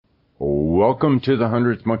Welcome to the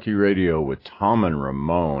 100th Monkey Radio with Tom and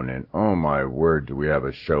Ramon. And oh my word, do we have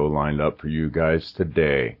a show lined up for you guys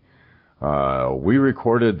today. We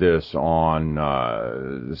recorded this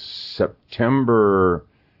on September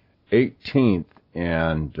 18th,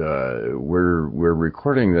 and we're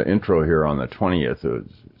recording the intro here on the 20th. It was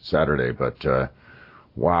Saturday, but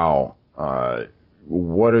wow.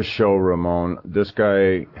 What a show, Ramon. This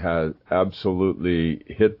guy has absolutely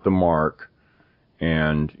hit the mark.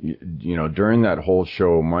 And, you know, during that whole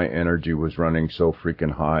show, my energy was running so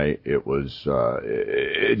freaking high. It was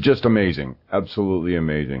just amazing. Absolutely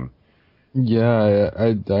amazing. Yeah,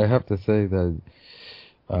 I have to say that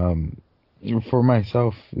for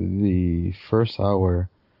myself, the first hour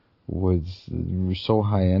was so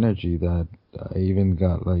high energy that I even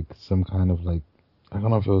got like some kind of like, I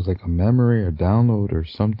don't know if it was like a memory or download or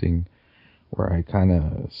something, where I kind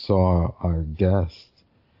of saw our guest,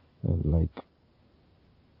 like,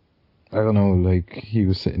 I don't know, like he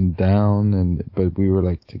was sitting down but we were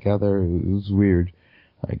like together. It was weird.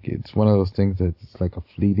 Like it's one of those things that's like a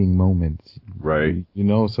fleeting moment. Right. You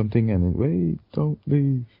know something and then, wait, don't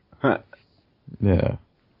leave. Yeah.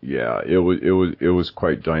 Yeah, it was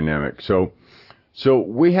quite dynamic. So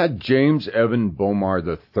we had James Evan Bomar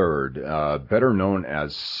III, better known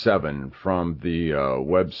as Sevan, from the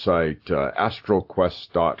website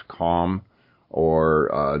astralquest.com or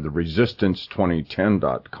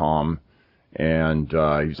theresistance2010.com. And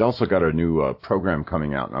he's also got a new program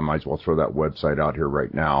coming out, and I might as well throw that website out here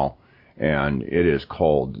right now. And it is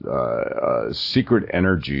called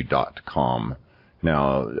secretenergy.com.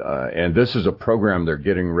 Now, and this is a program they're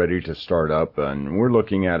getting ready to start up, and we're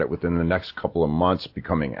looking at it within the next couple of months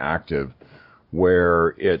becoming active,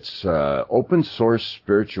 where it's open source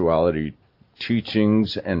spirituality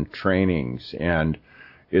teachings and trainings, and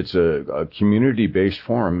it's a community-based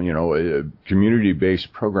forum, you know, a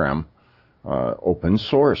community-based program, open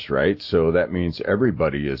source, right? So that means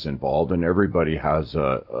everybody is involved and everybody has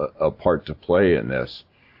a part to play in this.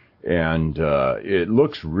 And it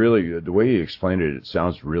looks really, the way he explained it, it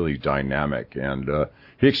sounds really dynamic. And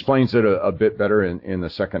he explains it a bit better in the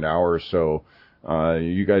second hour. So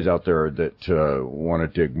you guys out there that want to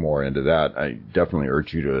dig more into that, I definitely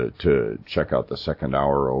urge you to check out the second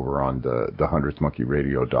hour over on the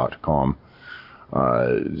 100thmonkeyradio.com.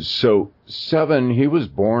 So Sevan, he was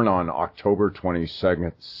born on October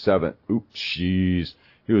 22nd,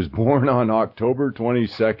 He was born on October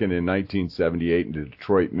 22nd in 1978 in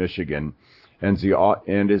Detroit, Michigan, and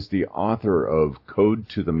is the author of Code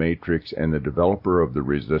to the Matrix and the developer of the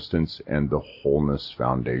Resistance and the Wholeness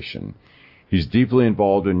Foundation. He's deeply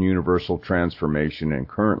involved in universal transformation and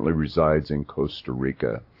currently resides in Costa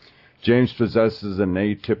Rica. James possesses an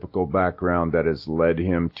atypical background that has led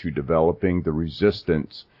him to developing the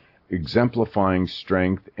Resistance, exemplifying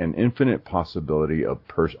strength and infinite possibility of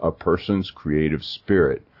a person's creative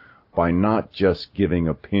spirit by not just giving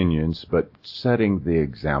opinions, but setting the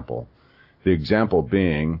example. The example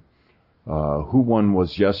being, who one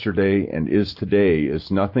was yesterday and is today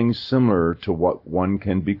is nothing similar to what one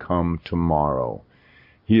can become tomorrow.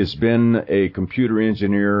 He has been a computer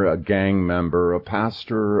engineer, a gang member, a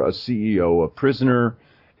pastor, a CEO, a prisoner,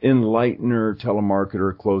 enlightener,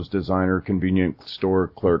 telemarketer, clothes designer, convenience store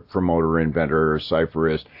clerk, promoter, inventor,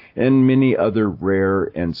 cipherist, and many other rare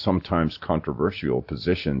and sometimes controversial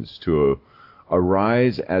positions to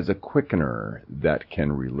arise as a quickener that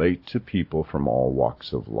can relate to people from all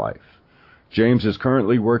walks of life. James is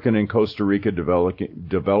currently working in Costa Rica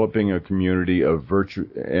developing a community of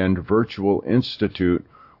virtual institute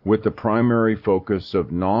with the primary focus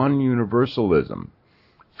of non-universalism,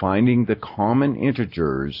 finding the common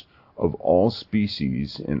integers of all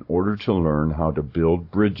species in order to learn how to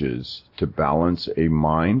build bridges to balance a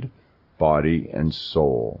mind, body, and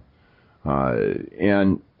soul.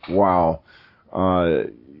 And wow,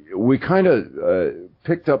 we kind of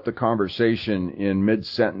picked up the conversation in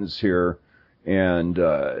mid-sentence here, and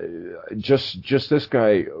just this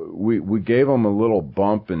guy, we gave him a little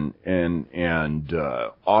bump, and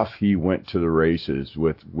off he went to the races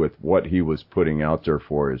with what he was putting out there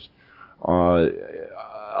for us.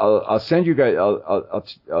 I'll send you guys.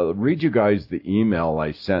 I'll read you guys the email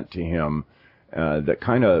I sent to him that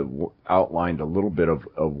kind of outlined a little bit of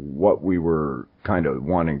what we were kind of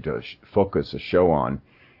wanting to focus a show on,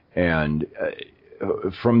 and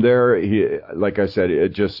from there, like I said,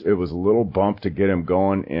 it was a little bump to get him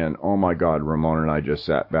going, and oh my God, Ramon and I just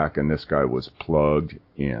sat back, and this guy was plugged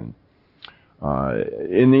in.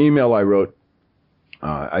 In the email I wrote,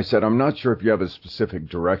 I said, I'm not sure if you have a specific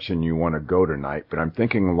direction you want to go tonight, but I'm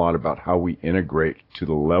thinking a lot about how we integrate to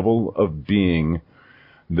the level of being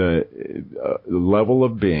the level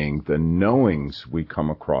of being, the knowings we come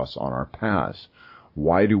across on our paths.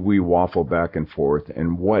 Why do we waffle back and forth,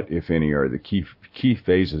 and what, if any, are the key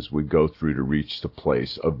phases we go through to reach the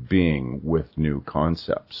place of being with new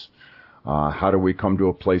concepts? How do we come to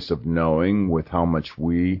a place of knowing with how much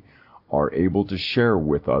we are able to share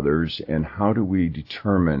with others, and how do we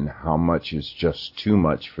determine how much is just too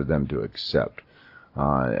much for them to accept?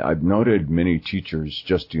 I've noted many teachers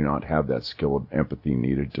just do not have that skill of empathy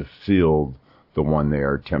needed to feel the one they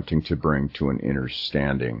are attempting to bring to an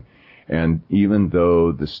understanding. And even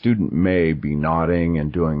though the student may be nodding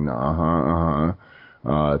and doing the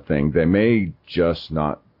thing, they may just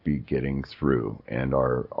not be getting through, and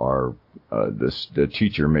the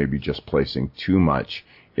teacher may be just placing too much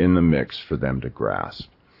in the mix for them to grasp.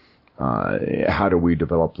 How do we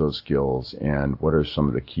develop those skills, and what are some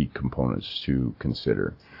of the key components to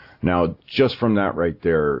consider? Now, just from that right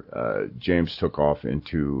there, James took off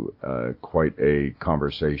into quite a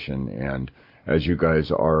conversation, and as you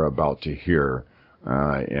guys are about to hear,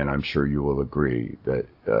 and I'm sure you will agree that,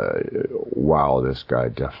 wow, this guy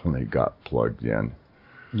definitely got plugged in.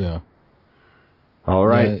 Yeah. All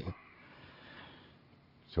right. Yeah.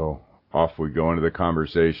 So off we go into the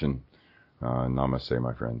conversation. Namaste,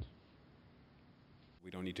 my friends.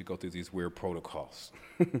 We don't need to go through these weird protocols.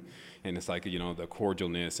 And it's like, the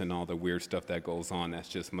cordialness and all the weird stuff that goes on, that's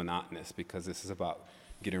just monotonous, because this is about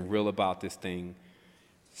getting real about this thing.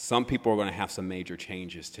 Some people are going to have some major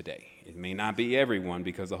changes today. It may not be everyone,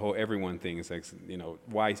 because the whole everyone thing is like,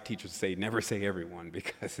 wise teachers say never say everyone,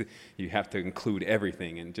 because you have to include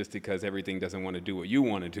everything. And just because everything doesn't want to do what you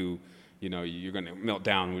want to do, you're going to melt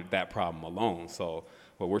down with that problem alone. So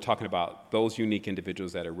what we're talking about, those unique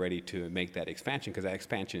individuals that are ready to make that expansion, because that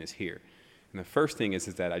expansion is here. And the first thing is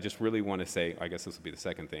that I just really want to say, I guess this will be the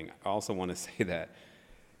second thing. I also want to say that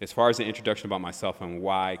as far as the introduction about myself and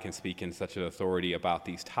why I can speak in such an authority about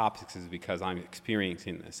these topics is because I'm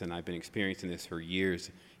experiencing this, and I've been experiencing this for years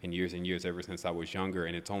and years and years, ever since I was younger,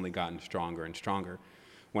 and it's only gotten stronger and stronger.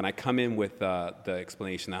 When I come in with the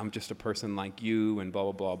explanation that I'm just a person like you and blah,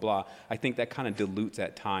 blah, blah, blah, I think that kind of dilutes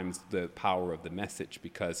at times the power of the message,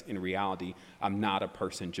 because in reality, I'm not a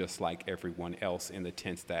person just like everyone else, in the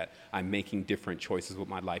sense that I'm making different choices with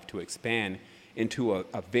my life to expand into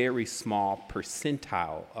a very small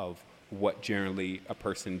percentile of what generally a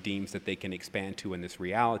person deems that they can expand to in this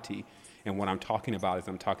reality. And what I'm talking about is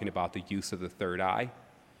I'm talking about the use of the third eye,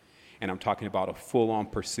 and I'm talking about a full-on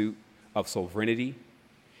pursuit of sovereignty,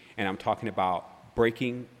 and I'm talking about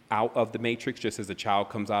breaking out of the matrix just as a child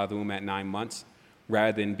comes out of the womb at 9 months,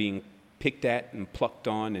 rather than being picked at and plucked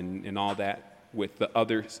on and all that with the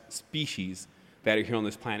other species that are here on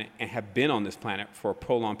this planet and have been on this planet for a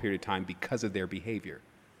prolonged period of time because of their behavior.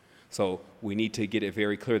 So we need to get it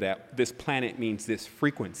very clear that this planet means this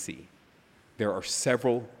frequency. There are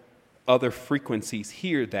several other frequencies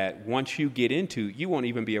here that once you get into, you won't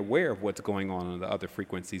even be aware of what's going on the other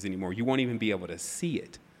frequencies anymore. You won't even be able to see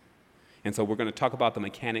it. And so we're going to talk about the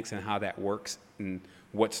mechanics and how that works and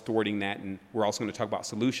what's thwarting that. And we're also going to talk about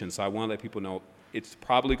solutions. So I want to let people know it's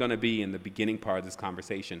probably going to be in the beginning part of this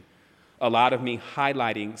conversation a lot of me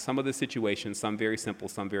highlighting some of the situations, some very simple,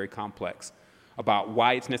 some very complex, about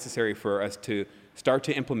why it's necessary for us to start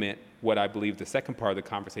to implement what I believe the second part of the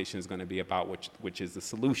conversation is going to be about, which is the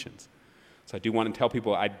solutions. So I do want to tell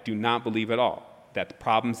people I do not believe at all that the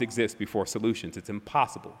problems exist before solutions. It's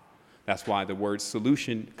impossible. That's why the word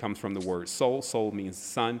solution comes from the word soul. Soul means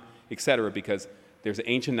sun, etc., because there's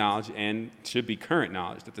ancient knowledge, and should be current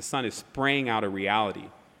knowledge, that the sun is spraying out a reality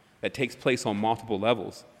that takes place on multiple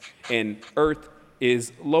levels. And Earth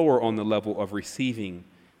is lower on the level of receiving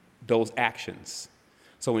those actions.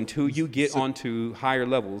 So until you get onto higher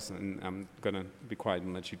levels, and I'm going to be quiet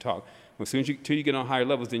and let you talk, until you get on higher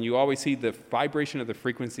levels, then you always see the vibration of the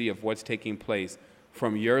frequency of what's taking place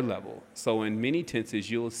from your level. So in many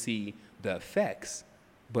tenses, you'll see the effects,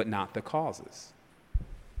 but not the causes.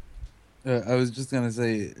 I was just gonna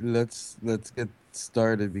say, let's get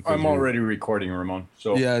started because I'm already recording, Ramon.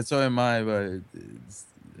 So yeah, so am I.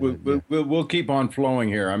 But we'll keep on flowing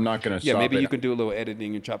here. I'm not going to stop. Yeah, maybe it. you can do a little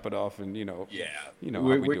editing and chop it off, and Yeah, how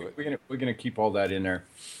we do it. We're gonna keep all that in there.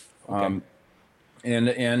 Okay.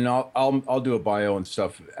 And I'll do a bio and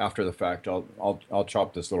stuff after the fact. I'll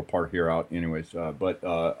chop this little part here out, anyways. But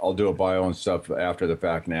I'll do a bio and stuff after the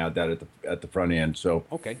fact and add that at the front end. So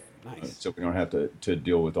Okay. Nice. so we don't have to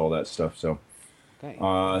deal with all that stuff. So Okay.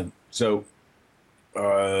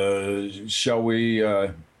 shall we?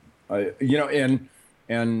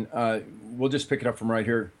 We'll just pick it up from right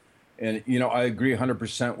here. And I agree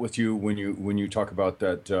 100% with you when you talk about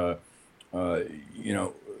that.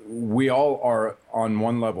 we all are on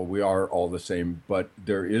one level, we are all the same, but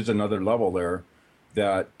there is another level there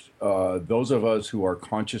that those of us who are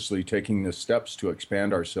consciously taking the steps to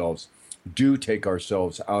expand ourselves do take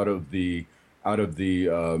ourselves out of the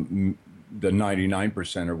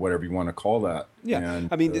 99% or whatever you want to call that. Yeah,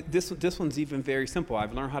 and, I mean, this one's even very simple.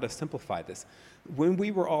 I've learned how to simplify this. When we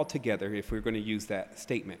were all together, if we're going to use that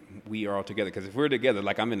statement, we are all together, because if we're together,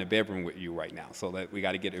 like I'm in the bedroom with you right now, so that we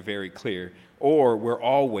got to get it very clear, or we're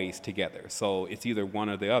always together, so it's either one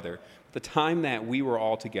or the other. The time that we were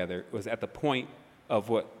all together was at the point of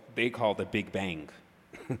what they call the Big Bang.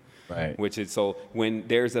 right. Which is, so when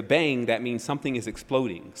there's a bang, that means something is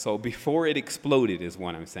exploding. So before it exploded is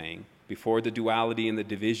what I'm saying. Before the duality and the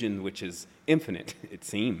division, which is infinite, it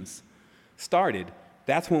seems, started,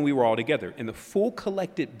 that's when we were all together. And the full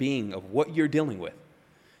collected being of what you're dealing with,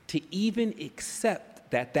 to even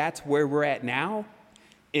accept that that's where we're at now,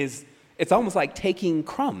 it's almost like taking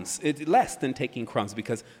crumbs. It's less than taking crumbs,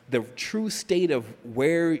 because the true state of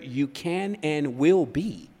where you can and will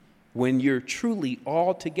be when you're truly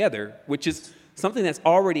all together, which is something that's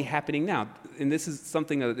already happening now. And this is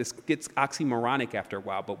something that this gets oxymoronic after a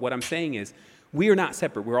while, but what I'm saying is we are not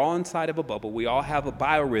separate. We're all inside of a bubble. We all have a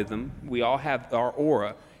biorhythm. We all have our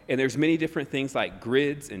aura. And there's many different things like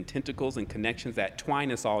grids and tentacles and connections that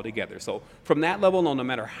twine us all together. So from that level on, no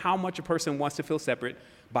matter how much a person wants to feel separate,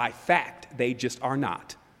 by fact, they just are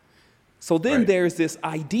not. So then there's this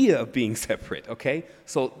idea of being separate, okay?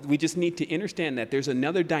 So we just need to understand that there's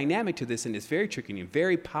another dynamic to this, and it's very tricky and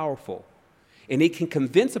very powerful. And it can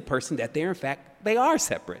convince a person that they're, in fact, they are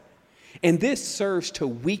separate. And this serves to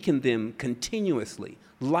weaken them continuously,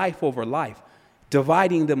 life over life,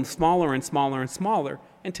 dividing them smaller and smaller and smaller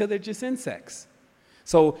until they're just insects.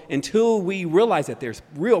 So until we realize that there's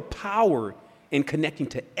real power in connecting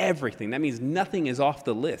to everything, that means nothing is off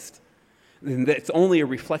the list. And that's only a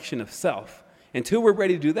reflection of self. Until we're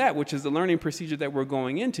ready to do that, which is the learning procedure that we're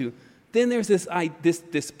going into, then there's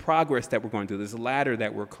this progress that we're going through, this ladder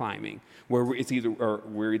that we're climbing, where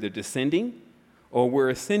we're either descending or we're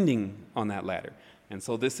ascending on that ladder. And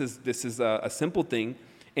so this is a simple thing,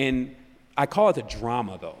 and I call it the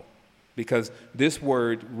drama, though, because this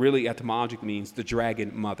word really etymologically means the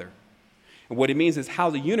dragon mother. And what it means is how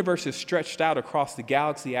the universe is stretched out across the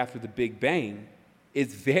galaxy after the Big Bang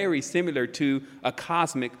is very similar to a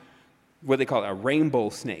cosmic, what they call a rainbow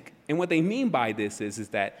snake. And what they mean by this is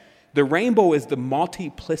that the rainbow is the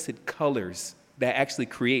multiplicit colors that actually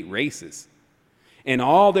create races, and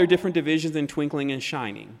all their different divisions and twinkling and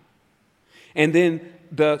shining. And then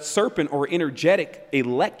the serpent, or energetic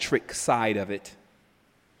electric side of it,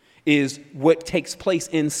 is what takes place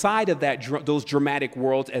inside of those dramatic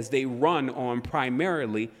worlds as they run on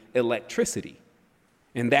primarily electricity.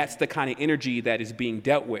 And that's the kind of energy that is being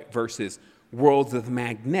dealt with versus worlds of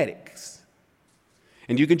magnetics.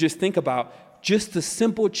 And you can just think about just the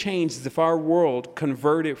simple changes if our world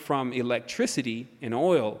converted from electricity and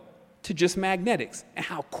oil to just magnetics, and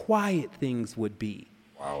how quiet things would be.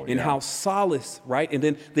 Wow, and how solace, right? And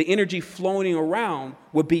then the energy flowing around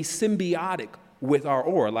would be symbiotic with our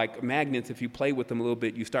aura. Like magnets, if you play with them a little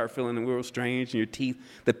bit, you start feeling a little strange, and your teeth,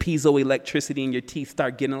 the piezoelectricity in your teeth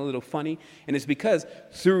start getting a little funny. And it's because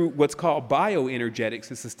through what's called bioenergetics,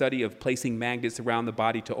 it's the study of placing magnets around the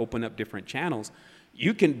body to open up different channels,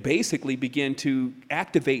 you can basically begin to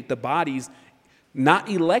activate the body's not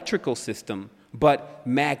electrical system, but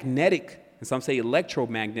magnetic, and some say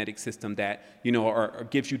electromagnetic system that,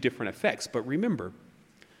 gives you different effects. But remember,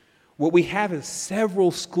 what we have is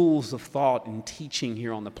several schools of thought and teaching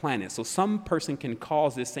here on the planet. So some person can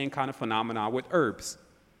cause this same kind of phenomenon with herbs.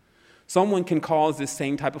 Someone can cause this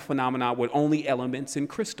same type of phenomenon with only elements and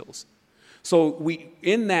crystals. So we,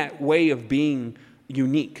 in that way of being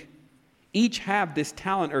unique, each have this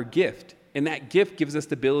talent or gift, and that gift gives us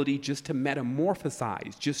the ability just to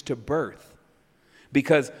metamorphosize, just to birth.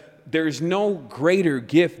 Because there's no greater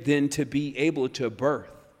gift than to be able to birth.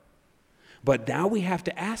 But now we have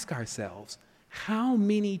to ask ourselves, how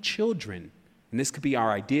many children, and this could be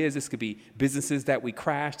our ideas, this could be businesses that we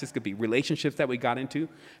crashed, this could be relationships that we got into,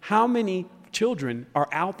 how many children are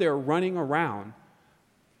out there running around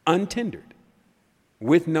untendered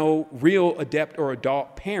with no real adept or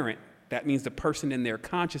adult parent? That means the person in their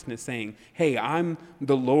consciousness saying, hey, I'm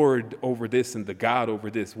the Lord over this and the God over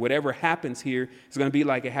this. Whatever happens here is going to be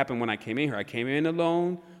like it happened when I came in here. I came in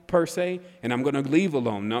alone, per se, and I'm going to leave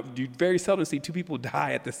alone. No, you very seldom see two people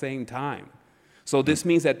die at the same time. So this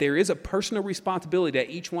means that there is a personal responsibility that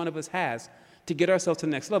each one of us has to get ourselves to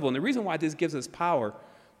the next level. And the reason why this gives us power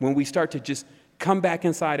when we start to just come back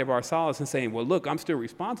inside of ourselves and saying, well, look, I'm still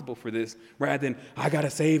responsible for this, rather than I got to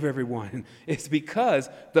save everyone. It's because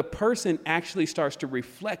the person actually starts to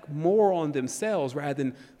reflect more on themselves rather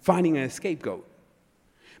than finding a scapegoat.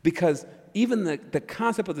 Because even the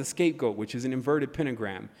concept of the scapegoat, which is an inverted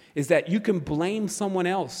pentagram, is that you can blame someone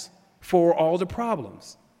else for all the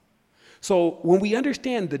problems. So when we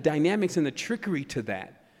understand the dynamics and the trickery to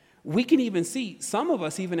that, we can even see some of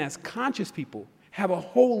us, even as conscious people, have a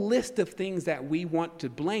whole list of things that we want to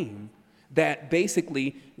blame that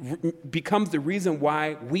basically becomes the reason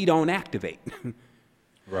why we don't activate.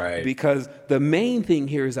 Right. Because the main thing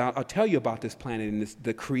here is, I'll tell you about this planet and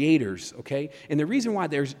the creators, okay? And the reason why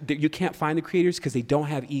you can't find the creators because they don't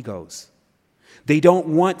have egos. They don't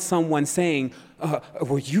want someone saying,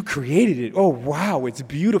 well, you created it. Oh, wow, it's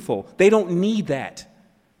beautiful. They don't need that.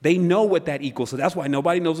 They know what that equals. So that's why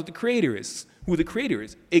nobody knows what the creator is, who the creator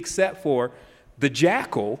is, except for the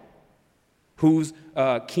jackal, who's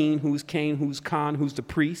Keen, who's Cain, who's Khan, who's the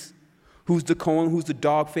priest, who's the Kohen, who's the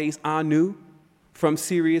dog-faced Anu from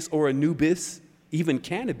Sirius or Anubis, even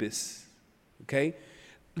cannabis, okay?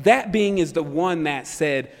 That being is the one that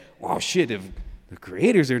said, well, shit, if the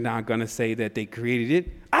creators are not going to say that they created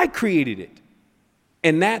it, I created it.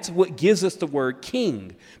 And that's what gives us the word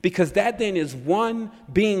king, because that then is one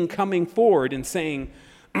being coming forward and saying,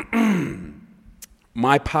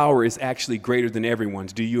 my power is actually greater than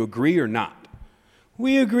everyone's. Do you agree or not?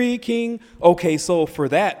 We agree, king. Okay, so for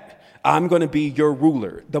that, I'm going to be your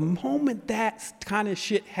ruler. The moment that kind of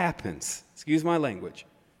shit happens, excuse my language,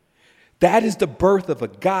 that is the birth of a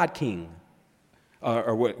god king,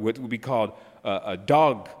 or what would be called a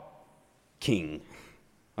dog king.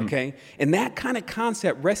 Okay? And that kind of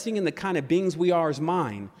concept, resting in the kind of beings we are as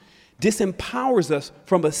mind, disempowers us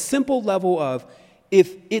from a simple level of,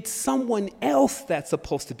 if it's someone else that's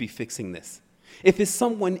supposed to be fixing this, if it's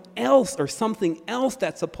someone else or something else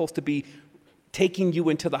that's supposed to be taking you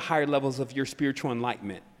into the higher levels of your spiritual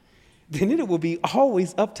enlightenment, then it will be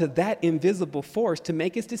always up to that invisible force to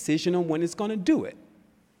make its decision on when it's going to do it.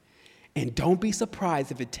 And don't be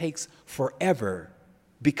surprised if it takes forever,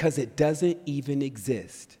 because it doesn't even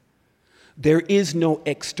exist. There is no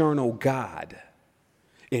external God,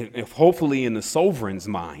 if hopefully in the sovereign's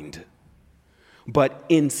mind. But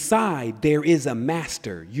inside, there is a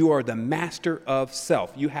master. You are the master of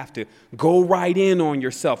self. You have to go right in on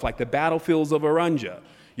yourself, like the battlefields of Arunja.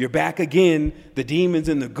 You're back again. The demons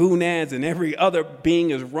and the gonads and every other being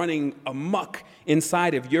is running amok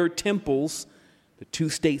inside of your temples, the two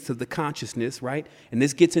states of the consciousness, right? And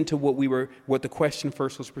this gets into what the question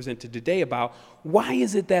first was presented today about. Why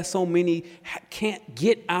is it that so many can't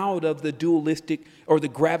get out of the dualistic or the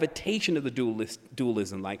gravitation of the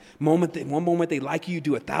dualism? Like one moment they like you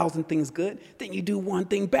do 1,000 things good, then you do one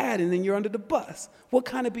thing bad, and then you're under the bus. What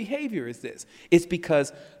kind of behavior is this? It's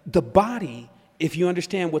because the body, if you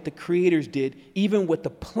understand what the creators did, even with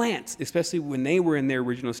the plants, especially when they were in their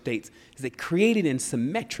original states, is they created in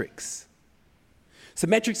symmetrics.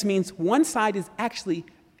 Symmetrics means one side is actually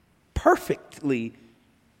perfectly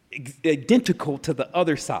identical to the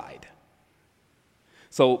other side.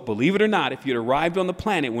 So believe it or not, if you'd arrived on the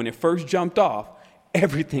planet when it first jumped off,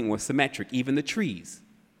 everything was symmetric, even the trees.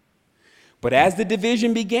 But as the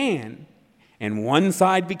division began and one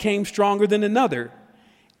side became stronger than another,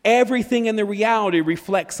 everything in the reality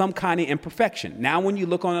reflects some kind of imperfection. Now when you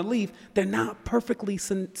look on a leaf, they're not perfectly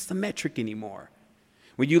symmetric anymore.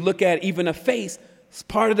 When you look at even a face,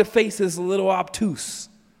 part of the face is a little obtuse,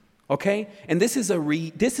 okay? And this is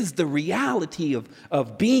the reality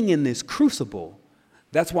of being in this crucible.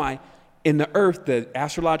 That's why in the earth, the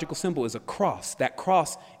astrological symbol is a cross. That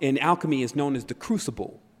cross in alchemy is known as the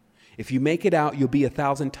crucible. If you make it out, you'll be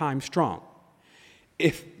 1,000 times strong.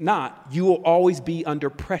 If not, you will always be under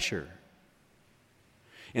pressure.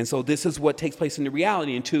 And so this is what takes place in the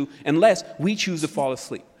reality, unless we choose to fall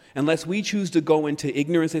asleep. Unless we choose to go into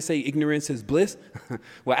ignorance. They say ignorance is bliss.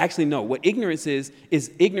 Well, actually, no. What ignorance is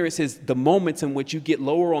ignorance is the moments in which you get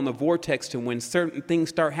lower on the vortex to when certain things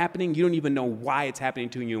start happening. You don't even know why it's happening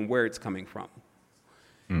to you and where it's coming from.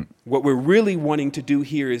 What we're really wanting to do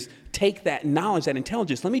here is take that knowledge, that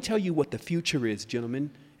intelligence. Let me tell you what the future is,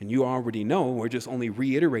 gentlemen. And you already know. We're just only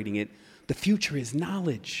reiterating it. The future is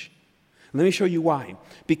knowledge. Let me show you why.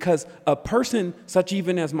 Because a person such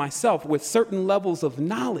even as myself with certain levels of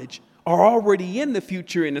knowledge are already in the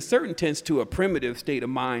future in a certain sense to a primitive state of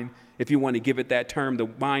mind, if you want to give it that term, the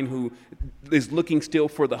mind who is looking still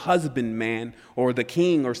for the husbandman or the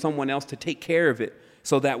king or someone else to take care of it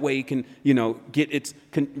so that way it can, get its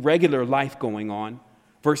regular life going on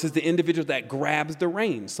versus the individual that grabs the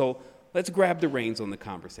reins. So let's grab the reins on the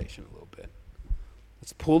conversation a little bit.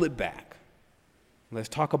 Let's pull it back. Let's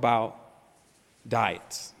talk about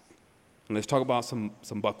diets. And let's talk about some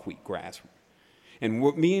buckwheat grass. And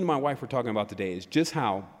what me and my wife were talking about today is just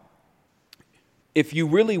how if you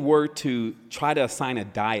really were to try to assign a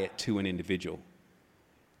diet to an individual,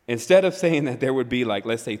 instead of saying that there would be like,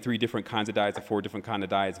 let's say 3 different kinds of diets or 4 different kinds of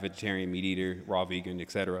diets, vegetarian, meat eater, raw vegan,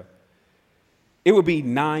 etc., it would be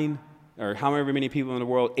 9 or however many people in the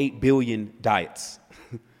world, 8 billion diets.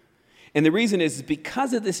 And the reason is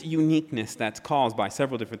because of this uniqueness that's caused by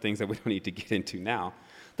several different things that we don't need to get into now,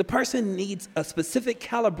 the person needs a specific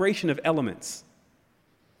calibration of elements.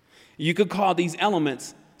 You could call these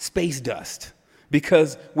elements space dust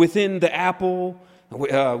because within the apple,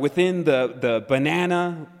 within the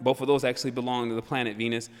banana, both of those actually belong to the planet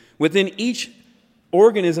Venus, within each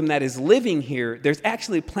organism that is living here, there's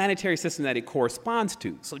actually a planetary system that it corresponds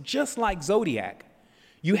to. So just like zodiac,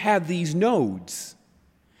 you have these nodes.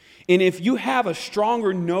 And if you have a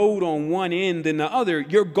stronger node on one end than the other,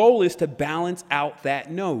 your goal is to balance out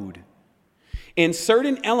that node. And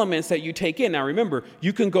certain elements that you take in, now remember,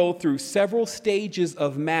 you can go through several stages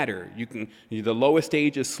of matter. The lowest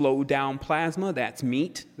stage is slowed down plasma, that's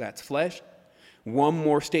meat, that's flesh. One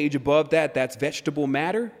more stage above that, that's vegetable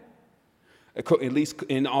matter, at least,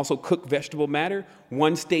 and also cooked vegetable matter.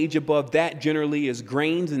 One stage above that generally is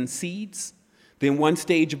grains and seeds. Then one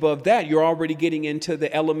stage above that, you're already getting into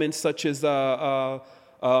the elements such as,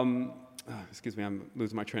 excuse me, I'm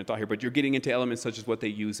losing my train of thought here, but you're getting into elements such as what they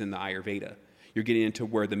use in the Ayurveda. You're getting into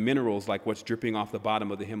where the minerals, like what's dripping off the bottom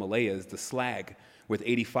of the Himalayas, the slag, with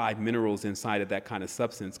 85 minerals inside of that kind of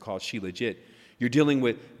substance called Shilajit. You're dealing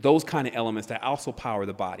with those kind of elements that also power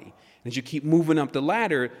the body. As you keep moving up the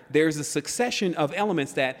ladder, there's a succession of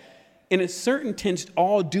elements that, in a certain sense,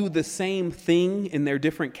 all do the same thing in their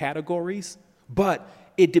different categories, but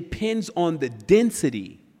it depends on the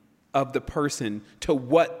density of the person to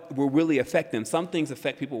what will really affect them. Some things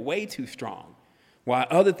affect people way too strong, while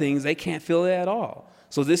other things, they can't feel it at all.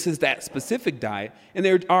 So this is that specific diet, and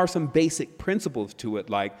there are some basic principles to it,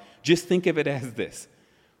 like just think of it as this.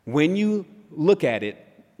 When you look at it,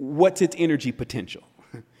 what's its energy potential?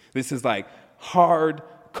 This is like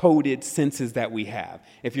hard-coded senses that we have.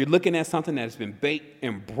 If you're looking at something that's been baked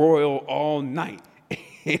and broiled all night,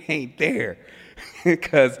 it ain't there.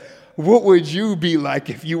 Because what would you be like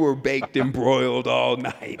if you were baked and broiled all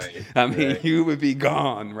night? I mean, you would be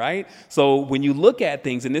gone, right? So when you look at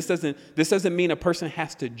things, and this doesn't mean a person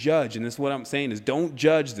has to judge, and this is what I'm saying is don't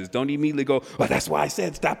judge this. Don't immediately go, well, that's why I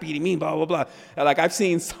said stop eating meat, blah, blah, blah. Like I've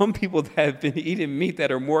seen some people that have been eating meat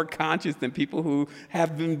that are more conscious than people who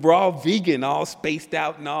have been raw vegan, all spaced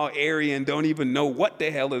out and all airy and don't even know what the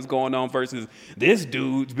hell is going on versus this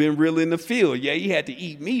dude's been real in the field. Yeah, he had to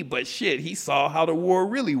eat meat, but shit, he saw how the war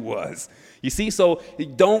really was. You see, so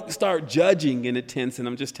don't start judging in a tense, and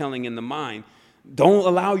I'm just telling in the mind. Don't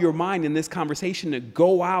allow your mind in this conversation to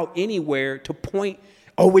go out anywhere to point,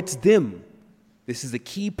 oh, it's them. This is the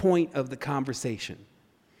key point of the conversation.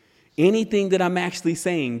 Anything that I'm actually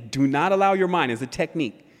saying, do not allow your mind as a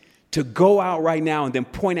technique to go out right now and then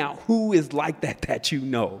point out who is like that you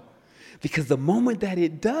know. Because the moment that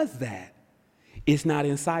it does that, it's not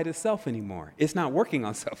inside of self anymore. It's not working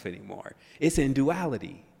on self anymore. It's in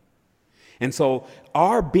duality. And so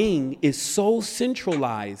our being is so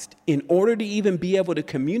centralized, in order to even be able to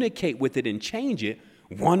communicate with it and change it,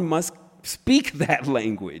 one must speak that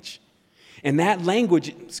language. And that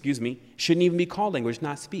language, shouldn't even be called language,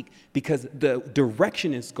 not speak, because the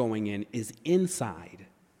direction it's going in is inside.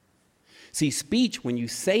 See, speech, when you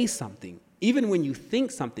say something, even when you think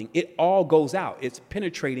something, it all goes out. It's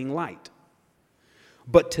penetrating light.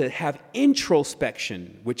 But to have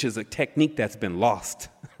introspection, which is a technique that's been lost,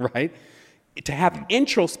 right? To have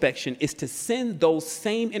introspection is to send those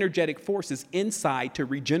same energetic forces inside to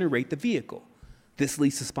regenerate the vehicle. This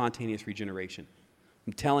leads to spontaneous regeneration.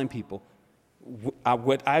 I'm telling people,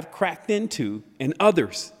 what I've cracked into, and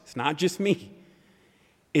others, it's not just me,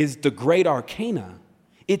 is the great arcana.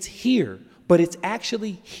 It's here, but it's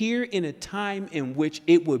actually here in a time in which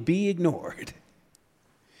it would be ignored.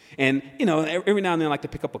 And, every now and then I like to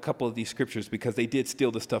pick up a couple of these scriptures because they did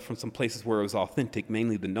steal the stuff from some places where it was authentic,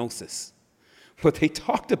 mainly the Gnosis. But they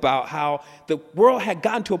talked about how the world had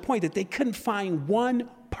gotten to a point that they couldn't find one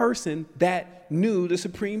person that knew the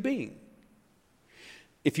Supreme Being.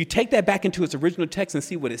 If you take that back into its original text and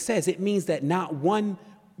see what it says, it means that not one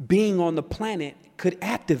being on the planet could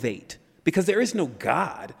activate because there is no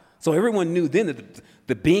God. So everyone knew then that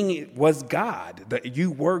the being was God, that you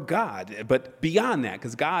were God. But beyond that,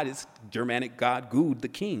 because God is Germanic God, Gud, the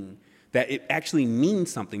king. that it actually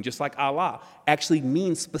means something, just like Allah actually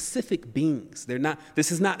means specific beings.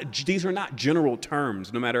 These are not general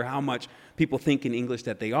terms, no matter how much people think in English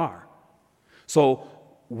that they are. So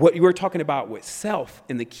what you were talking about with self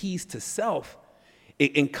and the keys to self,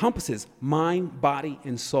 it encompasses mind, body,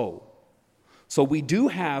 and soul. So we do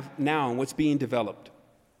have now what's being developed.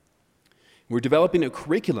 We're developing a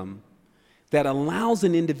curriculum that allows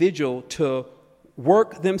an individual to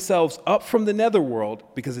work themselves up from the netherworld,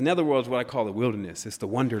 because the netherworld is what I call the wilderness. It's the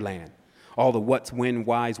wonderland. All the what's, when,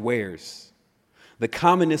 whys, wheres. The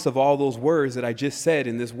commonness of all those words that I just said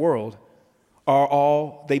in this world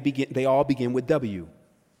they all begin with W.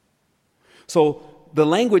 So the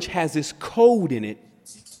language has this code in it.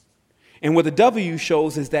 And what the W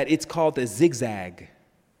shows is that it's called the zigzag.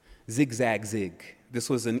 Zigzag, zig. This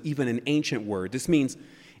was even an ancient word. This means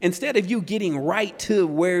instead of you getting right to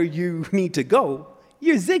where you need to go,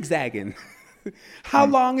 you're zigzagging. How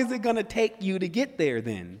long is it going to take you to get there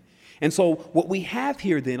then? And so what we have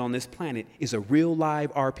here then on this planet is a real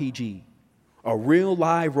live RPG, a real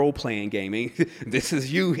live role-playing game. This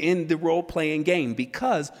is you in the role-playing game,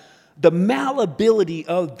 because the malleability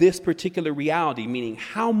of this particular reality, meaning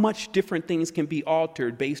how much different things can be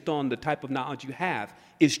altered based on the type of knowledge you have,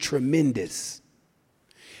 is tremendous.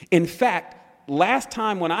 In fact, last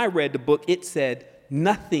time when I read the book, it said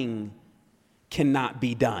nothing cannot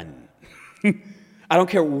be done. I don't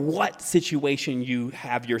care what situation you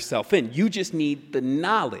have yourself in. You just need the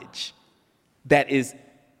knowledge that is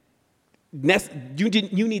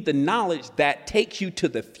you need the knowledge that takes you to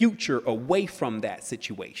the future away from that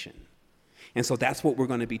situation. And so that's what we're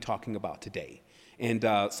going to be talking about today. And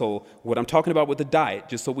so what I'm talking about with the diet,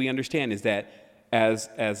 just so we understand, is that as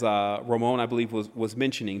Ramon, I believe, was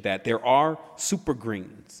mentioning, that there are super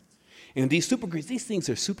greens. And these super greens, these things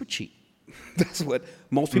are super cheap. That's what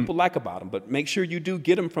most people like about them. But make sure you do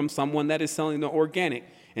get them from someone that is selling the organic.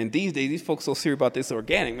 And these days, these folks so serious about this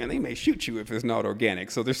organic, man, they may shoot you if it's not organic.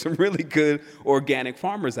 So there's some really good organic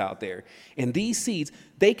farmers out there. And these seeds,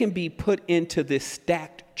 they can be put into this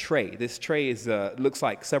stacked tray. This tray looks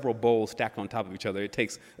like several bowls stacked on top of each other. It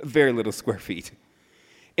takes very little square feet.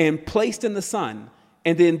 And placed in the sun.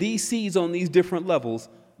 And then these seeds on these different levels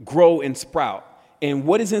grow and sprout. And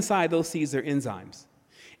what is inside those seeds are enzymes.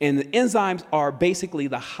 And the enzymes are basically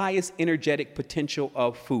the highest energetic potential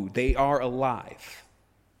of food. They are alive.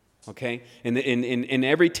 Okay? And in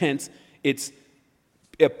every tense, it's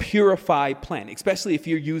a purified plant, especially if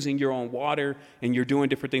you're using your own water and you're doing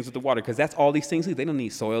different things with the water, because that's all these things. They don't need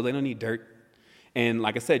soil. They don't need dirt. And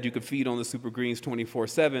like I said, you could feed on the super greens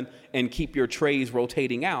 24/7 and keep your trays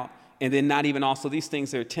rotating out. And then not even also these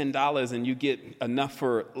things are $10 and you get enough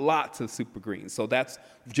for lots of super greens. So that's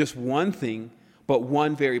just one thing. But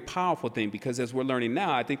one very powerful thing, because as we're learning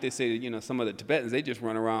now, I think they say, some of the Tibetans, they just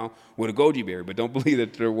run around with a goji berry, but don't believe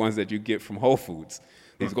that they're ones that you get from Whole Foods.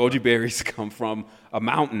 These goji berries come from a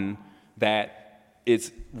mountain that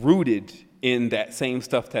is rooted in that same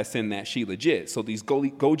stuff that's in that shilajit. So these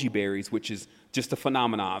goji berries, which is just a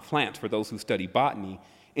phenomenon of plants for those who study botany,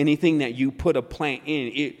 anything that you put a plant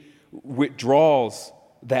in, it withdraws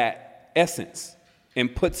that essence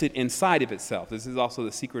and puts it inside of itself. This is also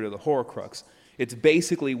the secret of the Horcrux. It's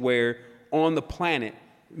basically where on the planet,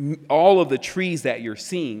 all of the trees that you're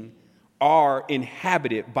seeing are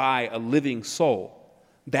inhabited by a living soul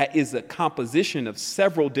that is a composition of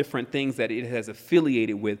several different things that it has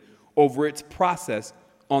affiliated with over its process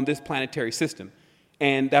on this planetary system.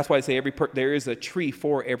 And that's why I say there is a tree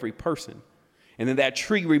for every person. And then that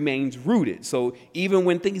tree remains rooted. So even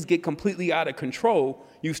when things get completely out of control,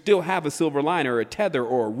 you still have a silver line or a tether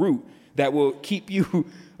or a root that will keep you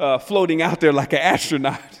floating out there like an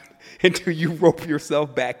astronaut until you rope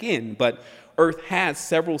yourself back in. But Earth has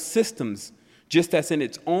several systems, just as in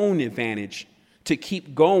its own advantage, to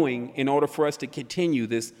keep going in order for us to continue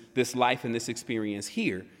this life and this experience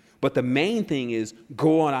here. But the main thing is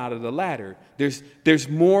go on out of the ladder. There's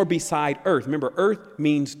more beside Earth. Remember, Earth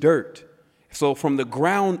means dirt. So from the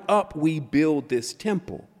ground up, we build this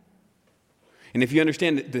temple. And if you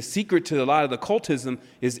understand that the secret to a lot of the occultism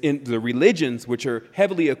is in the religions, which are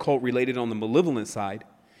heavily occult related on the malevolent side,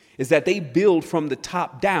 is that they build from the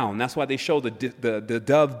top down. That's why they show the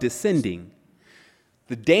dove descending.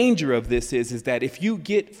 The danger of this is that if you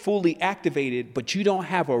get fully activated, but you don't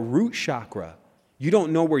have a root chakra, you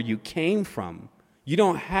don't know where you came from, you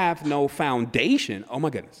don't have no foundation. Oh my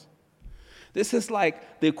goodness. This is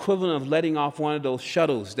like the equivalent of letting off one of those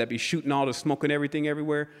shuttles that be shooting all the smoke and everything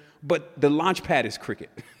everywhere, but the launch pad is crooked.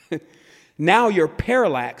 Now your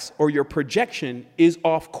parallax or your projection is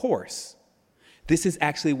off course. This is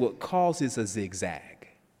actually what causes a zigzag.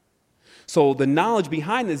 So the knowledge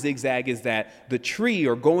behind the zigzag is that the tree,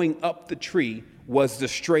 or going up the tree, was the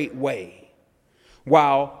straight way.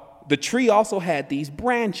 While the tree also had these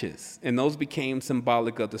branches, and those became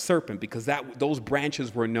symbolic of the serpent, because those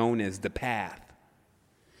branches were known as the path.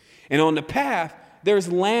 And on the path, there's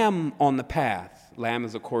lamb on the path. Lamb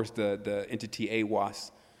is, of course, the entity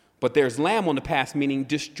Awas. But there's lamb on the path, meaning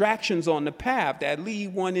distractions on the path that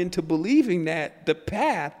lead one into believing that the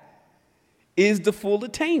path is the full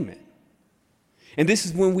attainment. And this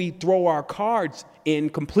is when we throw our cards in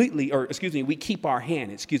completely, we keep our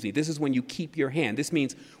hand. This is when you keep your hand. This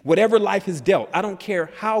means whatever life is dealt, I don't care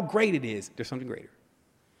how great it is, there's something greater.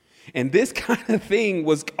 And this kind of thing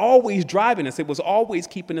was always driving us. It was always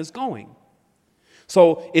keeping us going.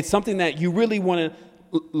 So it's something that you really want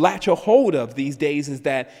to latch a hold of these days, is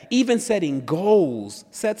that even setting goals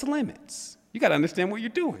sets limits. You got to understand what you're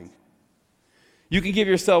doing. You can give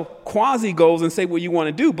yourself quasi goals and say what you want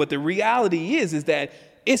to do, but the reality is that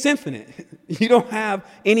it's infinite. You don't have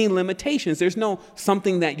any limitations. There's no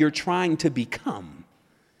something that you're trying to become.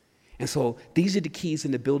 And so these are the keys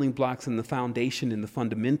and the building blocks and the foundation and the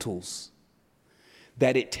fundamentals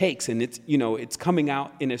that it takes. And it's coming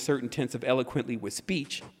out in a certain tense of eloquently with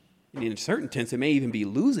speech. And in a certain tense, it may even be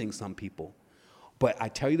losing some people. But I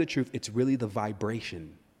tell you the truth, it's really the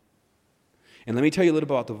vibration. And let me tell you a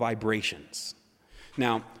little about the vibrations.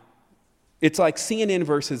 Now, it's like CNN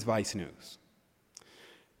versus Vice News.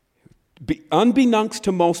 Unbeknownst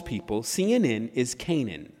to most people, CNN is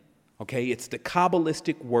Canaan. Okay, it's the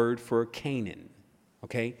Kabbalistic word for Canaan.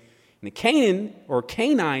 Okay, and the Canaan or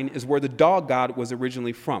canine is where the dog god was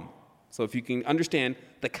originally from. So if you can understand,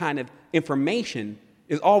 the kind of information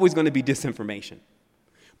is always going to be disinformation.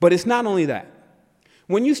 But it's not only that.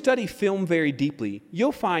 When you study film very deeply,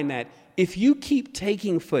 you'll find that if you keep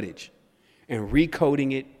taking footage and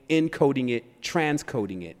recoding it, encoding it,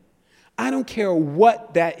 transcoding it, I don't care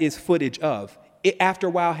what that is footage of, it after a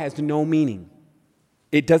while has no meaning.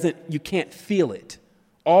 You can't feel it.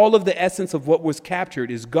 All of the essence of what was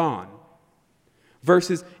captured is gone.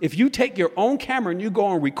 Versus if you take your own camera and you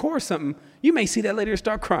go and record something, you may see that later and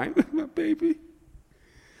start crying, my baby.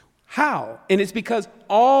 How? And it's because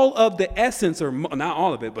all of the essence, or not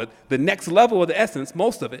all of it, but the next level of the essence,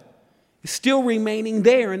 most of it, is still remaining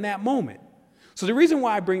there in that moment. So the reason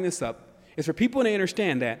why I bring this up is for people to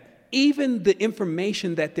understand that even the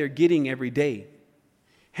information that they're getting every day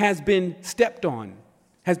has been stepped on,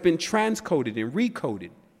 has been transcoded and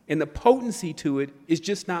recoded, and the potency to it is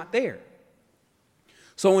just not there.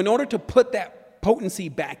 So in order to put that potency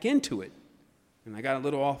back into it, and I got a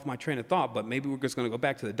little off my train of thought, but maybe we're just going to go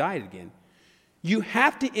back to the diet again, you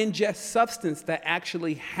have to ingest substance that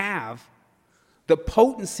actually have the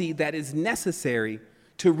potency that is necessary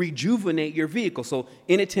to rejuvenate your vehicle. So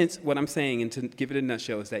in a sense, what I'm saying, and to give it a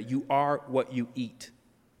nutshell, is that you are what you eat.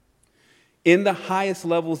 In the highest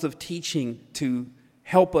levels of teaching to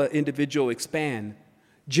help an individual expand,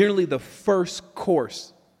 generally the first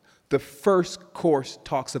course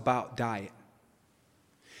talks about diet.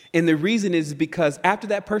 And the reason is because after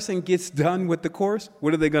that person gets done with the course,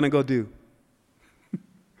 what are they going to go do?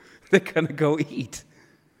 They're going to go eat.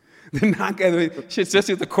 They're not going to,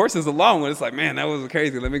 especially if the course is a long one, it's like, man, that was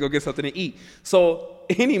crazy. Let me go get something to eat. So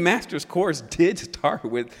any master's course did start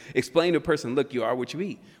with explaining to a person, look, you are what you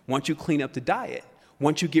eat. Once you clean up the diet,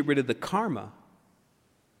 once you get rid of the karma,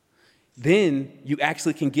 then you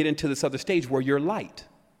actually can get into this other stage where you're light.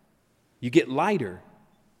 You get lighter.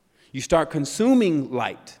 You start consuming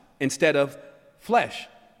light instead of flesh.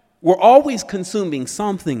 We're always consuming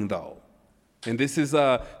something, though. And this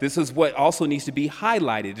is what also needs to be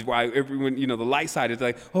highlighted. Why everyone, the light side is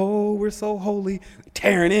like, oh, we're so holy,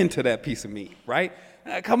 tearing into that piece of meat, right?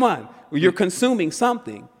 Come on, you're consuming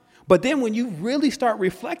something. But then when you really start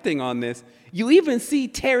reflecting on this, you even see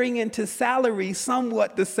tearing into salary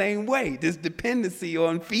somewhat the same way. This dependency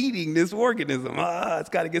on feeding this organism. It's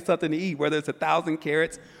got to get something to eat, whether it's 1,000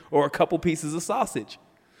 carrots or a couple pieces of sausage.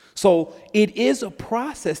 So it is a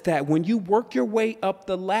process that when you work your way up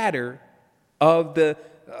the ladder of the,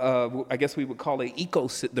 I guess we would call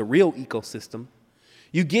it the real ecosystem,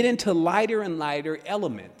 you get into lighter and lighter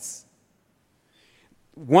elements.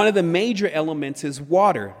 One of the major elements is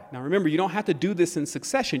water. Now remember, you don't have to do this in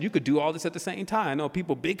succession. You could do all this at the same time. I know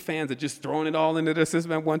people, big fans, are just throwing it all into their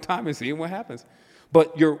system at one time and seeing what happens.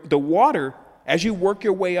 But the water, as you work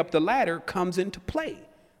your way up the ladder, comes into play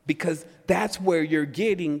because that's where you're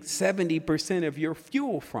getting 70% of your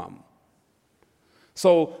fuel from.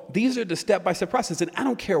 So these are the step-by-step process, and I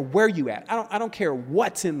don't care where you at. I don't care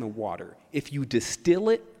what's in the water. If you distill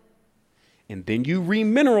it and then you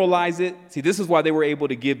remineralize it, see, this is why they were able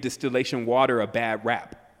to give distillation water a bad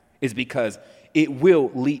rap. is because it will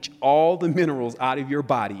leach all the minerals out of your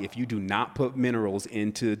body if you do not put minerals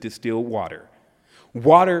into distilled water.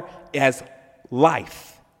 Water has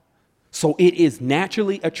life. So it is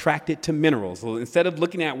naturally attracted to minerals. So instead of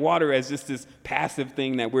looking at water as just this passive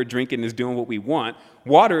thing that we're drinking is doing what we want,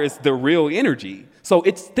 water is the real energy. So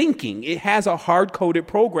it's thinking. It has a hard-coded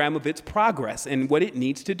program of its progress and what it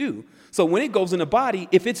needs to do. So when it goes in the body,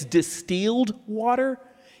 if it's distilled water,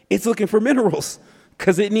 it's looking for minerals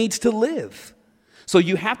because it needs to live. So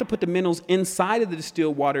you have to put the minerals inside of the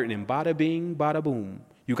distilled water, and then bada bing, bada boom,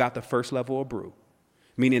 you got the first level of brew.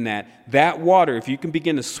 Meaning that water, if you can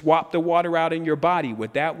begin to swap the water out in your body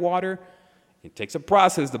with that water, it takes a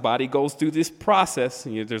process. The body goes through this process.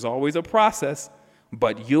 And there's always a process.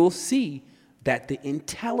 But you'll see that the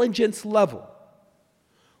intelligence level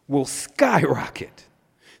will skyrocket.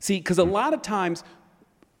 See, because a lot of times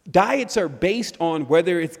diets are based on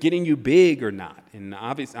whether it's getting you big or not. And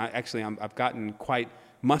obviously, I've gotten quite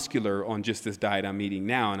muscular on just this diet I'm eating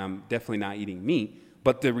now, and I'm definitely not eating meat.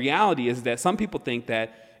 But the reality is that some people think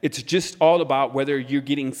that it's just all about whether you're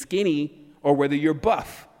getting skinny or whether you're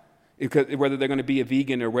buff, whether they're going to be a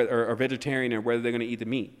vegan or vegetarian or whether they're going to eat the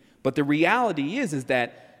meat. But the reality is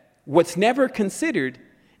that what's never considered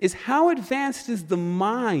is how advanced is the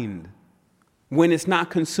mind when it's not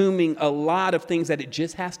consuming a lot of things that it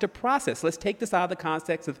just has to process. Let's take this out of the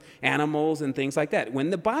context of animals and things like that. When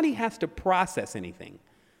the body has to process anything,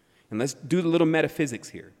 and let's do the little metaphysics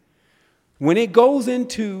here. When it goes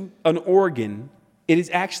into an organ, it is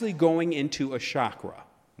actually going into a chakra.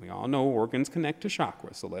 We all know organs connect to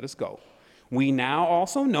chakras, so let us go. We now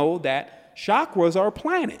also know that chakras are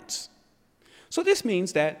planets. So this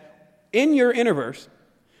means that in your universe,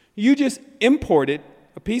 you just imported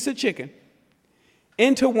a piece of chicken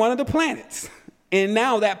into one of the planets. And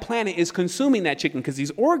now that planet is consuming that chicken because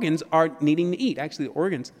these organs are needing to eat. Actually, the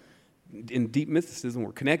organs in deep mysticism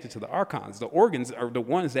were connected to the archons. The organs are the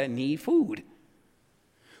ones that need food.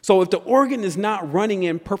 So if the organ is not running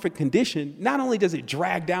in perfect condition, not only does it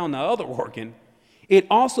drag down the other organ, it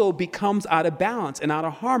also becomes out of balance and out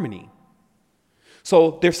of harmony.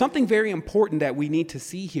 So there's something very important that we need to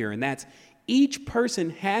see here, and that's each person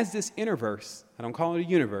has this interverse. I don't call it a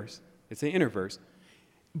universe. It's an interverse.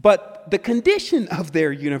 But the condition of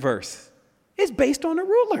their universe is based on a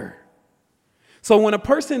ruler. So when a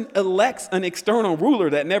person elects an external ruler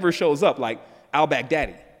that never shows up, like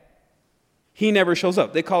al-Baghdadi, he never shows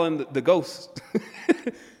up. They call him the ghost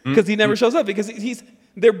because he never shows up because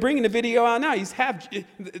they're bringing the video out now.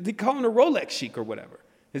 They call him the Rolex Sheik or whatever.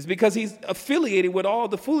 It's because he's affiliated with all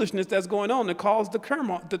the foolishness that's going on that caused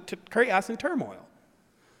the chaos and turmoil.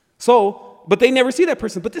 So, but they never see that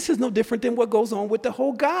person. But this is no different than what goes on with the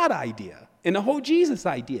whole God idea and the whole Jesus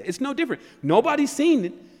idea. It's no different. Nobody's seen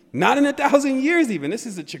it. Not in 1,000 years even. This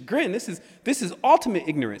is a chagrin. This is ultimate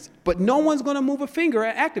ignorance. But no one's going to move a finger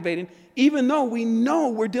at activating, even though we know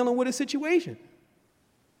we're dealing with a situation.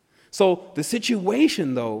 So the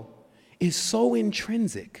situation, though, is so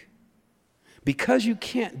intrinsic. Because you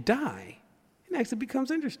can't die, it actually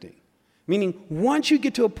becomes interesting. Meaning, once you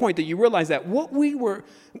get to a point that you realize that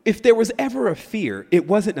if there was ever a fear, it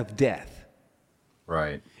wasn't of death.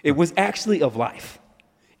 Right. It was actually of life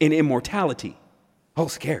and immortality. Oh,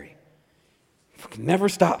 scary. Never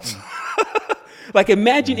stops. Like,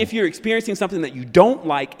 imagine if you're experiencing something that you don't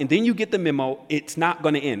like, and then you get the memo, it's not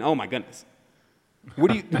going to end. Oh, my goodness.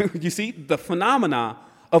 What do you see? The phenomena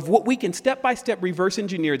of what we can step-by-step reverse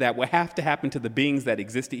engineer that will have to happen to the beings that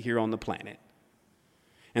existed here on the planet.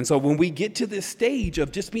 And so when we get to this stage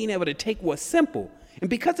of just being able to take what's simple, and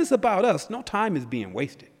because it's about us, no time is being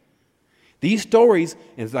wasted. These stories,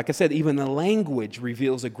 and like I said, even the language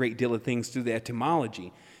reveals a great deal of things through the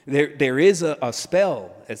etymology. There is a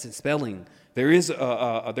spell, as it's spelling. There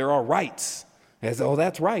are rights, as, oh,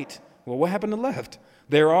 that's right. Well, what happened to left?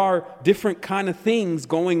 There are different kind of things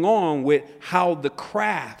going on with how the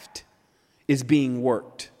craft is being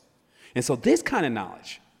worked. And so this kind of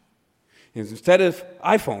knowledge, instead of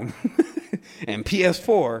iPhone and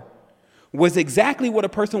PS4, was exactly what a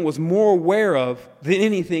person was more aware of than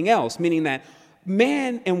anything else, meaning that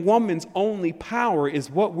man and woman's only power is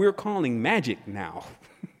what we're calling magic now.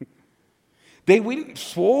 We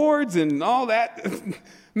swords and all that.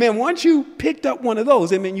 Man, once you picked up one of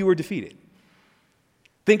those, it meant you were defeated.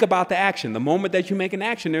 Think about the action. The moment that you make an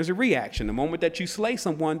action, there's a reaction. The moment that you slay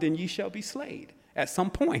someone, then ye shall be slayed at some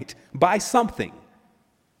point by something.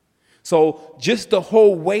 So just the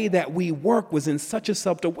whole way that we work was in such a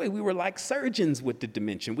subtle way. We were like surgeons with the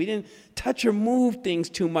dimension. We didn't touch or move things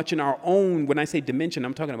too much in our own. When I say dimension,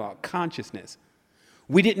 I'm talking about consciousness.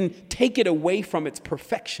 We didn't take it away from its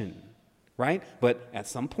perfection, right? But at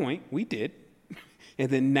some point we did. And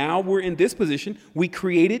then now we're in this position. We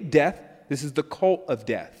created death. This is the cult of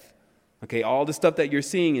death. Okay, all the stuff that you're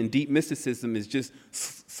seeing in deep mysticism is just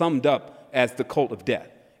summed up as the cult of death.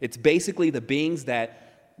 It's basically the beings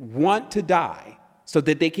that want to die so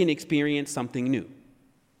that they can experience something new.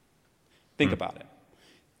 Think about it.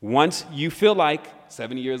 Once you feel like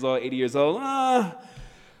 70 years old, 80 years old, why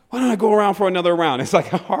don't I go around for another round? It's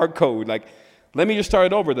like a hard code. Like, let me just start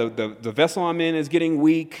it over. The vessel I'm in is getting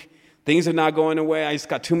weak. Things are not going away. I just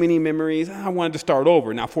got too many memories. I wanted to start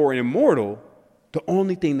over. Now, for an immortal, the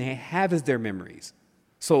only thing they have is their memories.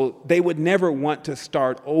 So they would never want to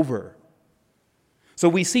start over. So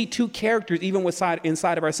we see two characters even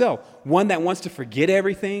inside of ourselves. One that wants to forget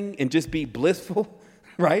everything and just be blissful,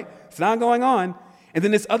 right? It's not going on. And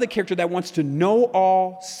then this other character that wants to know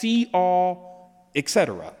all, see all,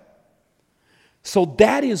 etc. So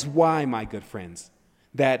that is why, my good friends,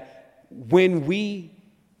 that when we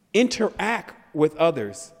interact with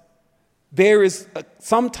others, there is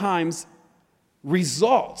sometimes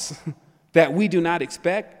results that we do not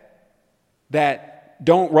expect, that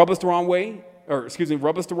don't rub us the wrong way,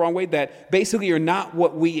 that basically are not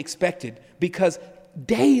what we expected, because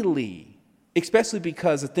daily, especially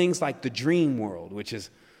because of things like the dream world,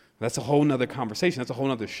 that's a whole nother conversation, that's a whole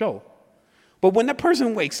nother show. But when that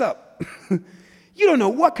person wakes up, you don't know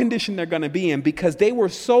what condition they're going to be in, because they were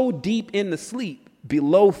so deep in the sleep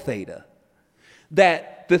below theta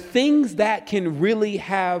that the things that can really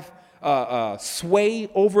have sway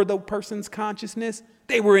over the person's consciousness,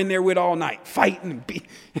 they were in there with all night, fighting,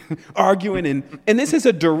 arguing. And this is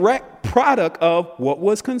a direct product of what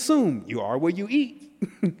was consumed. You are what you eat.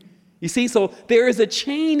 You see, so there is a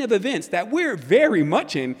chain of events that we're very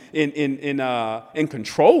much in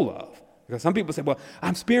control of. Because some people say, well,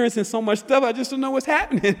 I'm experiencing so much stuff, I just don't know what's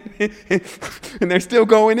happening. And they're still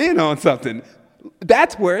going in on something.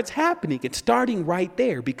 That's where it's happening. It's starting right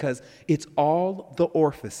there, because it's all the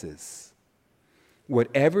orifices.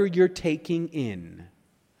 Whatever you're taking in.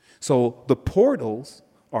 So the portals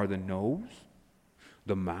are the nose,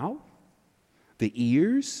 the mouth, the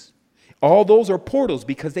ears. All those are portals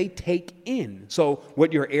because they take in. So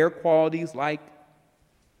what your air quality is like,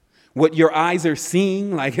 what your eyes are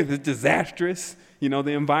seeing, like if it's disastrous, the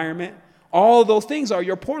environment. All those things are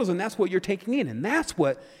your portals, and that's what you're taking in. And that's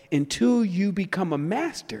what, until you become a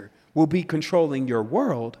master, will be controlling your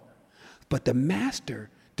world. But the master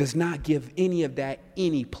does not give any of that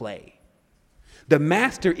any play. The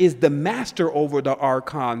master is the master over the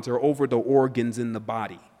archons or over the organs in the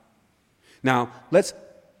body. Now, let's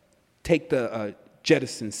take the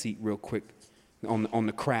jettison seat real quick on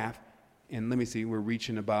the craft. And let me see, we're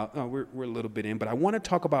reaching about, we're a little bit in, but I want to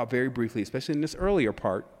talk about very briefly, especially in this earlier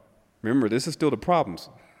part. Remember, this is still the problems.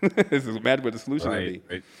 This is mad what the solution will be.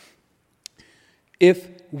 Right. If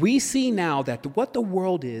we see now that what the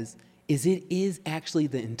world is it is actually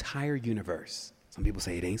the entire universe. Some people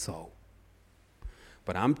say it ain't so.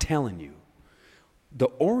 But I'm telling you, the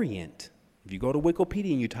Orient, if you go to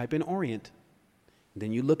Wikipedia and you type in Orient,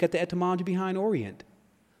 then you look at the etymology behind Orient.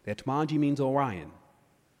 The etymology means Orion.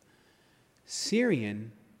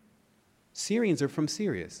 Syrians are from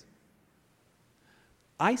Sirius.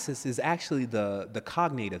 Isis is actually the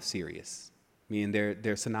cognate of Sirius, meaning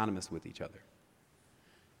they're synonymous with each other.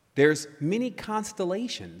 There's many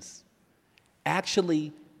constellations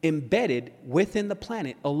actually embedded within the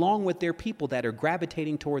planet along with their people that are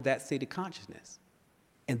gravitating toward that state of consciousness.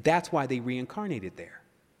 And that's why they reincarnated there.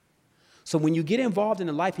 So when you get involved in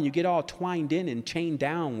the life and you get all twined in and chained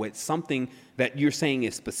down with something that you're saying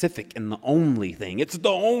is specific and the only thing, it's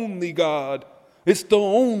the only God, it's the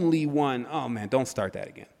only one. Oh man, don't start that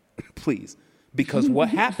again, please. Because what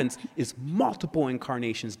happens is multiple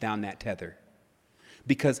incarnations down that tether.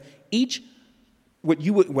 Because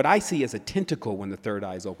what I see as a tentacle when the third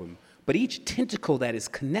eye is open, but each tentacle that is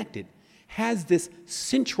connected has this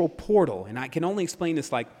central portal. And I can only explain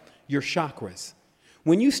this like your chakras.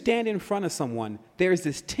 When you stand in front of someone, there's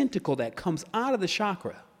this tentacle that comes out of the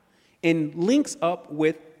chakra and links up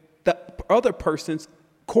with the other person's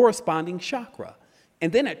corresponding chakra.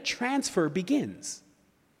 And then a transfer begins.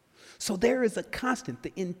 So there is a constant.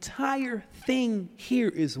 The entire thing here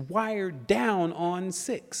is wired down on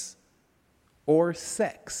 6 or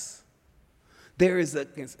sex. There is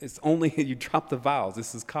it's only, you drop the vowels,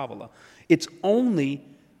 this is Kabbalah. It's only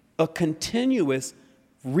a continuous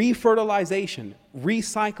refertilization,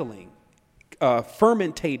 recycling,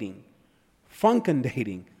 fermentating,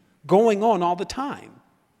 funkendating, going on all the time.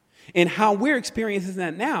 And how we're experiencing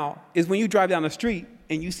that now is when you drive down the street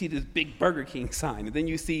and you see this big Burger King sign, and then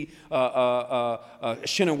you see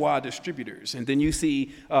Chinois distributors, and then you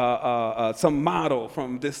see some model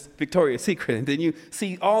from this Victoria's Secret, and then you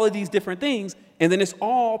see all of these different things, and then it's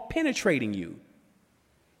all penetrating you.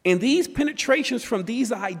 And these penetrations from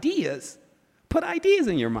these ideas put ideas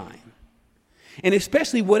in your mind. And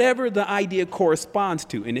especially whatever the idea corresponds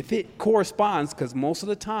to. And if it corresponds, because most of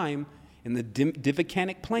the time in the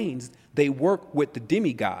Divicanic planes, they work with the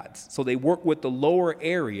demigods. So they work with the lower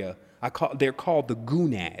area. They're called the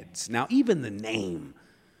gonads. Now, even the name,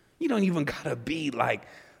 you don't even got to be like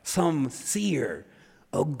some seer.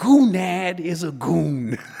 A gonad is a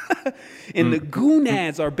goon. And the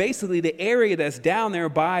gonads are basically the area that's down there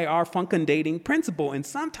by our fecundating principle. And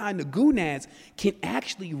sometimes the gonads can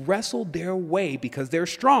actually wrestle their way because they're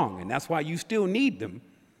strong. And that's why you still need them.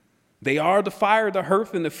 They are the fire, the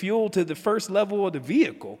hearth, and the fuel to the first level of the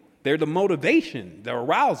vehicle. They're the motivation, the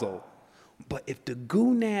arousal. But if the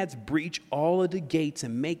gonads breach all of the gates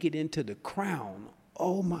and make it into the crown,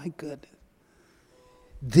 oh my goodness.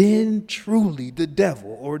 Then truly the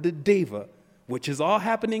devil or the deva, which is all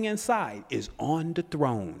happening inside, is on the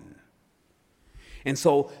throne. And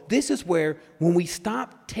so this is where when we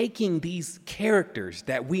stop taking these characters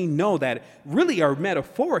that we know that really are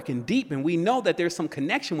metaphoric and deep, and we know that there's some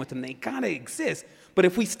connection with them, they gotta exist. But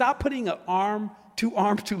if we stop putting an arm, two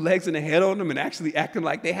arms, two legs, and a head on them and actually acting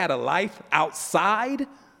like they had a life outside,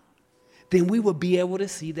 then we will be able to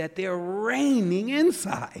see that they're reigning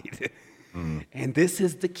inside. And this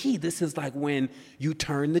is the key. This is like when you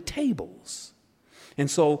turn the tables. And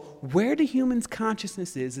so where the human's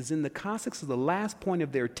consciousness is in the context of the last point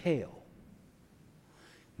of their tale.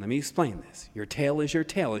 Let me explain this. Your tale is your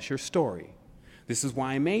tale. It's your story. This is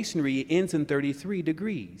why Masonry ends in 33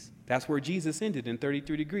 degrees. That's where Jesus ended, in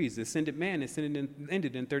 33 degrees. The ascended man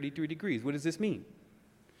ended in 33 degrees. What does this mean?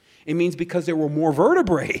 It means because there were more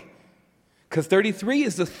vertebrae. Because 33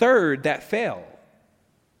 is the third that fell.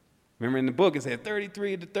 Remember in the book, it said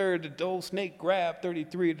 33 to the third, the old snake grabbed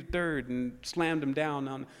 33 to the third and slammed him down.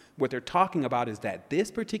 On what they're talking about is that this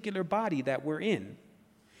particular body that we're in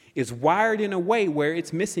is wired in a way where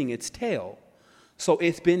it's missing its tail. So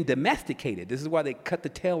it's been domesticated. This is why they cut the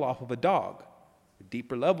tail off of a dog. The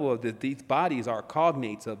deeper level of these bodies are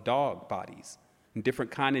cognates of dog bodies and different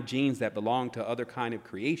kind of genes that belong to other kind of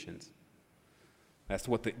creations. That's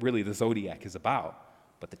what really the zodiac is about.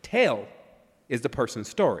 But the tail is the person's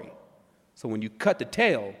story. So when you cut the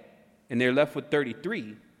tail and they're left with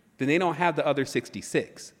 33, then they don't have the other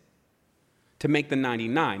 66 to make the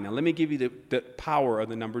 99. Now let me give you the power of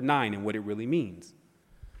the number 9 and what it really means.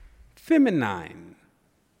 Feminine.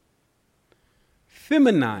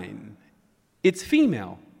 Feminine. It's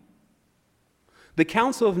female. The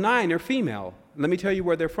Council of 9 are female. Let me tell you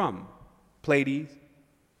where they're from. Pleiades.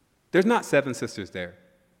 There's not 7 sisters there.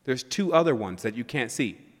 There's 2 other ones that you can't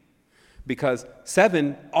see. Because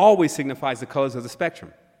 7 always signifies the colors of the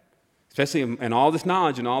spectrum, especially in all this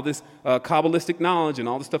knowledge and all this Kabbalistic knowledge and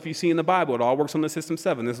all the stuff you see in the Bible. It all works on the system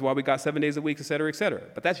 7. This is why we got 7 days a week, et cetera, et cetera.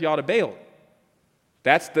 But that's Yada Baal.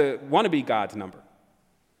 That's the wannabe God's number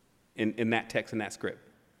in that text, in that script.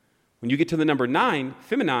 When you get to the number 9,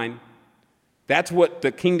 feminine, that's what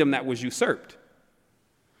the kingdom that was usurped.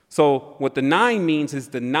 So what the 9 means is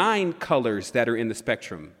the 9 colors that are in the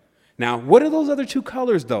spectrum. Now, what are those other 2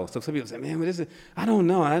 colors, though? So some people say, man, what is it? I don't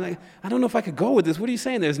know. I don't know if I could go with this. What are you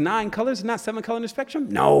saying? There's 9 colors, not 7 colors in the spectrum?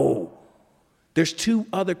 No. There's 2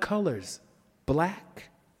 other colors, black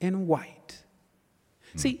and white.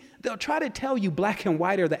 See, they'll try to tell you black and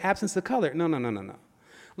white are the absence of color. No.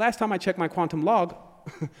 Last time I checked my quantum log,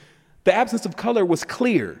 the absence of color was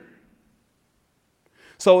clear.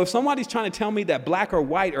 So if somebody's trying to tell me that black or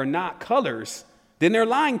white are not colors, then they're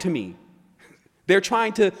lying to me. They're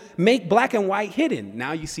trying to make black and white hidden.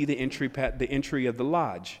 Now you see the entry of the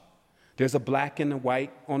lodge. There's a black and a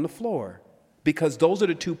white on the floor because those are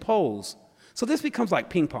the 2 poles. So this becomes like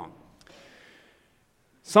ping pong.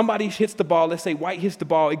 Somebody hits the ball. Let's say white hits the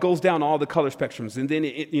ball. It goes down all the color spectrums. And then,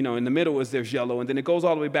 in the middle there's yellow. And then it goes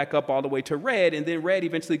all the way back up all the way to red. And then red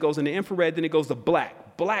eventually goes into infrared. Then it goes to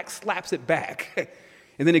black. Black slaps it back.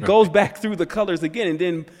 And then it goes back through the colors again. And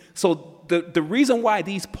then, so the reason why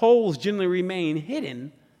these poles generally remain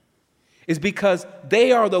hidden is because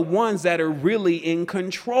they are the ones that are really in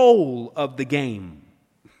control of the game.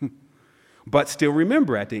 But still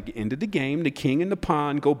remember, at the end of the game, the king and the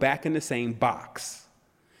pawn go back in the same box.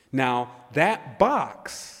 Now, that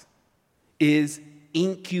box is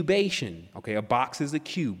incubation. Okay, a box is a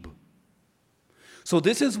cube. So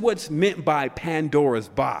this is what's meant by Pandora's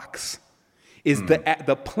box, is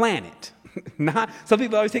the planet. Not, some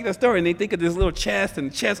people always take that story and they think of this little chest,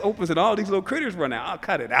 and the chest opens and all these little critters run out. I'll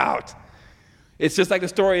cut it out. It's just like the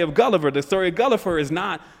story of Gulliver. The story of Gulliver is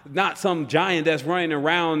not some giant that's running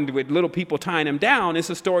around with little people tying him down. It's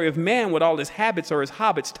a story of man with all his habits or his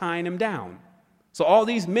hobbits tying him down. So all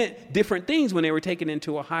these meant different things when they were taken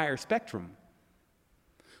into a higher spectrum.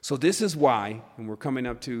 So this is why, and we're coming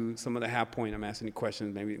up to some of the half point, I'm asking you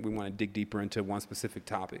questions, maybe we want to dig deeper into one specific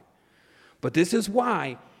topic. But this is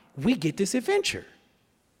why we get this adventure.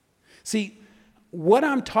 See, what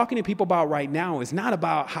I'm talking to people about right now is not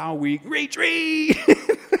about how we retreat.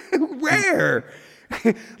 Where?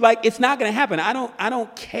 Like, it's not going to happen. I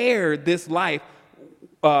don't care this life,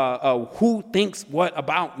 who thinks what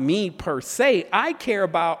about me per se. I care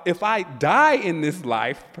about if I die in this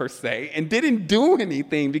life per se and didn't do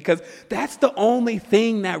anything, because that's the only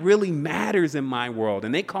thing that really matters in my world.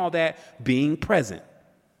 And they call that being present.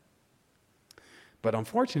 But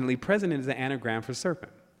unfortunately, present is an anagram for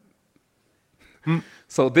serpent.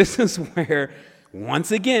 So this is where,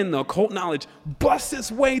 once again, the occult knowledge busts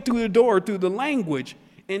its way through the door, through the language,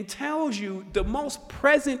 and tells you the most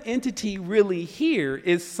present entity really here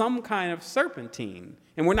is some kind of serpentine.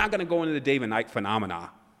 And we're not going to go into the Day and Night phenomena.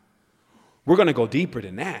 We're going to go deeper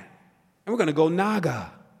than that. And we're going to go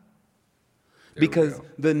Naga. Because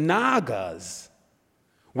the Nagas,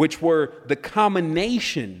 which were the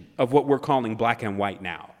combination of what we're calling black and white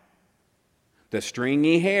now, the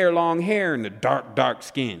stringy hair, long hair, and the dark, dark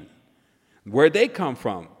skin. Where'd they come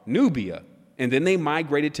from? Nubia. And then they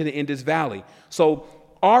migrated to the Indus Valley. So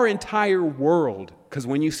our entire world, because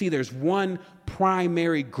when you see there's one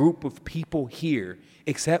primary group of people here,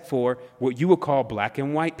 except for what you would call black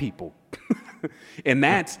and white people. And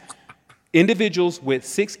that's individuals with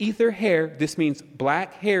 6 ether hair. This means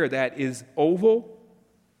black hair that is oval.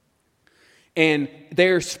 And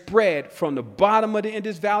they're spread from the bottom of the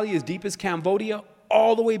Indus Valley, as deep as Cambodia,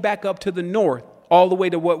 all the way back up to the north, all the way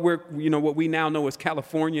to what we now know as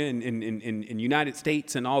California and United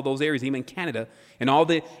States and all those areas, even Canada, and all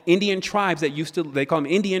the Indian tribes they call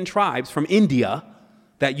them Indian tribes from India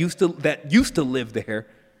that used to live there,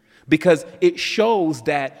 because it shows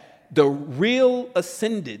that the real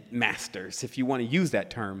ascended masters, if you want to use that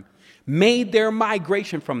term, made their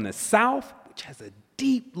migration from the south, which has a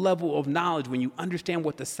deep level of knowledge when you understand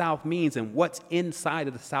what the South means and what's inside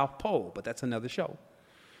of the South Pole, but that's another show,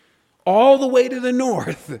 all the way to the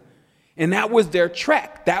north. And that was their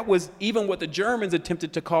trek. That was even what the Germans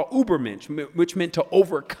attempted to call Übermensch, which meant to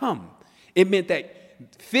overcome. It meant that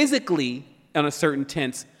physically, in a certain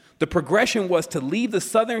tense, the progression was to leave the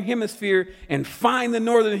southern hemisphere and find the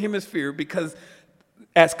northern hemisphere, because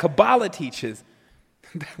as Kabbalah teaches,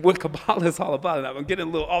 what Kabbalah is all about, and I'm getting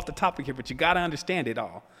a little off the topic here, but you got to understand it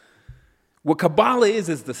all. What Kabbalah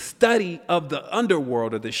is the study of the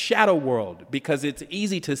underworld or the shadow world, because it's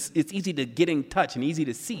easy to get in touch and easy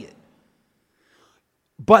to see it.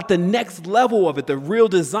 But the next level of it, the real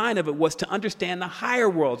design of it, was to understand the higher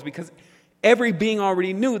worlds, because every being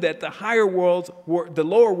already knew that the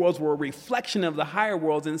lower worlds were a reflection of the higher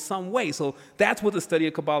worlds in some way. So that's what the study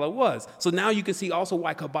of Kabbalah was. So now you can see also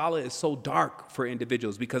why Kabbalah is so dark for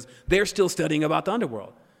individuals, because they're still studying about the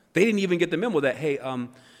underworld. They didn't even get the memo that, hey,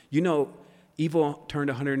 evil turned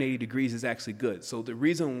 180 degrees is actually good. So the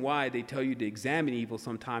reason why they tell you to examine evil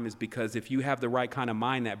sometime is because if you have the right kind of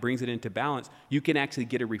mind that brings it into balance, you can actually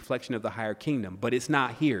get a reflection of the higher kingdom. But it's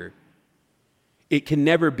not here. It can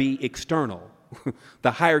never be external.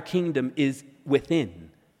 The higher kingdom is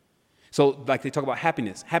within. So like they talk about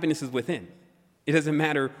happiness. Happiness is within. It doesn't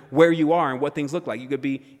matter where you are and what things look like. You could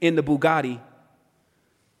be in the Bugatti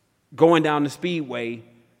going down the speedway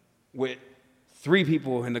with 3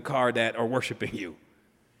 people in the car that are worshiping you.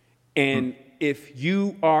 And if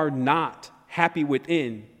you are not happy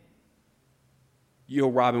within, you're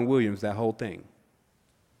Robin Williams, that whole thing.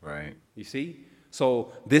 Right. You see?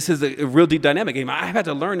 So this is a real deep dynamic. I've had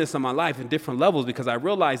to learn this in my life in different levels, because I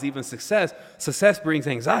realize even success brings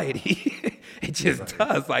anxiety. It just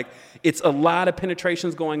does. Like, it's a lot of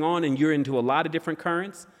penetrations going on, and you're into a lot of different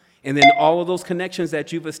currents. And then all of those connections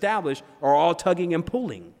that you've established are all tugging and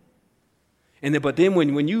pulling. But then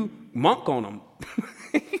when you monk on them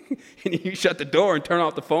and you shut the door and turn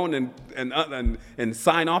off the phone and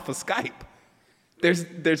sign off of Skype,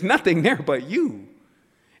 there's nothing there but you.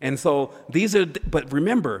 And so but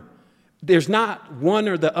remember, there's not one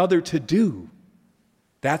or the other to do.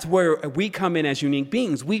 That's where we come in as unique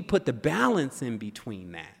beings. We put the balance in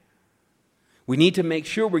between that. We need to make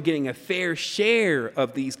sure we're getting a fair share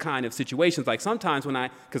of these kind of situations. Like sometimes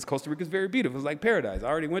because Costa Rica is very beautiful, it's like paradise. I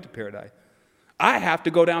already went to paradise. I have to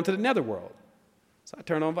go down to the netherworld. So I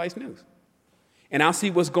turn on Vice News. And I'll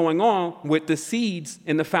see what's going on with the seeds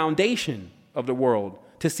and the foundation of the world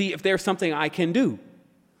to see if there's something I can do.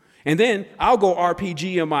 And then I'll go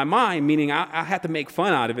RPG in my mind, meaning I have to make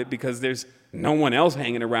fun out of it because there's no one else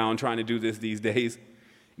hanging around trying to do this these days.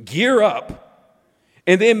 Gear up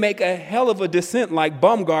and then make a hell of a descent like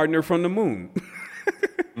Baumgartner from the moon.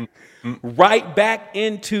 Right back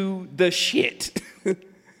into the shit.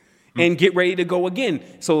 And get ready to go again.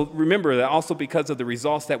 So remember that also because of the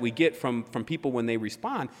results that we get from people when they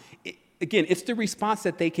respond, it's the response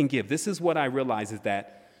that they can give. This is what I realize is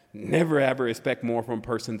that never ever expect more from a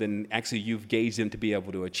person than actually you've gauged them to be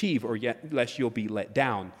able to achieve, or yet less you'll be let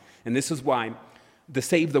down. And this is why the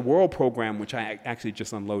Save the World program, which I actually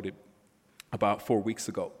just unloaded about 4 weeks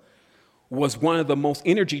ago, was one of the most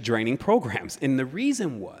energy draining programs. And the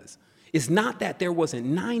reason is not that there wasn't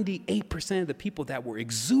 98% of the people that were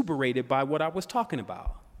exuberated by what I was talking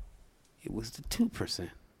about. It was the 2%.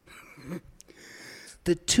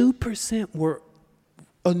 The 2% were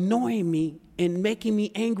annoying me and making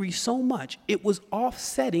me angry so much, it was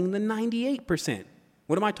offsetting the 98%.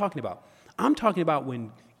 What am I talking about? I'm talking about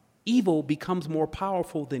when evil becomes more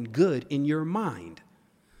powerful than good in your mind.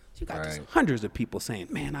 You got just hundreds of people saying,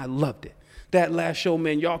 man, I loved it. That last show,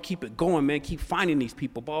 man, y'all keep it going, man. Keep finding these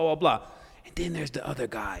people, blah, blah, blah. And then there's the other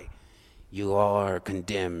guy. You are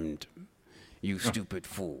condemned, you stupid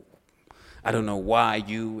fool. I don't know why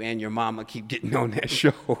you and your mama keep getting on that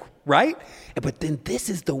show, right? But then this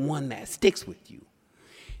is the one that sticks with you.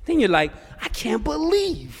 Then you're like, I can't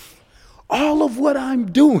believe all of what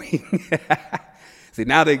I'm doing. See,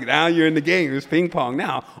 now you're in the game. It's ping pong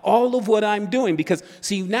now. All of what I'm doing. Because,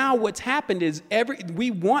 see, now what's happened is we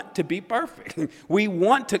want to be perfect. We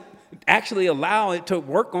want to actually allow it to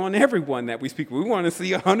work on everyone that we speak. We want to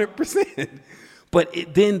see 100%. But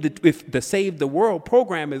if the Save the World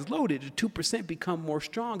program is loaded, the 2% become more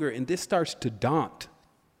stronger. And this starts to daunt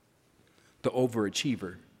the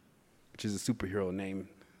overachiever, which is a superhero name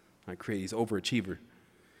I created. He's overachiever.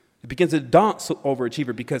 It begins to daunt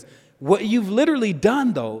overachiever because what you've literally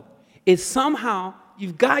done, though, is somehow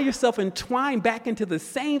you've got yourself entwined back into the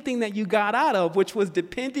same thing that you got out of, which was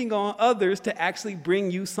depending on others to actually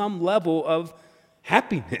bring you some level of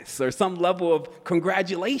happiness or some level of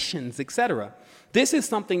congratulations, etc. This is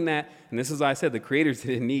something that, and this is why I said the creators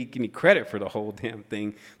didn't need any credit for the whole damn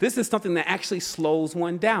thing. This is something that actually slows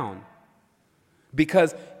one down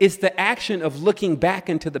because it's the action of looking back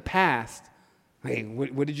into the past. Hey,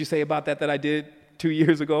 what did you say about that I did 2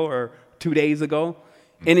 years ago or 2 days ago?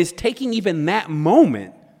 And it's taking even that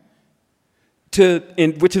moment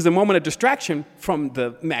which is a moment of distraction from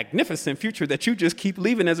the magnificent future that you just keep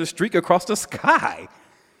leaving as a streak across the sky.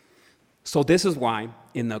 So this is why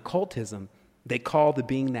in the occultism, they call the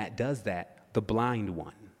being that does that the blind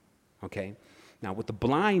one. Okay? Now, what the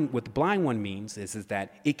blind one means is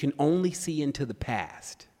that it can only see into the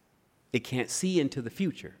past. It can't see into the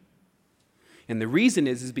future. And the reason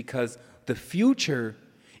is because the future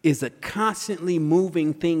is a constantly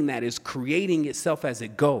moving thing that is creating itself as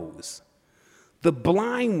it goes. The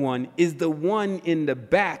blind one is the one in the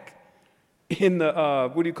back, in the,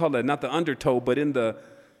 what do you call that? Not the undertow, but in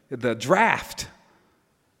the draft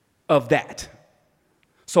of that.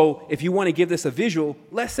 So if you want to give this a visual,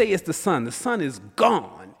 let's say it's the sun. The sun is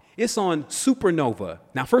gone. It's on supernova.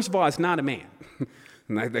 Now, first of all, it's not a man.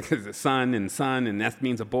 It's the sun, and that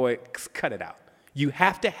means a boy. Cut it out. You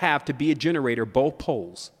have to be a generator, both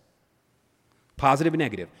poles, positive and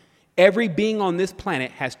negative. Every being on this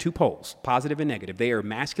planet has two poles, positive and negative. They are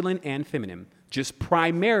masculine and feminine, just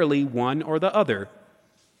primarily one or the other.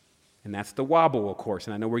 And that's the wobble, of course.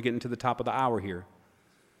 And I know we're getting to the top of the hour here.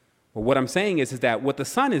 But what I'm saying is that what the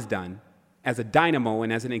sun has done as a dynamo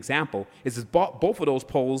and as an example is it's brought both of those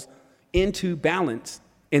poles into balance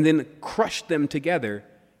and then crushed them together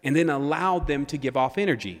and then allowed them to give off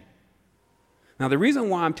energy. Now, the reason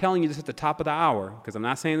why I'm telling you this at the top of the hour, because I'm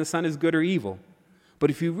not saying the sun is good or evil, but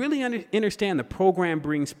if you really understand the program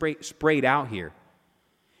being sprayed out here,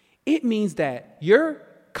 it means that your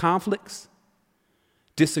conflicts,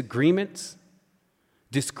 disagreements,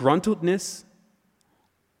 disgruntledness,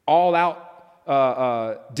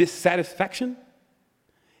 all-out dissatisfaction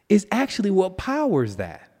is actually what powers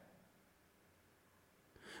that.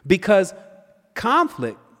 Because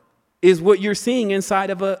conflict is what you're seeing inside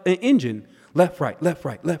of an engine. Left, right, left,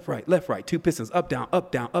 right, left, right, left, right. Two pistons, up, down,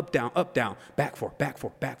 up, down, up, down, up, down. Back, forth, back,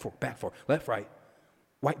 forth, back, forth, back, forth. Left, right,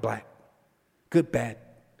 white, black, good, bad.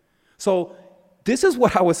 So this is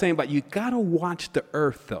what I was saying about you got to watch the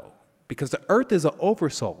earth, though, because the earth is an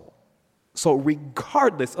oversoul. So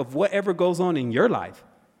regardless of whatever goes on in your life,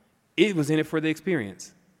 it was in it for the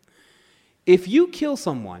experience. If you kill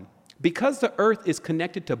someone because the earth is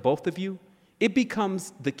connected to both of you, it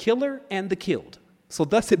becomes the killer and the killed. So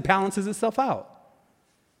thus it balances itself out.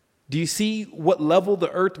 Do you see what level the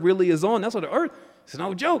earth really is on? That's what the earth, it's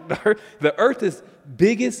no joke. The earth's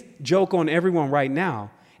biggest joke on everyone right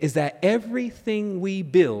now is that everything we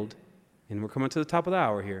build, and we're coming to the top of the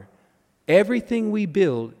hour here, everything we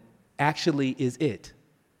build actually is it.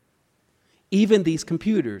 Even these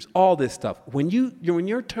computers, all this stuff. When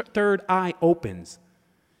your third eye opens,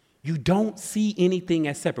 you don't see anything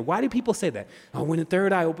as separate. Why do people say that? Oh, when the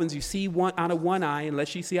third eye opens, you see one out of one eye.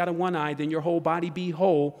 Unless you see out of one eye, then your whole body be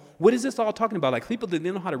whole. What is this all talking about? Like, people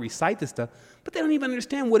didn't know how to recite this stuff, but they don't even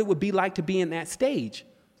understand what it would be like to be in that stage.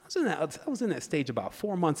 I was in that stage about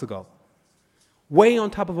 4 months ago, way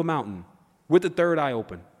on top of a mountain with the third eye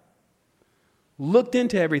open. Looked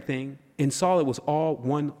into everything and saw it was all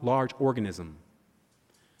one large organism.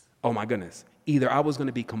 Oh my goodness. Either I was going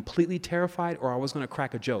to be completely terrified or I was going to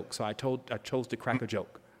crack a joke. So I chose to crack a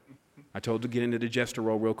joke. I chose to get into the gesture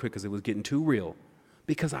role real quick because it was getting too real.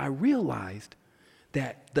 Because I realized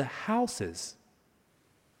that the houses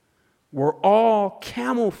were all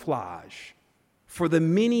camouflage for the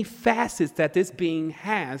many facets that this being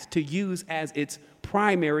has to use as its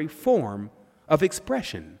primary form of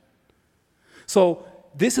expression. So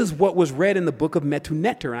this is what was read in the book of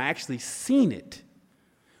Metu-Neter, and I actually seen it.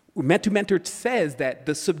 Metu-Neter says that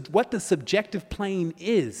what the subjective plane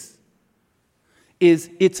is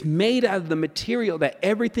it's made out of the material that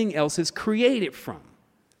everything else is created from.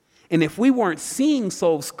 And if we weren't seeing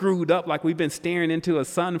so screwed up, like we've been staring into a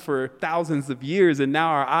sun for thousands of years and now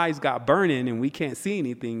our eyes got burning and we can't see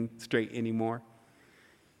anything straight anymore,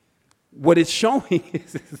 what it's showing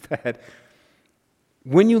is that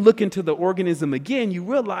when you look into the organism again, you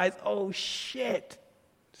realize, oh shit,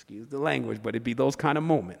 excuse the language, but it'd be those kind of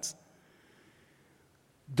moments.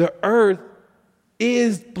 The earth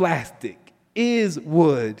is plastic, is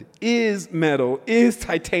wood, is metal, is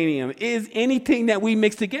titanium, is anything that we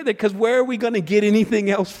mix together, because where are we going to get anything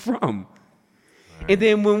else from? Right. And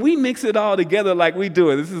then when we mix it all together like we do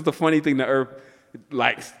it, this is the funny thing the earth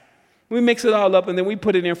likes. We mix it all up and then we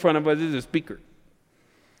put it in front of us as a speaker.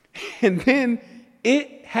 And then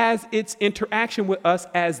it has its interaction with us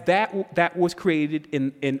as that was created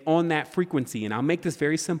in on that frequency. And I'll make this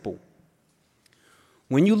very simple.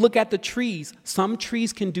 When you look at the trees, some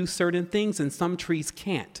trees can do certain things and some trees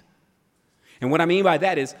can't. And what I mean by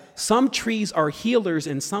that is some trees are healers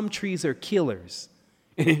and some trees are killers.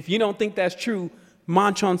 And if you don't think that's true,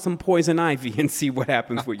 munch on some poison ivy and see what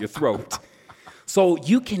happens with your throat. So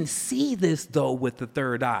you can see this, though, with the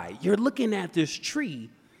third eye. You're looking at this tree,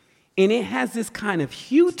 and it has this kind of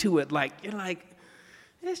hue to it. Like, you're like,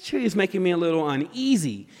 this tree is making me a little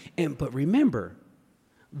uneasy. But remember,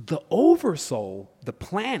 the oversoul, the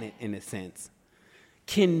planet, in a sense,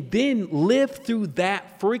 can then live through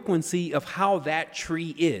that frequency of how that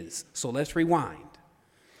tree is. So let's rewind.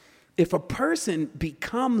 If a person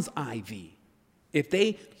becomes IV, if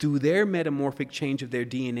they, through their metamorphic change of their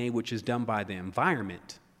DNA, which is done by the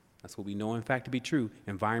environment, that's what we know in fact to be true,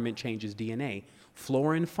 environment changes DNA,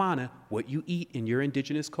 flora and fauna, what you eat in your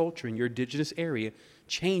indigenous culture, in your indigenous area,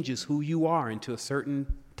 changes who you are into a certain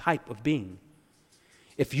type of being.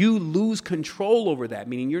 If you lose control over that,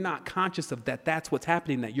 meaning you're not conscious of that that's what's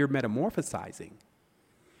happening, that you're metamorphosizing,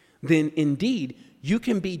 then indeed you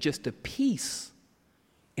can be just a piece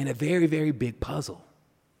in a very, very big puzzle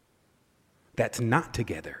that's not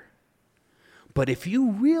together. But if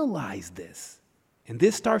you realize this, and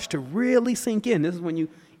this starts to really sink in, this is when you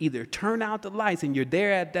either turn out the lights and you're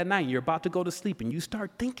there at that night and you're about to go to sleep and you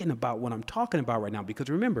start thinking about what I'm talking about right now. Because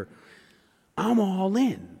remember, I'm all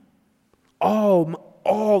in.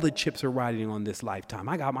 All the chips are riding on this lifetime.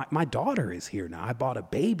 I got my daughter is here now. I brought a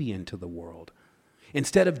baby into the world.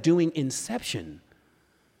 Instead of doing inception.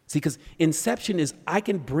 See, because inception is I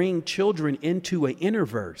can bring children into an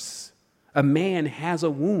interverse. A man has a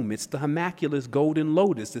womb. It's the Immaculate Golden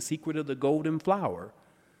Lotus, the secret of the golden flower.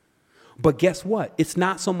 But guess what? It's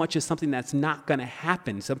not so much as something that's not going to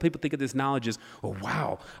happen. Some people think of this knowledge as, oh,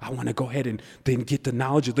 wow, I want to go ahead and then get the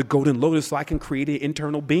knowledge of the golden lotus so I can create an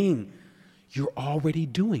internal being. You're already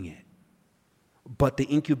doing it. But the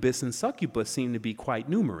incubus and succubus seem to be quite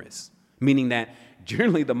numerous, meaning that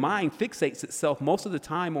generally the mind fixates itself most of the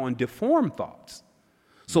time on deformed thoughts.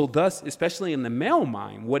 So thus, especially in the male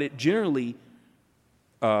mind, what it generally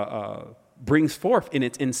brings forth in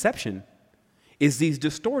its inception is these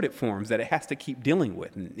distorted forms that it has to keep dealing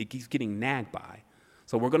with, and it keeps getting nagged by.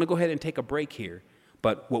 So we're going to go ahead and take a break here.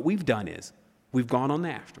 But what we've done is we've gone on the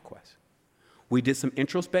Astro Quest. We did some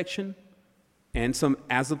introspection and some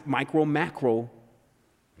as of micro macro,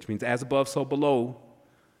 which means as above, so below,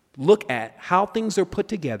 look at how things are put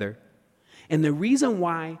together. And the reason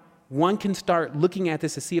why one can start looking at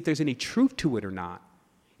this to see if there's any truth to it or not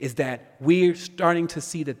is that we're starting to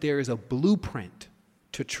see that there is a blueprint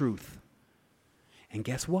to truth. And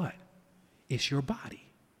guess what? It's your body.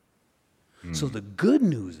 So the good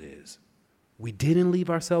news is we didn't leave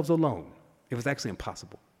ourselves alone. It was actually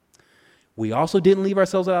impossible. We also didn't leave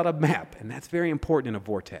ourselves without a map, and that's very important in a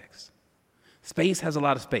vortex. Space has a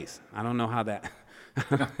lot of space. I don't know how that,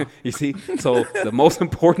 you see? So the most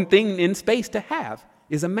important thing in space to have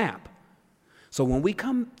is a map. So when we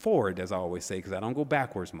come forward, as I always say, because I don't go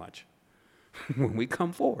backwards much, when we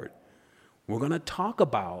come forward, we're going to talk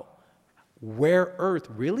about where Earth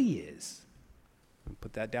really is. I'll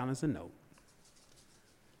put that down as a note.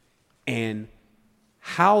 And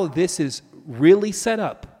how this is really set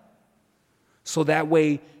up so that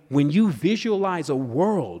way when you visualize a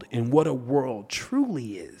world and what a world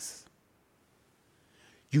truly is,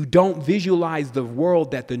 you don't visualize the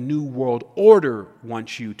world that the New World Order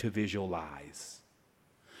wants you to visualize.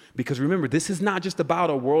 Because remember, this is not just about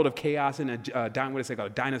a world of chaos and a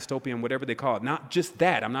dystopian, whatever they call it. Not just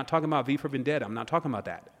that. I'm not talking about V for Vendetta. I'm not talking about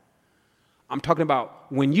that. I'm talking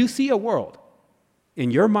about when you see a world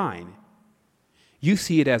in your mind, you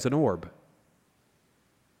see it as an orb.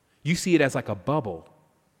 You see it as like a bubble.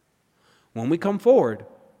 When we come forward,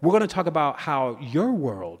 we're going to talk about how your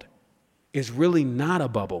world is really not a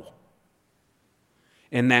bubble.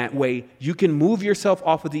 And that way, you can move yourself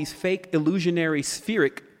off of these fake illusionary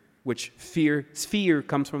spheric, which sphere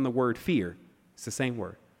comes from the word fear. It's the same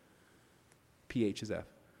word. PH is F.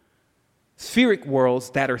 Spheric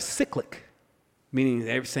worlds that are cyclic. Meaning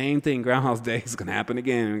the same thing, Groundhog's Day is going to happen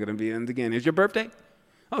again. We're going to be in it again. Is your birthday?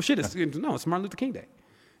 Oh, shit, it's Martin Luther King Day.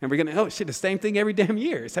 And we're going to, oh, shit, the same thing every damn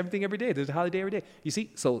year. It's everything every day. There's a holiday every day. You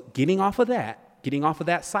see? So getting off of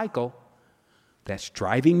that cycle that's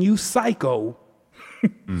driving you psycho,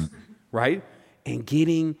 right? And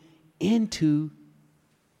getting into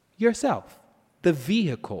yourself, the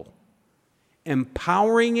vehicle,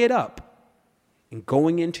 empowering it up, and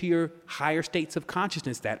going into your higher states of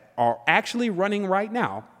consciousness that are actually running right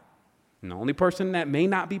now. And the only person that may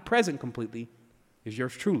not be present completely is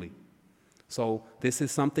yours truly. So this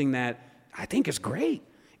is something that I think is great.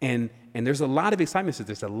 And there's a lot of excitement.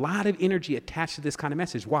 There's a lot of energy attached to this kind of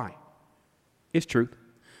message. Why? It's truth.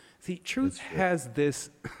 See, truth has this,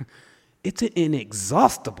 it's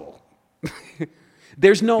inexhaustible.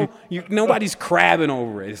 There's nobody's crabbing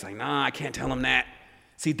over it. It's like, nah, I can't tell them that.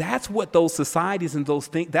 See, that's what those societies and those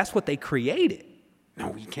things, that's what they created.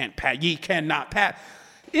 No, you cannot pass.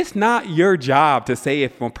 It's not your job to say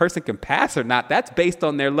if a person can pass or not. That's based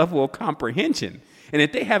on their level of comprehension. And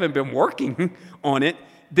if they haven't been working on it,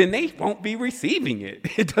 then they won't be receiving it.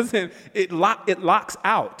 It locks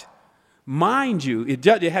out. Mind you, it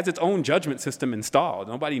has its own judgment system installed.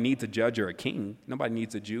 Nobody needs a judge or a king. Nobody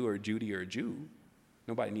needs a Jew or a Judy or a Jew.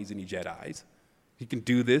 Nobody needs any Jedis. You can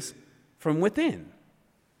do this from within.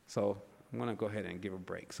 So I'm going to go ahead and give a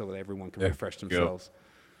break so that everyone can refresh themselves.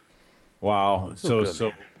 Wow.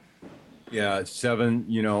 So yeah,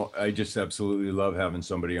 Sevan, I just absolutely love having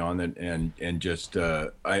somebody on that and just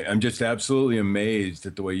I'm just absolutely amazed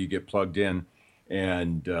at the way you get plugged in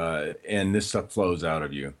and this stuff flows out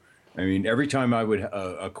of you. I mean, every time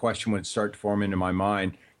a question would start to form into my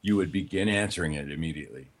mind, you would begin answering it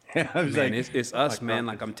immediately. I was man, it's us, man.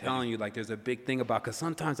 Like I'm telling you, like there's a big thing about, because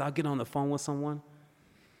sometimes I'll get on the phone with someone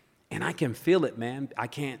and I can feel it, man. I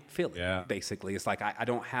can't feel it, basically. It's like I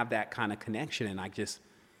don't have that kind of connection, and I just,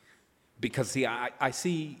 because see, I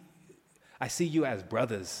see you as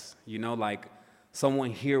brothers, like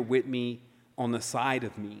someone here with me on the side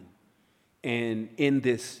of me, and in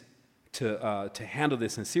this to handle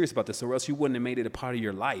this and serious about this, or else you wouldn't have made it a part of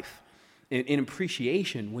your life. In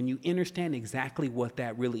appreciation, when you understand exactly what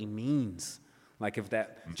that really means, like if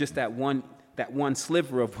that one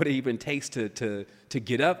sliver of what it even takes to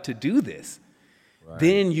get up to do this, right,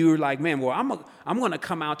 then you're like, man, well, I'm going to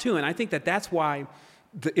come out too. And I think that's why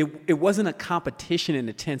it wasn't a competition in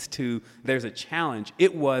the sense to there's a challenge.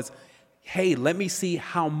 It was, hey, let me see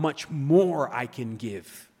how much more I can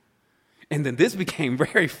give. And then this became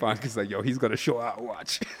very fun because like, yo, he's going to show out,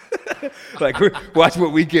 watch. Like, watch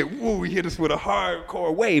what we get. Woo, he hit us with a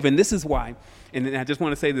hardcore wave. And this is why, and then I just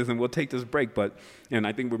want to say this, and we'll take this break, and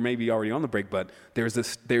I think we're maybe already on the break, but there's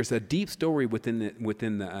a deep story within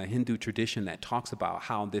the Hindu tradition that talks about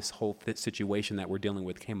how this whole situation that we're dealing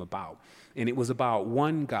with came about. And it was about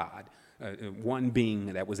one God, one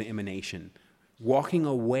being that was an emanation, walking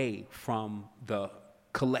away from the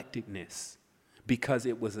collectedness because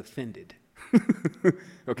it was offended.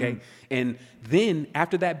 Okay. And then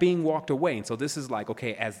after that being walked away, and so this is like,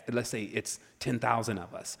 okay, as let's say it's 10,000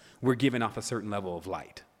 of us, we're giving off a certain level of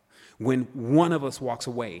light. When one of us walks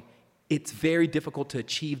away, it's very difficult to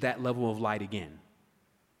achieve that level of light again.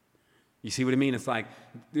 You see what I mean? It's like,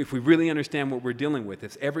 if we really understand what we're dealing with,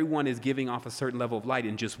 if everyone is giving off a certain level of light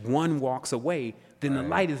and just one walks away, then the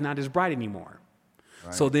light is not as bright anymore.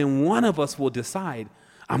 Right. So then one of us will decide,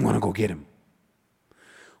 I'm going to go get him.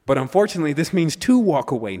 But unfortunately, this means two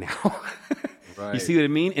walk away now. Right. You see what I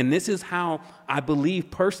mean? And this is how I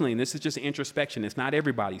believe personally, and this is just introspection. It's not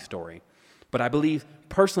everybody's story. But I believe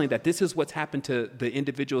personally that this is what's happened to the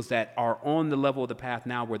individuals that are on the level of the path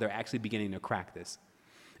now where they're actually beginning to crack this,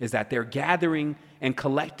 is that they're gathering and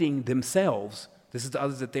collecting themselves. This is the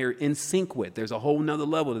others that they're in sync with. There's a whole nother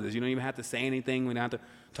level to this. You don't even have to say anything. We don't have to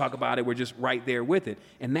talk about it. We're just right there with it.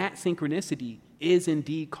 And that synchronicity is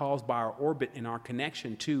indeed caused by our orbit and our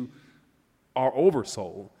connection to our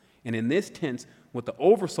oversoul. And in this tense, what the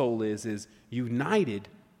oversoul is united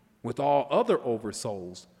with all other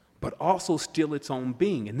oversouls, but also still its own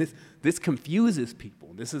being. And this confuses people.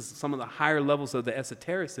 This is some of the higher levels of the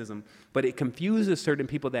esotericism, but it confuses certain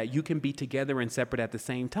people that you can be together and separate at the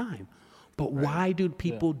same time. But why do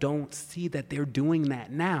people don't see that they're doing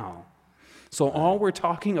that now? So all we're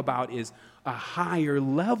talking about is a higher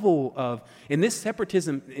level of, and this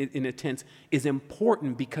separatism in a sense is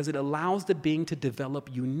important because it allows the being to develop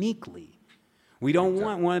uniquely. We don't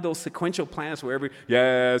want one of those sequential planets where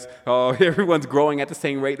everyone's growing at the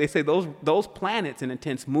same rate. They say those planets, in a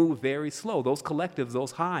sense, move very slow. Those collectives,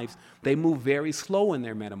 those hives, they move very slow in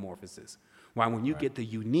their metamorphosis. While when you get the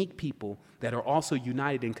unique people that are also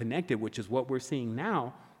united and connected, which is what we're seeing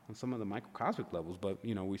now on some of the microcosmic levels, but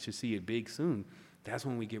we should see it big soon. That's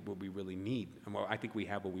when we get what we really need. And well, I think we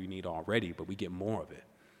have what we need already, but we get more of it.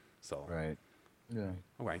 So right. Yeah.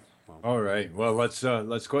 All right. All right. Well, let's go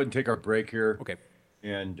ahead and take our break here. Okay.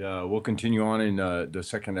 And we'll continue on in the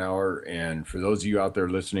second hour. And for those of you out there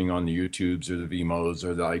listening on the YouTubes or the Vimos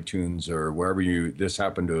or the iTunes or wherever this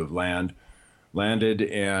happened to have landed,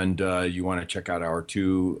 and you want to check out hour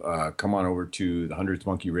two, come on over to the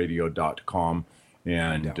hundredthmonkeyradio.com,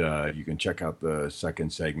 and you can check out the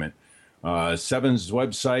second segment. Sevan's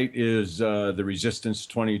website is the Resistance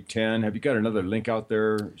 2010. Have you got another link out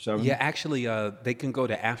there, Sevan? Yeah, actually, they can go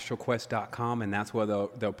to astralquest.com, and that's where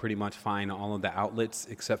they'll pretty much find all of the outlets,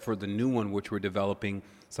 except for the new one, which we're developing,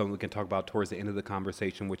 something we can talk about towards the end of the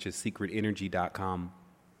conversation, which is secretenergy.com,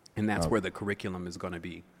 and that's where the curriculum is going to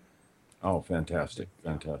be. Oh, fantastic.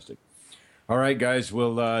 Fantastic. All right, guys,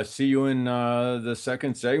 we'll see you in the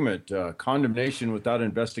second segment. Condemnation without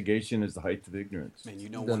investigation is the height of ignorance. Man,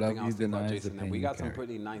 one thing I was thinking about, Jason, that we got some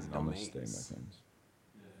pretty nice domains.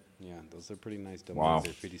 Yeah, those are pretty nice domains. Wow.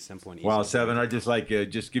 They're pretty simple and easy. Wow, Sevan, I just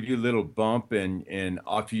just give you a little bump and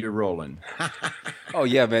off you're rolling. Oh,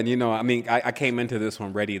 yeah, man. I came into this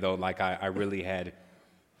one ready, though. Like, I really had...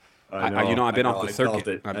 I've been off the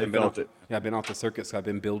circuit. I felt it. Yeah, I've been off the circuit, so I've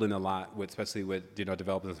been building a lot, especially with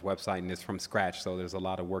developing this website, and it's from scratch. So there's a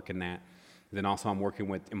lot of work in that. Then also I'm working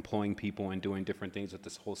with employing people and doing different things with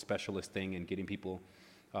this whole specialist thing and getting people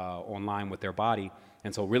online with their body.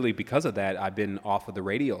 And so really because of that, I've been off of the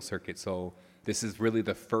radio circuit. So this is really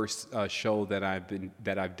the first show that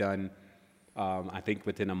I've done. I think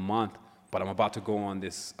within a month, but I'm about to go on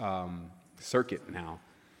this circuit now.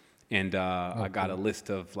 And I got a list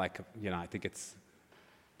of I think it's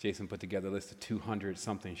Jason put together a list of 200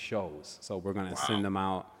 something shows. So we're going to send them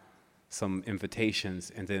out some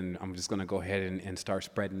invitations, and then I'm just going to go ahead and start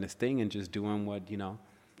spreading this thing and just doing what,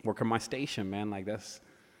 working my station, man. Like that's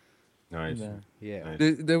nice. Yeah.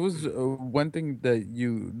 Nice. There was one thing that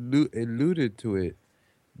you alluded to it,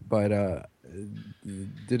 but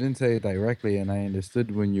didn't say it directly, and I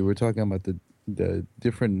understood when you were talking about the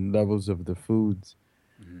different levels of the foods.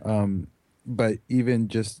 But even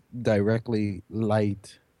just directly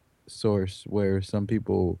light source, where some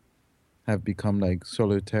people have become like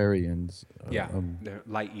solitarians. They're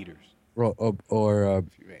light eaters. Or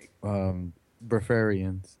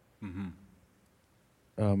breatharians.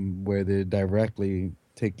 Mm-hmm. Where they're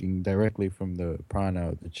taking directly from the prana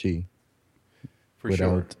or the chi. For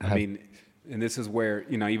sure. And this is where,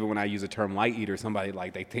 even when I use the term light eater, somebody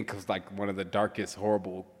they think of one of the darkest,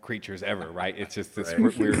 horrible creatures ever, right? It's just this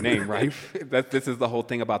weird name, right? This is the whole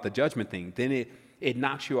thing about the judgment thing. Then it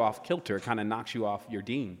knocks you off kilter. It kind of knocks you off your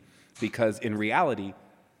deen, because in reality,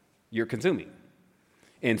 you're consuming.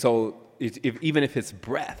 And so even if it's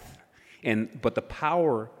breath, but the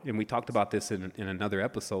power, and we talked about this in another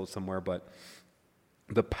episode somewhere, but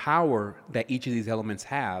the power that each of these elements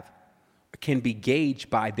have can be gauged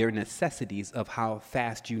by their necessities of how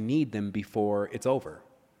fast you need them before it's over.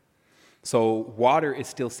 So water is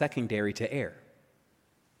still secondary to air,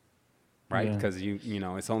 right? Because you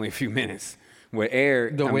know it's only a few minutes. With air,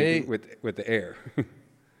 with the air.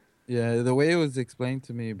 Yeah, the way it was explained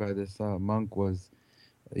to me by this monk was,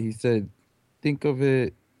 he said, think of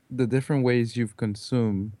it, the different ways you've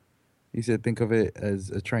consumed. He said, think of it as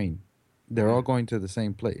a train. They're all going to the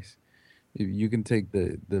same place. You can take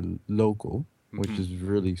the local, which is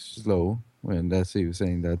really slow, and that's what he was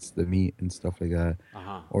saying. That's the meat and stuff like that.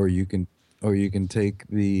 Or you can take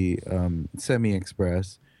the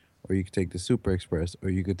semi-express, or you could take the super express, or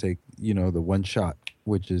you could take the one shot,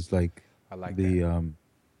 which is like I like the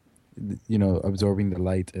that. Absorbing the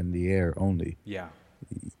light and the air only. Yeah.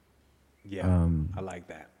 I like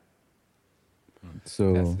that.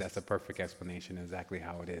 So that's a perfect explanation. Exactly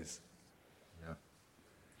how it is.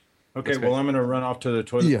 Okay, well, I'm going to run off to the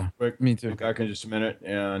toilet real quick. Me too. Be back in just a minute,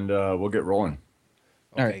 and we'll get rolling.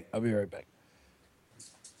 All right, I'll be right back.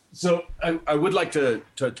 So I would like to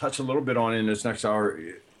touch a little bit on in this next hour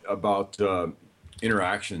about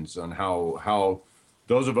interactions, on how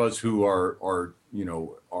those of us who are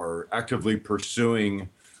actively pursuing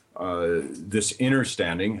this inner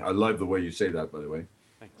standing. I love the way you say that, by the way.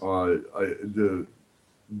 Thanks.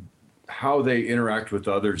 How they interact with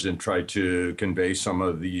others and try to convey some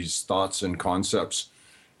of these thoughts and concepts.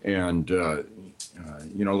 And,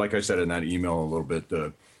 like I said in that email a little bit,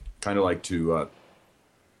 kind of like to,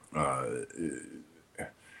 I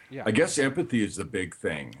guess empathy is the big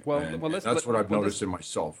thing. And that's what I've noticed in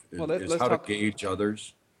myself, is how to gauge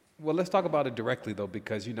others. Well, let's talk about it directly, though,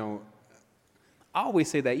 because, I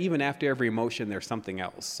always say that even after every emotion, there's something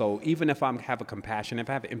else. So even if I have a compassion, if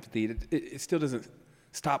I have empathy, it still doesn't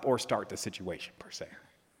stop or start the situation per se.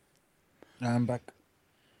 I'm back.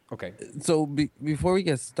 Okay. So before we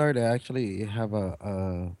get started, I actually have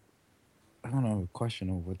a question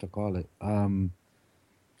or what to call it.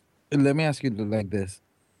 Let me ask you like this: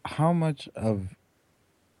 how much of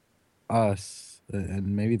us,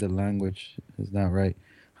 and maybe the language is not right,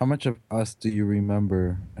 how much of us do you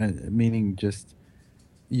remember? Meaning just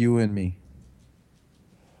you and me.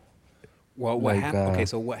 Well,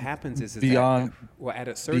 so what happens is beyond. At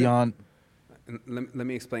a certain Beyond. Let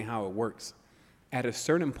me explain how it works. At a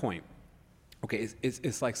certain point, okay,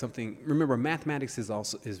 it's like something. Remember, mathematics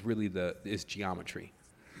is really geometry.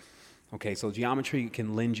 Okay, so geometry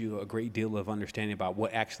can lend you a great deal of understanding about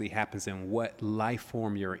what actually happens and what life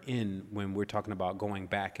form you're in when we're talking about going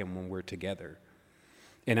back and when we're together.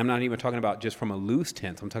 And I'm not even talking about just from a loose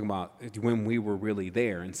tense. I'm talking about when we were really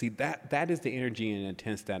there. And see, that is the energy and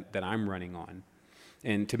intense that I'm running on.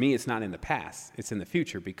 And to me, it's not in the past. It's in the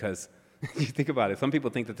future, because you think about it. Some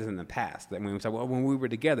people think that this is in the past. That when we say, well, when we were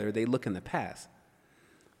together, they look in the past.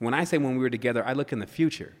 When I say when we were together, I look in the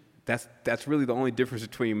future. That's really the only difference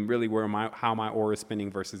between really how my aura is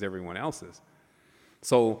spinning versus everyone else's.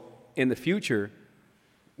 So in the future,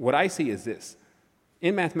 what I see is this.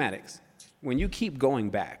 In mathematics, when you keep going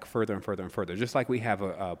back further and further and further, just like we have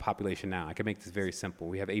a population now, I can make this very simple.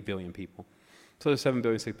 We have 8 billion people. So there's 7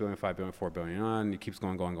 billion, 6 billion, 5 billion, 4 billion, and it keeps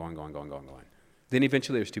going. Then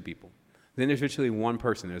eventually there's 2 people. Then there's eventually 1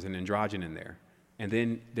 person. There's an androgen in there. And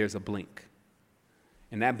then there's a blink.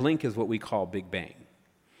 And that blink is what we call Big Bang.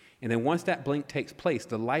 And then once that blink takes place,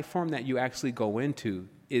 the life form that you actually go into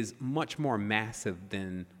is much more massive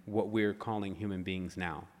than what we're calling human beings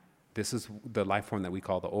now. This is the life form that we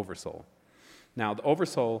call the oversoul. Now, the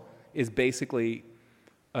oversoul is basically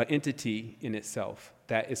an entity in itself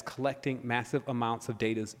that is collecting massive amounts of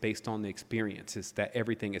data based on the experiences that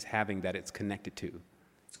everything is having that it's connected to.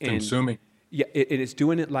 It's consuming. Yeah, it is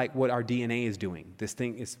doing it like what our DNA is doing. This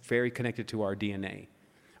thing is very connected to our DNA.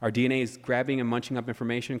 Our DNA is grabbing and munching up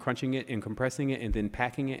information, crunching it and compressing it, and then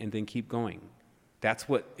packing it, and then keep going. That's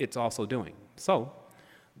what it's also doing. So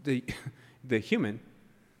the human,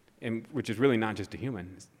 and which is really not just a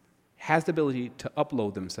human, has the ability to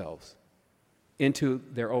upload themselves into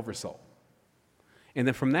their oversoul. And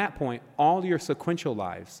then from that point, all your sequential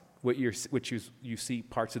lives, which you see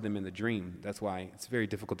parts of them in the dream. That's why it's very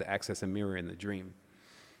difficult to access a mirror in the dream.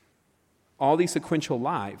 All these sequential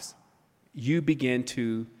lives, you begin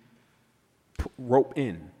to rope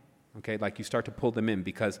in, okay? Like you start to pull them in,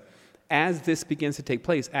 because as this begins to take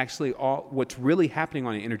place, actually what's really happening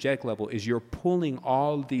on an energetic level is you're pulling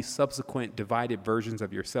all these subsequent divided versions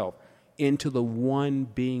of yourself into the one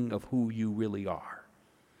being of who you really are.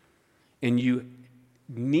 And you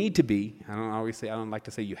need to be, I don't like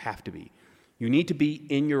to say you have to be. You need to be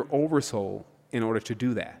in your oversoul in order to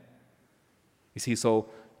do that. You see, so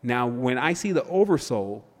now when I see the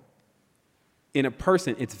oversoul, In a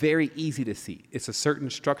person, it's very easy to see. It's a certain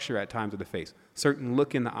structure at times of the face, certain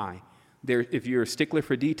look in the eye. If you're a stickler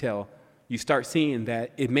for detail, you start seeing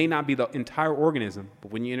that it may not be the entire organism,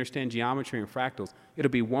 but when you understand geometry and fractals, it'll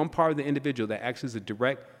be one part of the individual that actually is a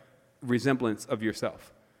direct resemblance of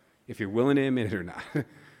yourself, if you're willing to admit it or not.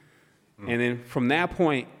 And then from that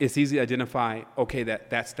point, it's easy to identify, okay,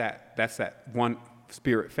 that's that one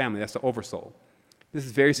spirit family, that's the oversoul. This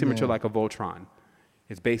is very similar to like a Voltron.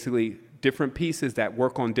 It's basically different pieces that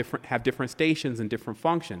work on have different stations and different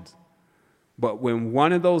functions. But when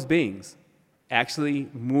one of those beings actually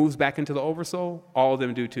moves back into the oversoul, all of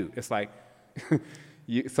them do too. It's like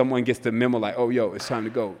someone gets the memo like, oh, yo, it's time to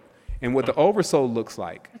go. And what the oversoul looks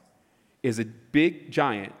like is a big,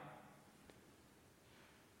 giant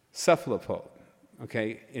cephalopod,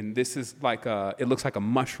 okay? And this is like it looks like a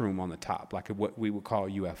mushroom on the top, like what we would call a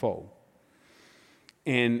UFO.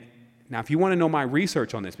 And now, if you want to know my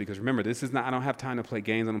research on this, because remember, this is not, I don't have time to play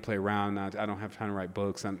games, I don't play around, I don't have time to write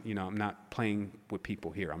books, I'm not playing with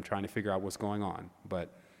people here. I'm trying to figure out what's going on.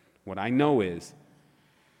 But what I know is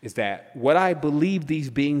that what I believe these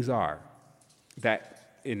beings are,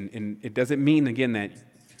 that it doesn't mean, again, that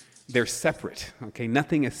they're separate, okay?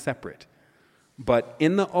 Nothing is separate. But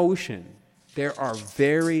in the ocean, there are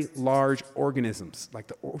very large organisms. Like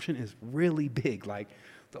the ocean is really big. Like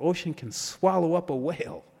the ocean can swallow up a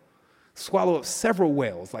whale. Swallow up several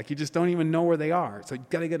whales, like you just don't even know where they are. So you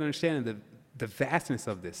got to get an understanding of the vastness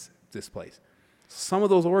of this place. Some of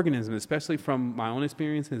those organisms, especially from my own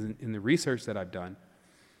experiences in the research that I've done,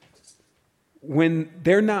 when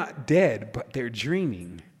they're not dead but they're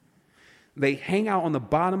dreaming, they hang out on the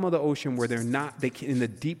bottom of the ocean where in the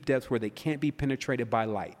deep depths where they can't be penetrated by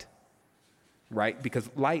light, right? Because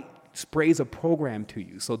light sprays a program to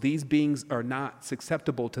you. So these beings are not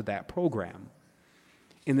susceptible to that program.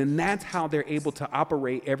 And then that's how they're able to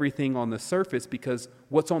operate everything on the surface, because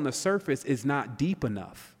what's on the surface is not deep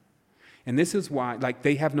enough. And this is why, like,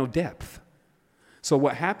 they have no depth. So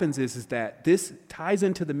what happens is that this ties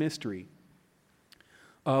into the mystery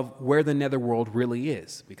of where the netherworld really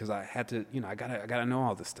is, because I had to, I gotta know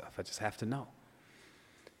all this stuff. I just have to know.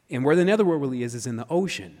 And where the netherworld really is in the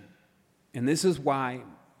ocean. And this is why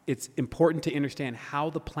it's important to understand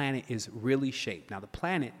how the planet is really shaped. Now, the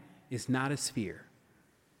planet is not a sphere.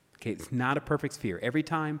 Okay, it's not a perfect sphere. Every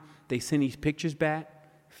time they send these pictures back,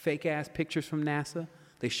 fake-ass pictures from NASA,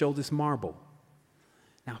 they show this marble.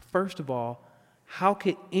 Now, first of all, how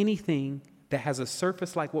could anything that has a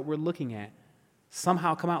surface like what we're looking at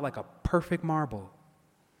somehow come out like a perfect marble?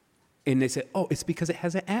 And they said, oh, it's because it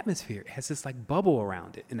has an atmosphere. It has this like bubble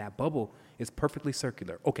around it, and that bubble is perfectly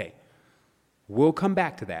circular. Okay, we'll come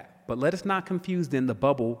back to that. But let us not confuse then the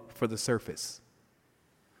bubble for the surface.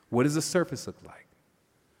 What does the surface look like?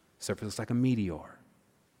 Surface looks like a meteor.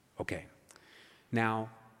 Okay.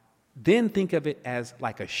 Now, then think of it as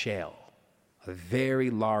like a shell, a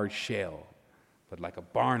very large shell, but like a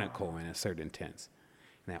barnacle in a certain sense.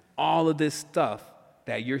 Now, all of this stuff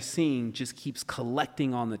that you're seeing just keeps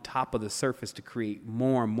collecting on the top of the surface to create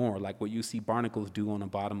more and more, like what you see barnacles do on the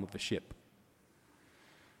bottom of a ship.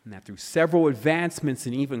 Now, through several advancements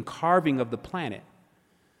and even carving of the planet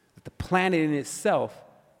in itself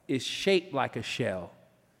is shaped like a shell.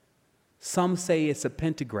 Some say it's a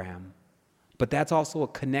pentagram, but that's also a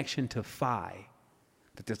connection to phi,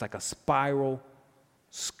 that there's like a spiral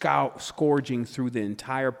scourging through the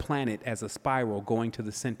entire planet as a spiral going to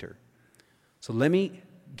the center. So let me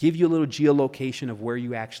give you a little geolocation of where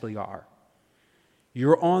you actually are.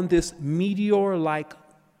 You're on this meteor-like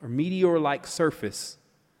surface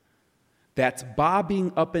that's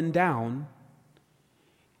bobbing up and down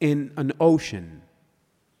in an ocean.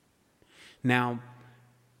 Now,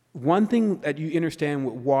 one thing that you understand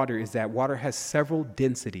with water is that water has several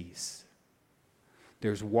densities.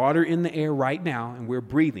 There's water in the air right now, and we're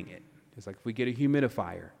breathing it. It's like if we get a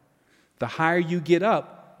humidifier. The higher you get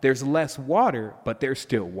up, there's less water, but there's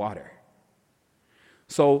still water.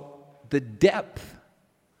 So the depth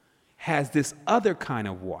has this other kind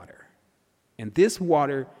of water. And this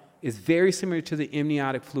water is very similar to the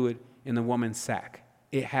amniotic fluid in the woman's sac.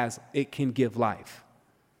 It can give life.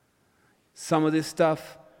 Some of this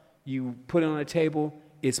stuff, you put it on a table,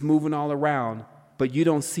 it's moving all around, but you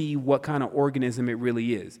don't see what kind of organism it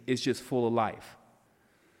really is. It's just full of life.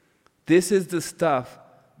 This is the stuff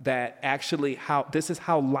that actually, this is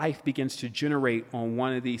how life begins to generate on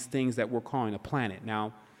one of these things that we're calling a planet.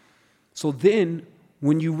 Now, so then,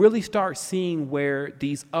 when you really start seeing where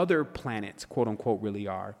these other planets, quote unquote, really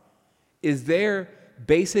are, is they're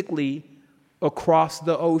basically across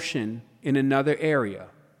the ocean in another area.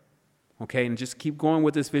 Okay, and just keep going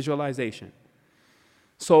with this visualization.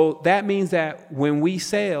 So that means that when we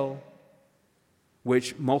sail,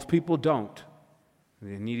 which most people don't,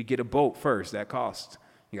 they need to get a boat first. That costs.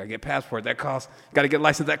 You got to get a passport. That costs. Got to get a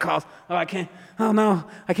license. That costs. Oh, I can't. Oh, no.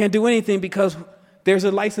 I can't do anything because there's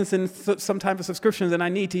a license and some type of subscription that I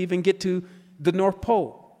need to even get to the North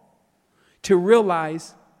Pole. To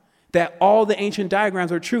realize that all the ancient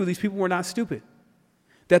diagrams are true. These people were not stupid.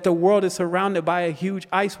 That the world is surrounded by a huge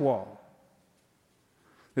ice wall.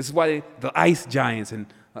 This is why the ice giants and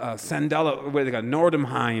Sandela, where they got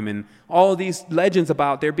Nordheim and all these legends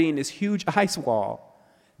about there being this huge ice wall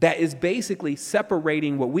that is basically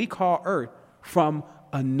separating what we call Earth from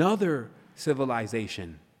another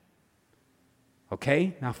civilization.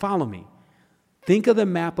 Okay? Now follow me. Think of the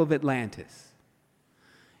map of Atlantis.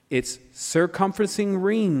 It's circumferencing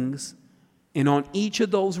rings, and on each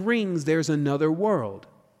of those rings, there's another world.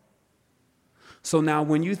 So now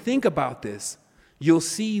when you think about this, you'll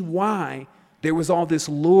see why there was all this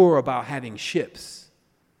lure about having ships.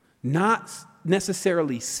 Not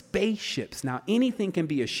necessarily spaceships. Now, anything can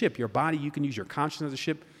be a ship. Your body, you can use your consciousness as a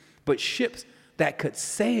ship, but ships that could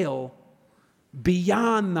sail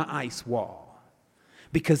beyond the ice wall.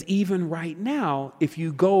 Because even right now, if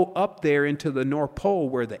you go up there into the North Pole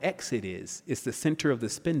where the exit is, it's the center of the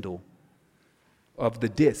spindle of the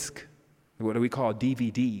disc. What do we call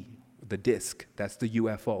DVD? The disc. That's the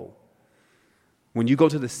UFO. When you go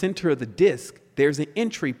to the center of the disc, there's an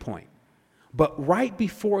entry point. But right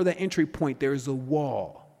before the entry point, there's a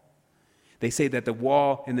wall. They say that the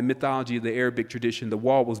wall, in the mythology of the Arabic tradition, the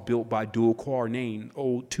wall was built by Dhul Qarnayn,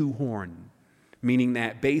 old two-horn, meaning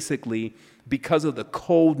that basically, because of the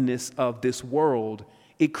coldness of this world,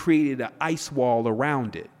 it created an ice wall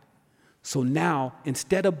around it. So now,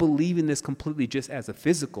 instead of believing this completely just as a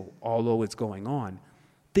physical, although it's going on,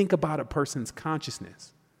 think about a person's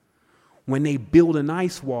consciousness. When they build an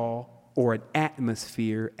ice wall or an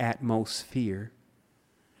atmosphere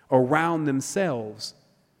around themselves,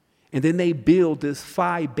 and then they build this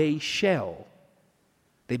phi-based shell,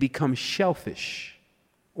 they become shellfish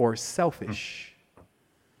or selfish.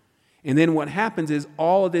 And then what happens is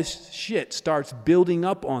all of this shit starts building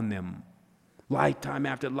up on them. Lifetime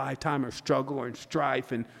after lifetime of struggle and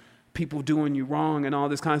strife and people doing you wrong and all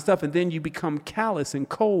this kind of stuff. And then you become callous and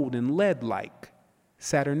cold and lead-like,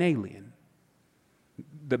 Saturnalian.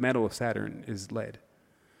 The metal of Saturn is lead.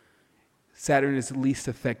 Saturn is least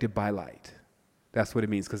affected by light. That's what it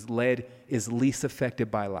means, because lead is least affected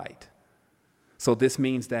by light. So this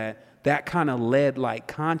means that that kind of lead-like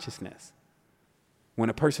consciousness, when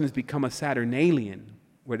a person has become a Saturnalian,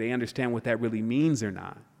 where they understand what that really means or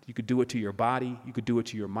not, you could do it to your body, you could do it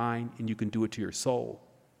to your mind, and you can do it to your soul.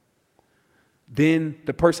 Then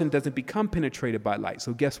the person doesn't become penetrated by light.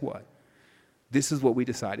 So guess what? This is what we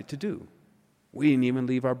decided to do. We didn't even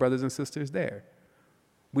leave our brothers and sisters there.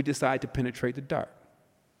 We decided to penetrate the dark.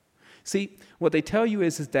 See, what they tell you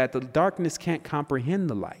is that the darkness can't comprehend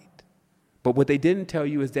the light. But what they didn't tell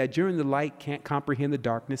you is that during the light can't comprehend the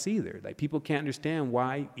darkness either. Like, people can't understand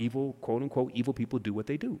why evil, quote unquote, evil people do what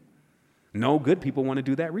they do. No good people want to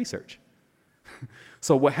do that research.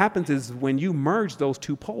 So what happens is when you merge those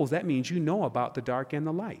two poles, that means you know about the dark and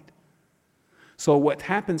the light. So what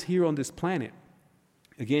happens here on this planet,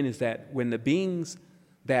 again, is that when the beings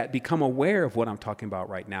that become aware of what I'm talking about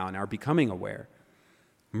right now and are becoming aware,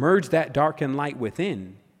 merge that dark and light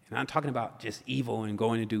within. And I'm talking about just evil and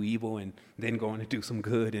going to do evil and then going to do some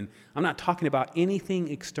good. And I'm not talking about anything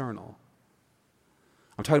external.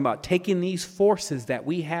 I'm talking about taking these forces that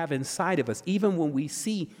we have inside of us, even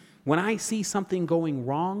when I see something going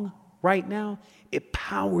wrong right now, it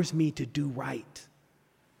powers me to do right.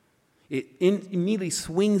 It immediately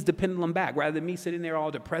swings the pendulum back. Rather than me sitting there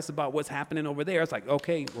all depressed about what's happening over there, it's like,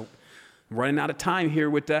 okay, well, I'm running out of time here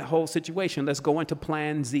with that whole situation. Let's go into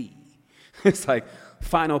plan Z. It's like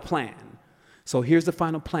final plan. So here's the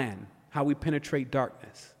final plan, how we penetrate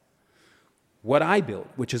darkness. What I built,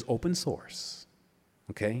 which is open source.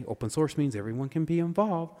 Okay, open source means everyone can be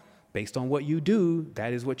involved. Based on what you do,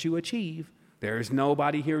 that is what you achieve. There is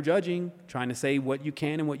nobody here judging, trying to say what you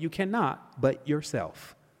can and what you cannot, but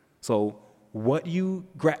yourself. So what you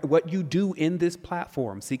do in this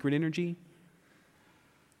platform, Secret Energy,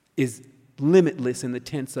 is limitless in the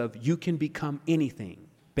sense of you can become anything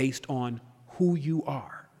based on who you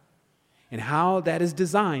are. And how that is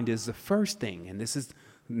designed is the first thing. And this is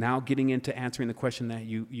now getting into answering the question that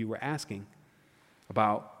you were asking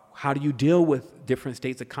about how do you deal with different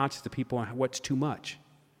states of consciousness of people and what's too much.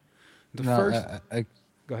 Go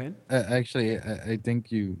ahead. Actually, I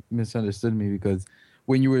think you misunderstood me, because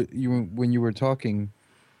when you were talking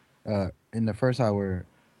in the first hour,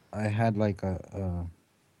 I had like the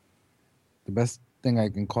thing I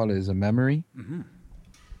can call it is a memory. Mm-hmm.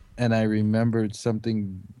 And I remembered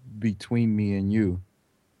something between me and you.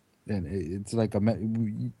 And it's like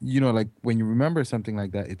like when you remember something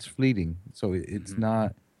like that, it's fleeting. So it's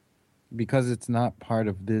not, because it's not part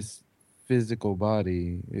of this physical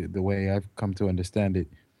body, the way I've come to understand it.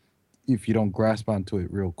 If you don't grasp onto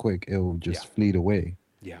it real quick, it'll just fleet away.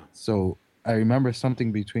 Yeah. So I remember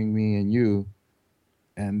something between me and you,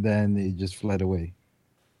 and then it just fled away.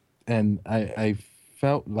 And I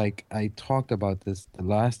felt like I talked about this the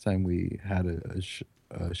last time we had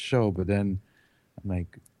a show, but then I'm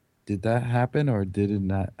like, did that happen or did it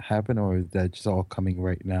not happen, or is that just all coming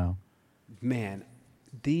right now? Man,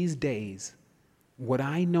 these days, what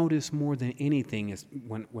I notice more than anything is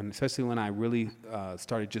especially when I really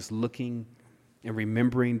started just looking and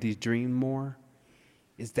remembering these dreams more,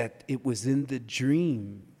 is that it was in the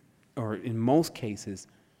dream, or in most cases,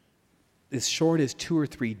 as short as 2 or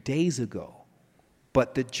 3 days ago.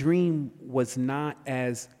 But the dream was not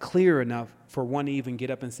as clear enough for one to even get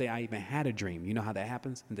up and say, I even had a dream. You know how that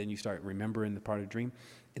happens? And then you start remembering the part of the dream.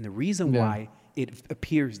 And the reason why it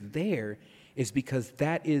appears there is because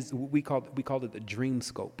that is what we call it the dream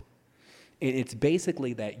scope. And it's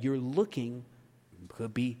basically that you're looking,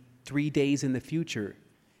 could be 3 days in the future,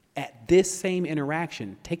 at this same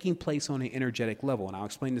interaction taking place on an energetic level. And I'll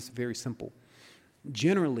explain this very simple.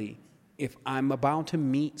 Generally, if I'm about to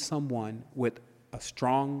meet someone with a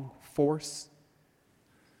strong force,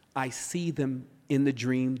 I see them in the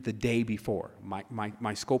dream the day before.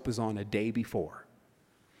 My scope is on a day before.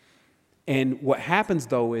 And what happens,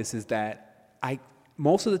 though, is that I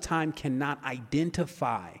most of the time cannot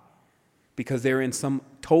identify, because they're in some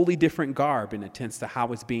totally different garb in a sense to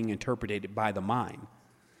how it's being interpreted by the mind,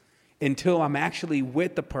 until I'm actually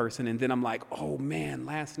with the person, and then I'm like, oh man,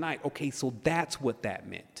 last night, okay, so that's what that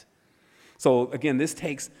meant. So again, this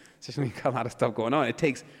takes, especially when you got a lot of stuff going on, it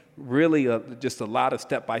takes really just a lot of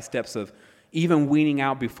step-by-steps of even weaning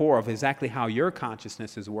out before of exactly how your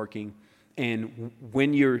consciousness is working. And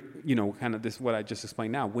when you're, kind of this, what I just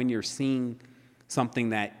explained now, when you're seeing something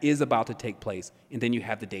that is about to take place, and then you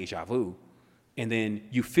have the deja vu, and then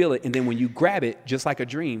you feel it, and then when you grab it, just like a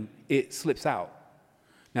dream, it slips out.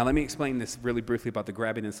 Now, let me explain this really briefly about the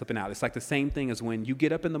grabbing and slipping out. It's like the same thing as when you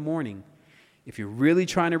get up in the morning. If you're really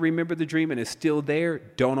trying to remember the dream and it's still there,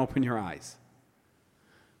 don't open your eyes.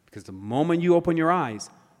 Because the moment you open your eyes,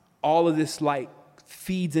 all of this light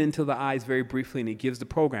feeds into the eyes very briefly, and it gives the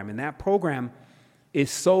program. And that program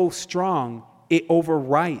is so strong, it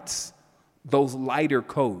overwrites those lighter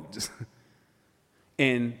codes.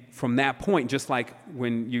 And from that point, just like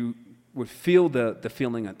when you would feel the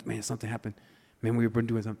feeling of, man, something happened. Man, we were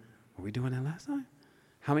doing something. Were we doing that last time?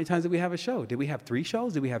 How many times did we have a show? Did we have 3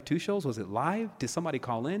 shows? Did we have 2 shows? Was it live? Did somebody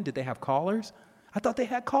call in? Did they have callers? I thought they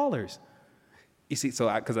had callers. You see,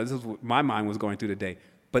 so because this is what my mind was going through today.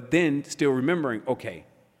 But then still remembering, okay,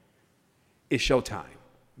 it's showtime.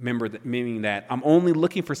 Remember that, meaning that I'm only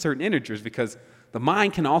looking for certain integers, because the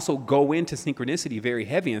mind can also go into synchronicity very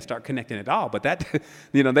heavy and start connecting it all. But that,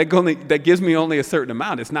 that gives me only a certain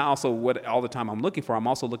amount. It's not also what all the time I'm looking for. I'm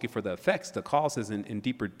also looking for the effects, the causes, and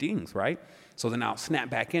deeper things, right? So then I'll snap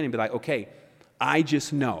back in and be like, okay, I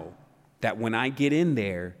just know that when I get in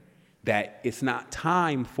there, that it's not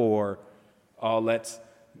time for, let's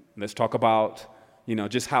talk about,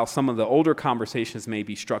 just how some of the older conversations may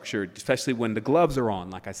be structured, especially when the gloves are on,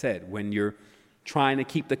 like I said, when you're trying to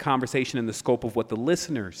keep the conversation in the scope of what the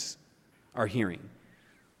listeners are hearing.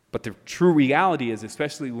 But the true reality is,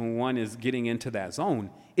 especially when one is getting into that zone,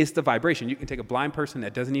 it's the vibration. You can take a blind person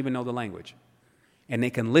that doesn't even know the language, and they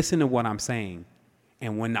can listen to what I'm saying.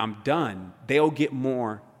 And when I'm done, they'll get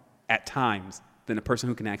more at times than a person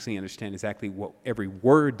who can actually understand exactly what every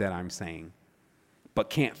word that I'm saying, but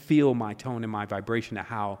can't feel my tone and my vibration of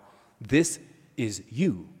how this is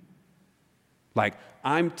you. Like,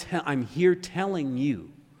 I'm here telling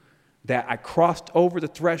you that I crossed over the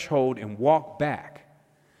threshold and walked back.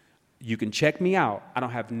 You can check me out. I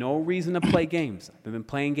don't have no reason to play games. I've been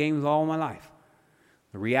playing games all my life.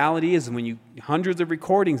 The reality is, when hundreds of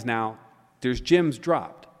recordings now, there's gems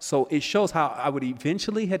dropped. So it shows how I would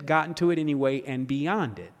eventually had gotten to it anyway and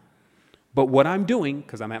beyond it. But what I'm doing,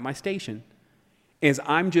 because I'm at my station, is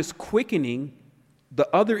I'm just quickening the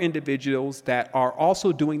other individuals that are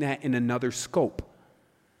also doing that in another scope.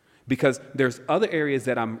 Because there's other areas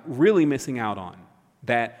that I'm really missing out on,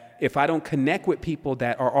 that if I don't connect with people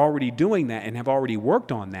that are already doing that and have already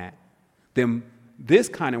worked on that, then this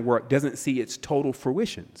kind of work doesn't see its total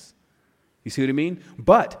fruitions. You see what I mean?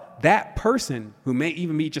 But that person who may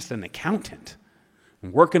even be just an accountant,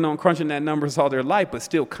 working on crunching that numbers all their life, but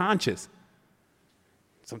still conscious,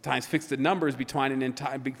 Sometimes fix the numbers behind an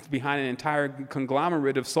entire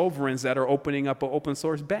conglomerate of sovereigns that are opening up an open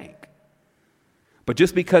source bank. But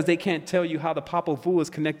just because they can't tell you how the Popol Vuh is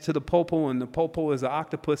connected to the Popo, and the Popo is an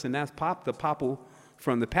octopus, and that's the Popol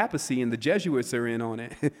from the papacy, and the Jesuits are in on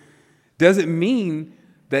it, doesn't mean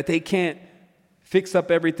that they can't fix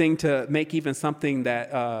up everything to make even something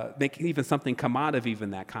come out of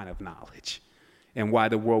even that kind of knowledge, and why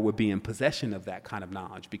the world would be in possession of that kind of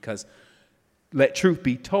knowledge. Because let truth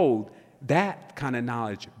be told, that kind of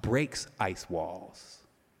knowledge breaks ice walls.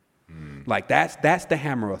 Like that's the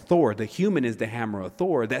hammer of Thor. The human is the hammer of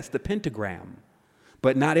Thor. That's the pentagram.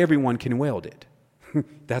 But not everyone can wield it.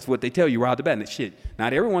 That's what they tell you right off the bat. And shit,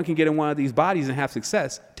 not everyone can get in one of these bodies and have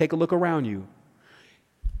success. Take a look around you.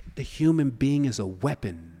 The human being is a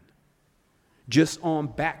weapon, just on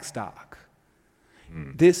backstock.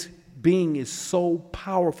 This being is so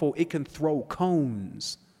powerful, it can throw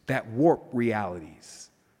cones that warp realities.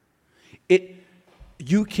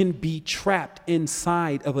 You can be trapped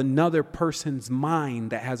inside of another person's mind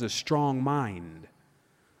that has a strong mind.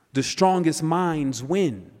 The strongest minds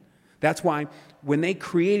win. That's why when they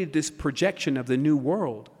created this projection of the new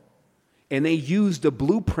world and they used the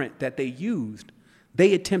blueprint that they used,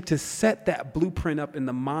 they attempt to set that blueprint up in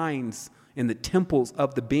the minds, in the temples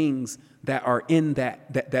of the beings that are in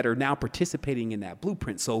that are now participating in that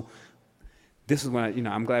blueprint. So this is when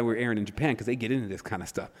I'm glad we're airing in Japan, because they get into this kind of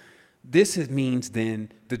stuff. This means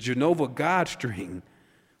then the Genova God string,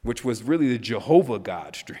 which was really the Jehovah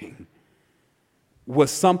God string, was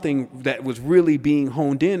something that was really being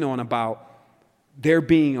honed in on about there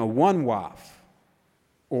being a one waf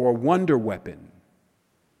or a wonder weapon.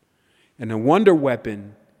 And a wonder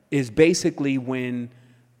weapon is basically when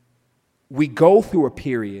we go through a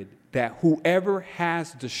period that whoever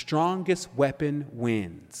has the strongest weapon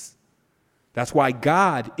wins. That's why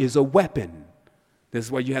God is a weapon. This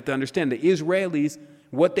is why you have to understand the Israelis,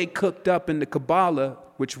 what they cooked up in the Kabbalah,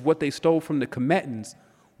 which what they stole from the Kemetans,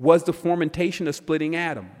 was the fermentation of splitting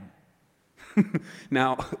Adam.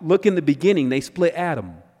 Now, look in the beginning, they split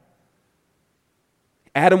Adam.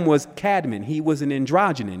 Adam was Cadman. He was an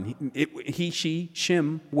androgynon. She,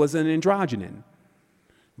 Shem, was an androgynon.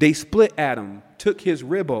 They split Adam, took his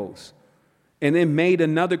ribos, and then made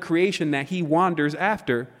another creation that he wanders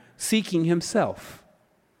after, seeking himself.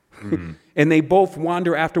 And they both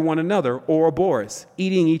wander after one another, Ouroboros,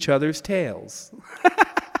 eating each other's tails.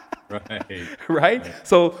 Right?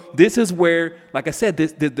 So this is where, like I said,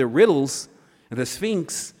 the riddles, the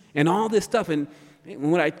Sphinx, and all this stuff. And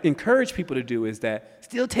what I encourage people to do is that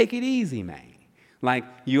still take it easy, man. Like,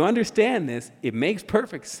 you understand this, it makes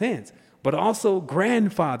perfect sense, but also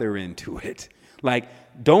grandfather into it. Like,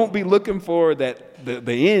 don't be looking for that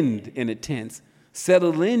the end in a tense.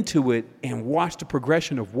 Settle into it and watch the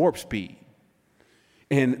progression of warp speed.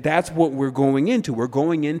 And that's what we're going into. We're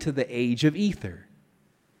going into the age of ether.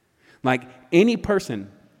 Like, any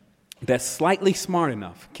person that's slightly smart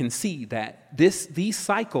enough can see that these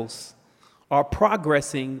cycles are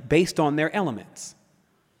progressing based on their elements.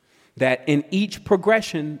 That in each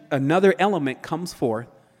progression, another element comes forth,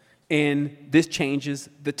 and this changes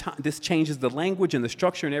the language and the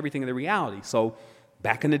structure and everything in the reality. So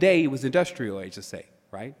back in the day, it was industrial age, to say,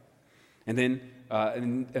 right? And then,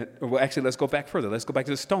 well, actually, let's go back further. Let's go back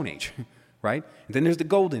to the Stone Age, right? And then there's the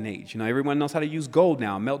Golden Age. Everyone knows how to use gold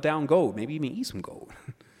now, melt down gold, maybe even eat some gold.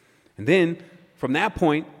 And then from that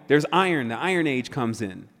point, there's iron. The Iron Age comes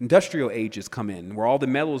in. Industrial ages come in, where all the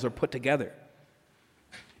metals are put together.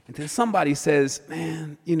 And then somebody says,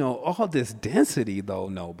 man, all this density, though,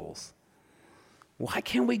 nobles, why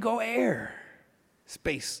can't we go air?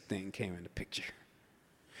 Space thing came in the picture.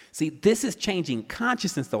 See, this is changing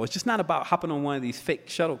consciousness, though. It's just not about hopping on one of these fake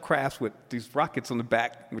shuttle crafts with these rockets on the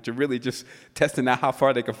back, which are really just testing out how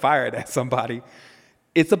far they can fire it at somebody.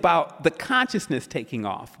 It's about the consciousness taking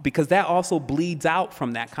off, because that also bleeds out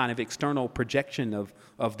from that kind of external projection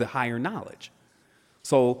of the higher knowledge.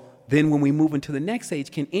 So then when we move into the next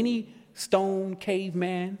age, can any stone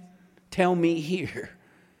caveman tell me here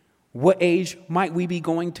what age might we be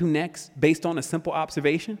going to next based on a simple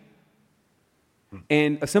observation?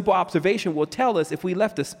 And a simple observation will tell us if we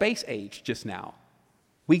left the space age just now,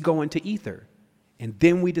 we go into ether, and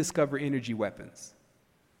then we discover energy weapons.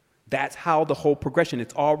 That's how the whole progression,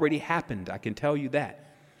 it's already happened, I can tell you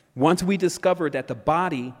that. Once we discover that the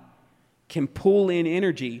body can pull in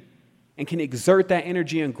energy and can exert that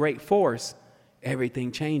energy in great force,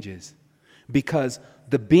 everything changes. Because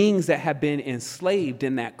the beings that have been enslaved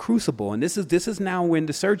in that crucible, and this is now when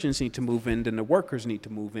the surgeons need to move in, and the workers need to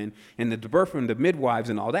move in, and the birth and the midwives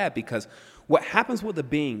and all that, because what happens with a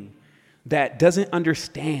being that doesn't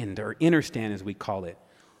understand, or understand as we call it,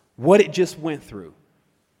 what it just went through,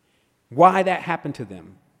 why that happened to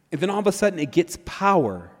them. And then all of a sudden it gets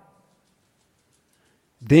power.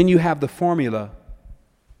 Then you have the formula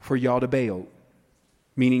for Yaldabaoth,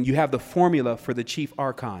 meaning you have the formula for the chief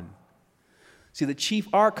archon. See, the chief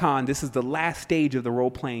archon, this is the last stage of the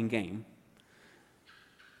role-playing game,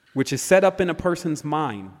 which is set up in a person's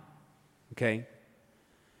mind, okay?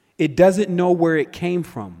 It doesn't know where it came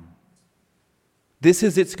from. This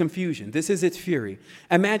is its confusion. This is its fury.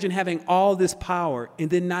 Imagine having all this power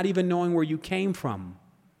and then not even knowing where you came from.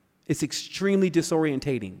 It's extremely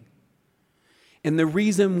disorientating. And the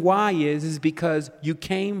reason why is because you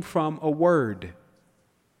came from a word.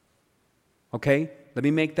 Okay? Let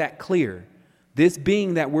me make that clear. This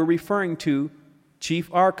being that we're referring to,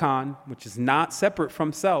 Chief Archon, which is not separate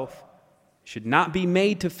from self, should not be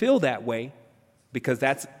made to feel that way, because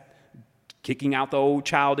that's kicking out the old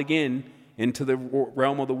child again into the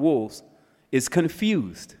realm of the wolves, is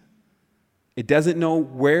confused. It doesn't know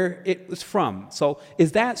where it was from. So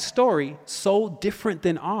is that story so different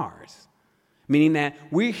than ours? Meaning that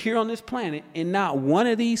we're here on this planet and not one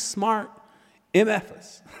of these smart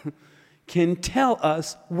MFers can tell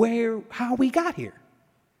us how we got here.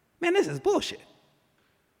 Man, this is bullshit.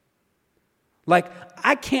 Like,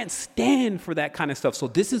 I can't stand for that kind of stuff. So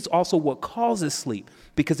this is also what causes sleep.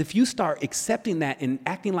 Because if you start accepting that and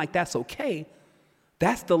acting like that's okay,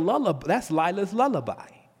 that's that's Lila's lullaby.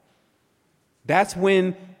 That's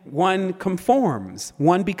when one conforms,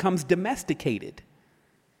 one becomes domesticated.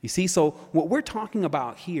 You see, so what we're talking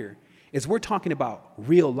about here is we're talking about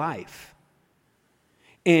real life.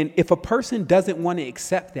 And if a person doesn't want to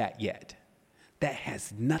accept that yet, that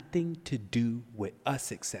has nothing to do with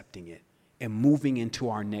us accepting it and moving into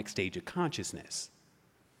our next stage of consciousness.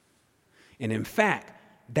 And in fact,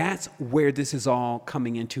 that's where this is all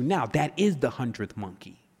coming into now. That is the 100th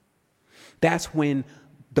monkey. That's when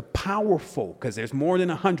the powerful, because there's more than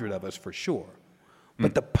 100 of us for sure,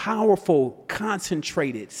 but the powerful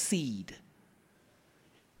concentrated seed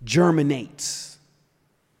germinates.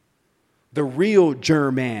 The real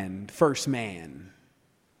german, first man,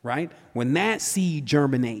 right? When that seed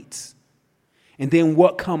germinates, and then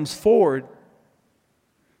what comes forward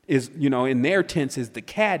is, in their tense, is the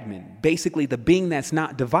Cadman, basically the being that's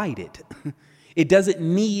not divided. It doesn't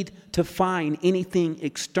need to find anything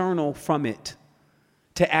external from it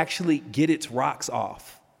to actually get its rocks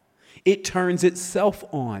off. It turns itself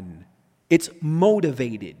on. It's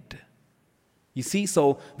motivated. You see,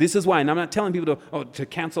 so this is why, and I'm not telling people to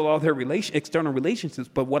cancel all their external relationships,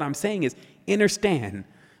 but what I'm saying is understand.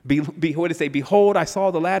 What did it say? Behold, I saw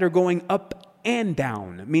the ladder going up and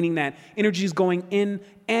down, meaning that energy is going in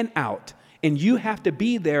and out. And you have to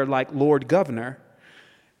be there like Lord Governor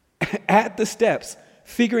at the steps,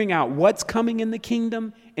 figuring out what's coming in the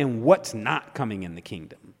kingdom and what's not coming in the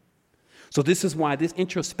kingdom. So this is why this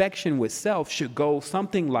introspection with self should go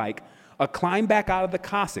something like a climb back out of the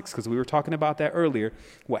Cossacks, because we were talking about that earlier.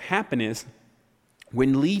 What happened is,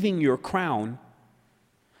 when leaving your crown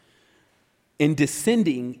and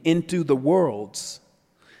descending into the worlds,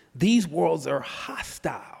 these worlds are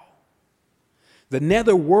hostile. The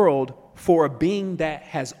nether world, for a being that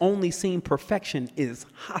has only seen perfection, is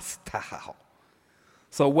hostile.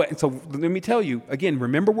 So let me tell you, again,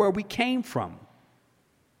 remember where we came from.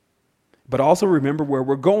 But also remember where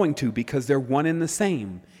we're going to, because they're one and the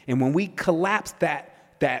same. And when we collapse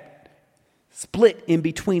that split in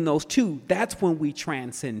between those two, that's when we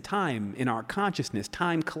transcend time in our consciousness.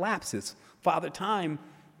 Time collapses. Father Time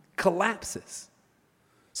collapses.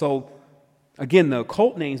 So, again, the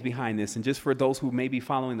occult names behind this, and just for those who may be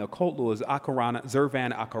following the occult law, is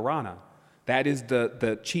Sevan Akarana. That is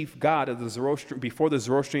the chief god of the Zoroastrian, before the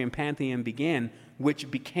Zoroastrian pantheon began, which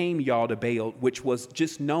became Yaldabaoth, which was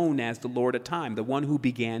just known as the Lord of Time, the one who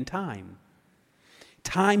began time.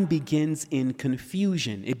 Time begins in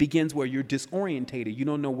confusion. It begins where you're disorientated. You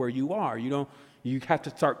don't know where you are. You have to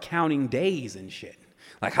start counting days and shit.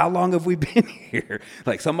 Like, how long have we been here?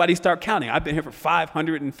 Like, somebody start counting. I've been here for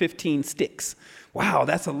 515 sticks. Wow,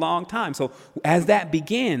 that's a long time. So as that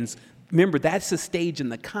begins, remember, that's the stage in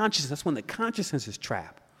the consciousness. That's when the consciousness is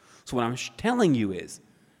trapped. So what I'm telling you is,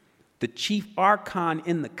 the chief archon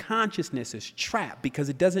in the consciousness is trapped because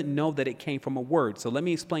it doesn't know that it came from a word. So let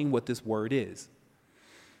me explain what this word is.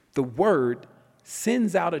 The word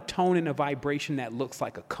sends out a tone and a vibration that looks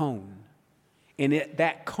like a cone. And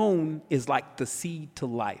that cone is like the seed to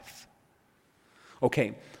life.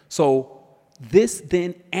 Okay, so this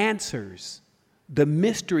then answers the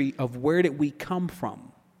mystery of where did we come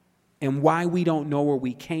from and why we don't know where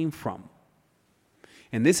we came from.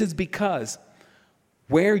 And this is because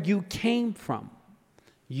where you came from,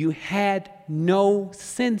 you had no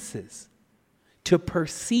senses to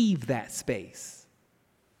perceive that space.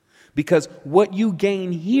 Because what you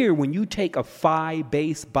gain here when you take a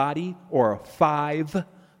phi-based body or a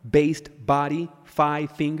five-based body,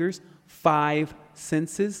 5 fingers, 5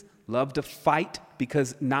 senses, love to fight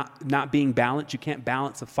because not being balanced, you can't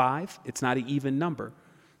balance a 5. It's not an even number.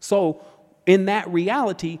 So in that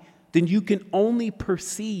reality, then you can only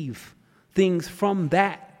perceive things from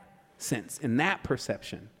that sense, in that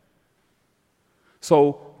perception.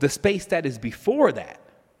 So the space that is before that,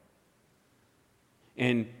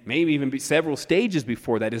 and maybe even several stages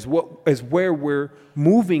before that, is where we're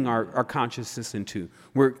moving our consciousness into.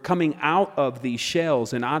 We're coming out of these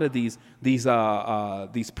shells and out of these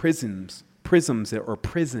prisms or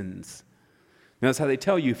prisons. And that's how they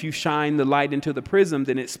tell you, if you shine the light into the prism,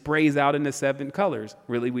 then it sprays out into 7 colors.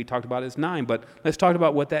 Really, we talked about it as 9, but let's talk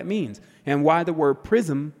about what that means and why the word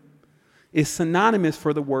prism is synonymous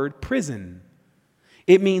for the word prison.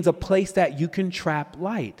 It means a place that you can trap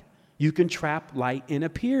light. You can trap light in a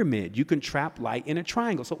pyramid. You can trap light in a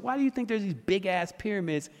triangle. So why do you think there's these big-ass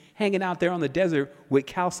pyramids hanging out there on the desert with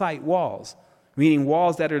calcite walls, meaning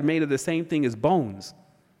walls that are made of the same thing as bones,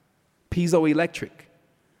 piezoelectric?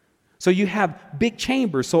 So you have big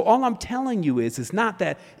chambers. So all I'm telling you is not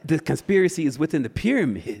that the conspiracy is within the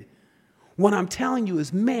pyramid. What I'm telling you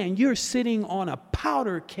is, man, you're sitting on a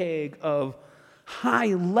powder keg of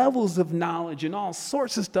high levels of knowledge and all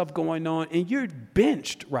sorts of stuff going on, and you're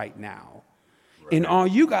benched right now. Right. And all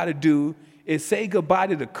you got to do is say goodbye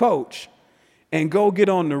to the coach and go get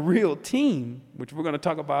on the real team, which we're going to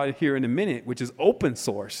talk about here in a minute, which is open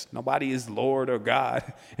source. Nobody is Lord or God.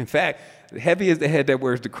 In fact, heavy is the head that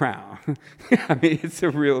wears the crown. I mean, it's a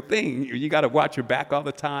real thing. You got to watch your back all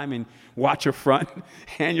the time and watch your front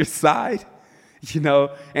and your side,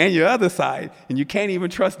 and your other side. And you can't even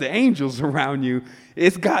trust the angels around you.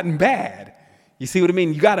 It's gotten bad. You see what I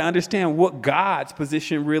mean? You got to understand what God's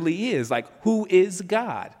position really is. Like, who is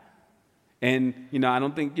God? And, I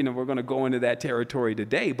don't think, we're going to go into that territory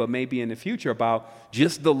today, but maybe in the future about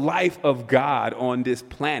just the life of God on this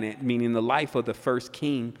planet, meaning the life of the first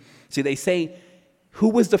king. See, they say, who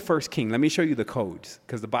was the first king? Let me show you the codes,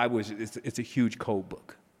 because the Bible it's a huge code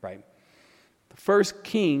book, right? The first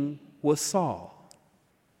king was Saul,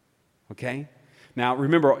 okay? Now,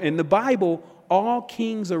 remember, in the Bible, all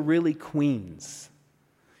kings are really queens.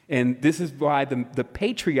 And this is why the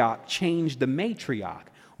patriarch changed the matriarch.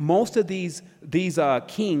 Most of these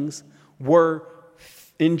kings were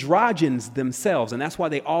androgynes themselves, and that's why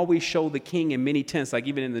they always show the king in many tints. Like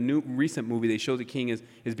even in the new recent movie, they show the king as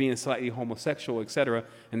being slightly homosexual, etc.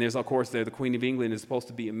 And there's, of course, the Queen of England is supposed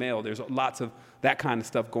to be a male. There's lots of that kind of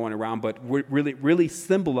stuff going around, but what really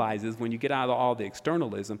symbolizes, when you get out of all the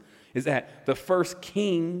externalism, is that the first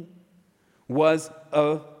king was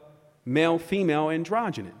a male-female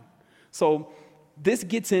androgyne. So this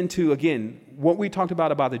gets into, again, what we talked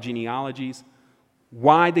about the genealogies,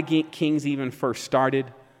 why the kings even first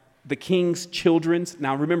started, the king's children's.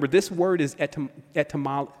 Now, remember, this word is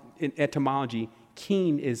etymology.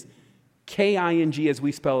 King is K-I-N-G as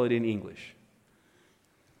we spell it in English.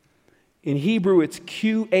 In Hebrew, it's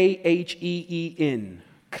Q-A-H-E-E-N,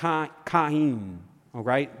 Cain, all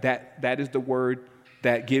right? That is the word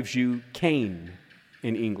that gives you Cain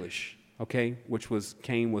in English. Okay,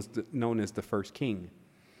 Cain was known as the first king.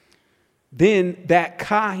 Then that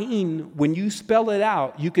Cain, when you spell it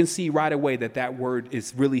out, you can see right away that word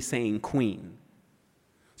is really saying queen.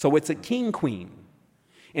 So it's a king queen.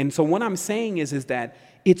 And so what I'm saying is that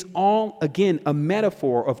it's all, again, a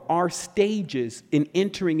metaphor of our stages in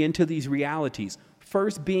entering into these realities.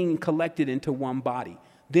 First being collected into one body,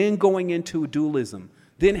 then going into dualism,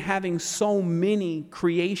 then having so many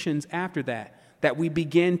creations after that we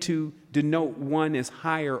begin to denote one as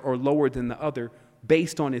higher or lower than the other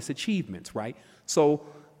based on its achievements, right? So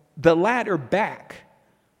the ladder back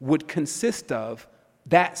would consist of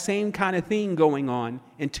that same kind of thing going on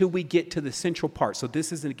until we get to the central part. So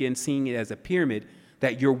this is, again, seeing it as a pyramid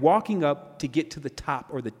that you're walking up to get to the top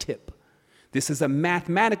or the tip. This is a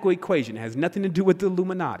mathematical equation. It has nothing to do with the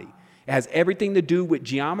Illuminati. It has everything to do with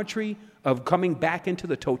geometry of coming back into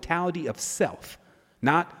the totality of self,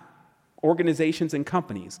 not organizations and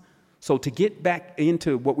companies. So to get back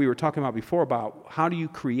into what we were talking about before about how do you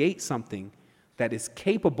create something that is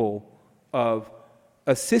capable of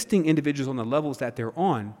assisting individuals on the levels that they're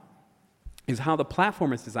on, is how the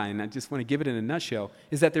platform is designed. And I just want to give it in a nutshell,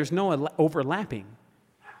 is that there's no overlapping.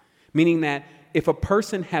 Meaning that if a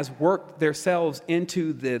person has worked themselves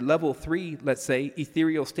into the level 3, let's say,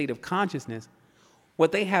 ethereal state of consciousness,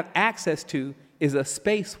 what they have access to is a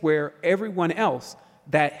space where everyone else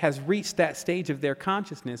that has reached that stage of their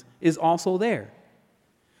consciousness is also there.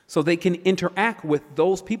 So they can interact with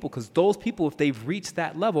those people, because those people, if they've reached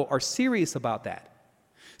that level, are serious about that.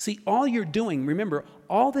 See, all you're doing, remember,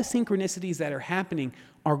 all the synchronicities that are happening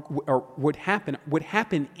would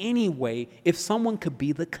happen anyway if someone could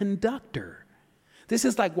be the conductor. This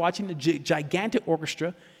is like watching a gigantic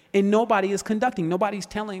orchestra and nobody is conducting. Nobody's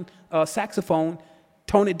telling saxophone,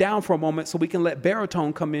 tone it down for a moment so we can let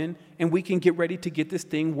baritone come in and we can get ready to get this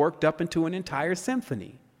thing worked up into an entire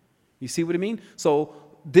symphony. You see what I mean? So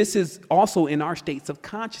this is also in our states of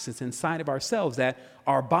consciousness inside of ourselves, that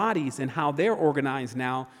our bodies and how they're organized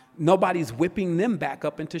now, nobody's whipping them back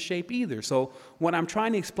up into shape either. So what I'm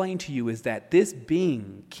trying to explain to you is that this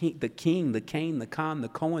being, the king, the Cain, the Khan, the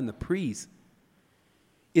Cohen, the priest,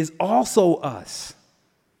 is also us.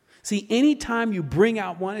 See, anytime you bring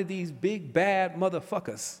out one of these big bad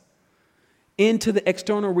motherfuckers into the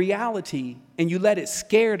external reality and you let it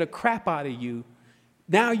scare the crap out of you,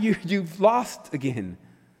 now you've lost again.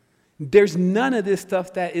 There's none of this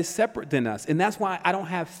stuff that is separate than us. And that's why I don't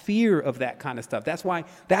have fear of that kind of stuff.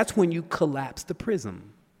 That's when you collapse the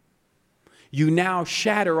prism. You now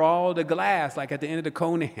shatter all the glass, like at the end of the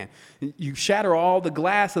Conan. You shatter all the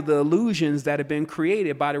glass of the illusions that have been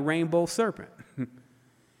created by the rainbow serpent.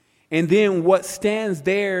 And then what stands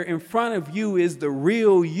there in front of you is the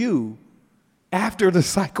real you after the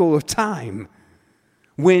cycle of time,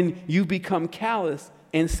 when you become callous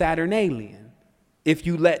and Saturnalian, if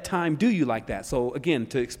you let time do you like that. So again,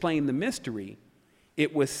 to explain the mystery,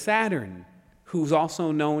 it was Saturn, who's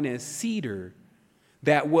also known as Cedar,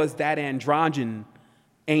 that was that androgen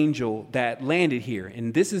angel that landed here.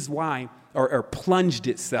 And this is why, or plunged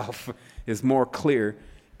itself, is more clear,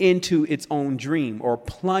 into its own dream, or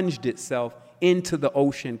plunged itself into the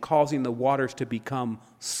ocean, causing the waters to become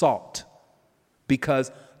salt.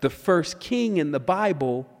 Because the first king in the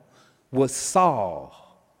Bible was Saul.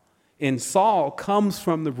 And Saul comes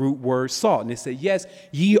from the root word salt. And it said, yes,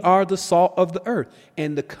 ye are the salt of the earth,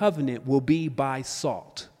 and the covenant will be by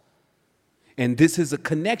salt. And this is a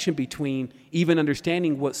connection between even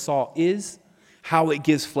understanding what salt is, how it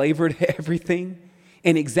gives flavor to everything,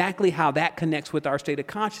 and exactly how that connects with our state of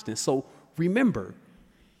consciousness. So remember,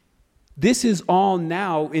 this is all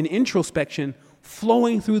now in introspection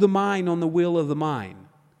flowing through the mind on the wheel of the mind.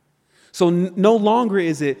 So no longer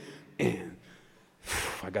is it,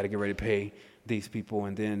 I got to get ready to pay these people,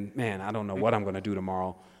 and then, man, I don't know what I'm going to do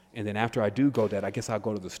tomorrow. And then after I do go that, I guess I'll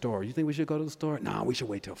go to the store. You think we should go to the store? No, we should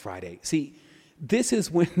wait till Friday. See, this is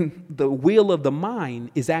when the wheel of the mind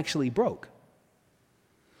is actually broke.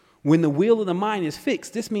 When the wheel of the mind is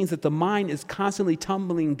fixed, this means that the mind is constantly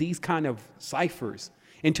tumbling these kind of ciphers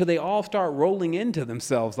until they all start rolling into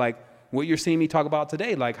themselves, like what you're seeing me talk about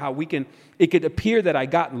today, like how it could appear that I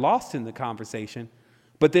got lost in the conversation,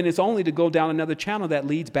 but then it's only to go down another channel that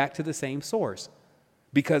leads back to the same source.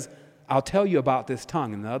 Because I'll tell you about this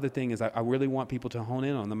tongue. And the other thing is I really want people to hone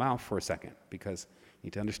in on the mouth for a second, because you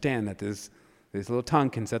need to understand that this little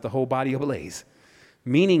tongue can set the whole body ablaze.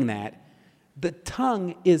 Meaning that the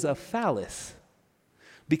tongue is a phallus.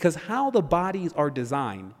 Because how the bodies are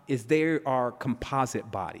designed is there are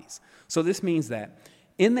composite bodies. So this means that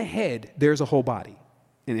in the head, there's a whole body.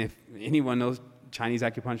 And if anyone knows Chinese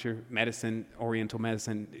acupuncture, medicine, Oriental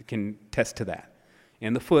medicine can test to that.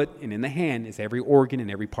 In the foot and in the hand is every organ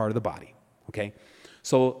and every part of the body, okay?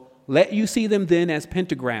 So let you see them then as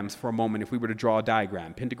pentagrams for a moment if we were to draw a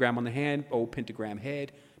diagram. Pentagram on the hand, pentagram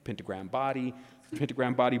head, pentagram body.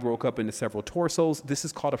 Pentagram body broke up into several torsos. This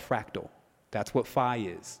is called a fractal. That's what phi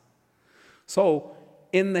is. So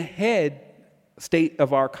in the head state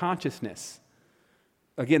of our consciousness,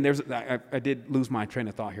 again, I did lose my train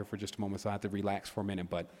of thought here for just a moment, so I have to relax for a minute.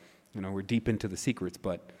 But, we're deep into the secrets.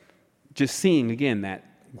 But just seeing, again, that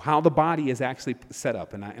how the body is actually set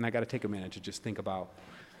up. And I got to take a minute to just think about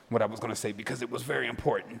what I was going to say, because it was very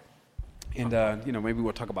important. And, maybe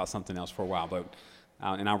we'll talk about something else for a while, but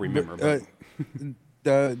and I'll remember.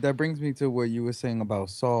 That brings me to what you were saying about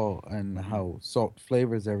salt and how salt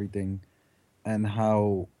flavors everything, and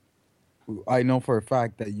how I know for a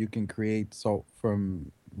fact that you can create salt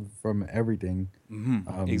from everything.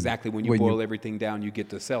 Mm-hmm. Exactly. When you boil everything down, you get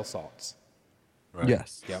the cell salts. Right?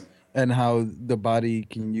 Yes. Yep. And how the body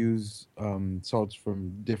can use salts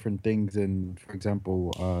from different things. And for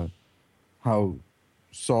example, how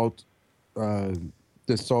salt,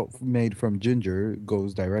 the salt made from ginger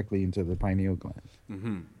goes directly into the pineal gland.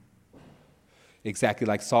 Mm-hmm. Exactly.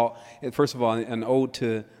 Like salt. First of all, an ode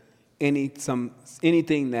to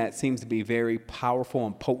anything that seems to be very powerful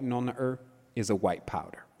and potent on the earth is a white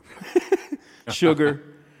powder. Sugar,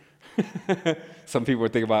 Some people are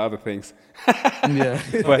thinking about other things. Yeah.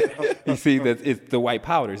 But you see that it's the white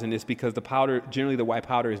powders, and it's because generally the white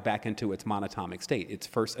powder is back into its monatomic state, its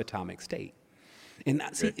first atomic state. And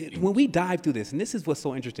when we dive through this, and this is what's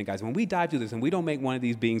so interesting, guys, when we dive through this and we don't make one of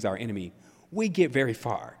these beings our enemy, we get very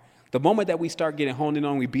far. The moment that we start getting honed in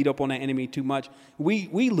on, we beat up on that enemy too much, we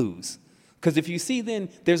lose. Because if you see, then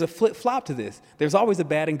there's a flip-flop to this. There's always a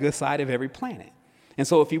bad and good side of every planet. And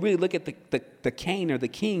so if you really look at the Cain or the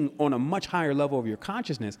king on a much higher level of your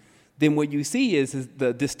consciousness, then what you see is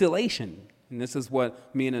the distillation. And this is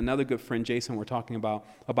what me and another good friend, Jason, were talking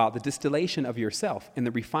about the distillation of yourself and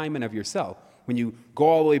the refinement of yourself. When you go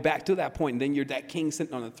all the way back to that point, and then you're that king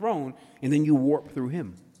sitting on the throne, and then you warp through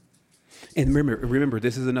him. And remember,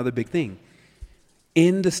 this is another big thing.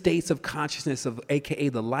 In the states of consciousness of AKA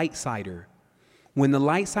the light sider, when the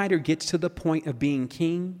light sider gets to the point of being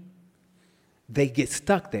king, they get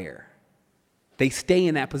stuck there. They stay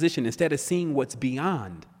in that position instead of seeing what's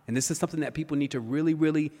beyond. And this is something that people need to really,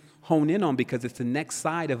 really hone in on, because it's the next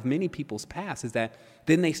side of many people's past, is that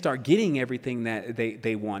then they start getting everything that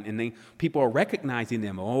they want, and people are recognizing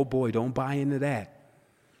them. Oh boy, don't buy into that.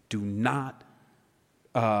 Do not,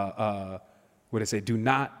 do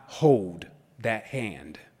not hold that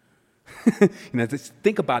hand. Just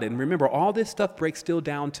think about it. And remember, all this stuff breaks still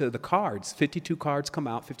down to the cards. 52 cards come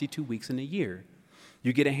out 52 weeks in a year.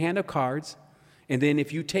 You get a hand of cards, and then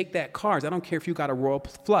if you take that cards, I don't care if you got a royal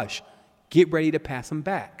flush, get ready to pass them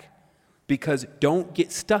back. Because don't get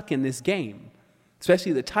stuck in this game,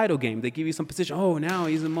 especially the title game. They give you some position. Oh, now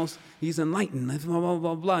he's enlightened, blah, blah,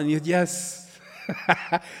 blah, blah. And yes.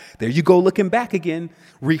 There you go, looking back again,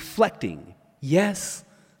 reflecting. Yes,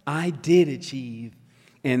 I did achieve.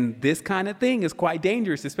 And this kind of thing is quite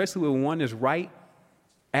dangerous, especially when one is right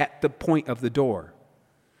at the point of the door.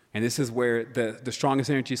 And this is where the strongest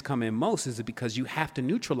energies come in most, is because you have to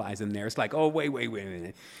neutralize them there. It's like, oh, wait a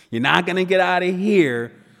minute. You're not going to get out of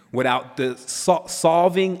here without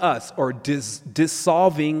solving us or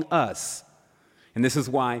dissolving us. And this is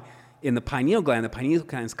why in the pineal gland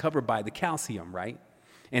is covered by the calcium, right?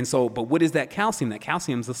 And so, but what is that calcium? That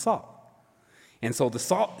calcium is the salt. And so the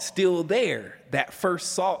salt's still there, that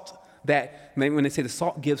first salt, that when they say the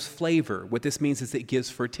salt gives flavor, what this means is it gives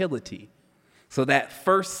fertility. So that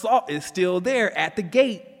first salt is still there at the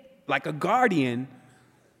gate, like a guardian,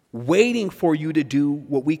 waiting for you to do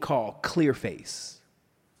what we call clear face.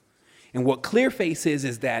 And what clear face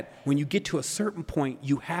is that when you get to a certain point,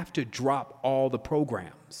 you have to drop all the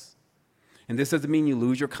programs. And this doesn't mean you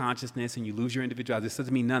lose your consciousness and you lose your individuality. This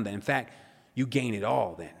doesn't mean none of that. In fact, you gain it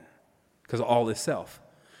all then, because all is self.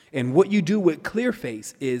 And what you do with clear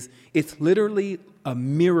face is it's literally a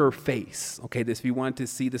mirror face. Okay, if you wanted to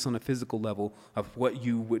see this on a physical level of what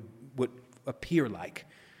you would appear like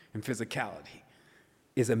in physicality,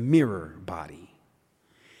 is a mirror body.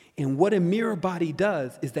 And what a mirror body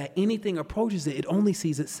does is that anything approaches it, it only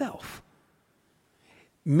sees itself.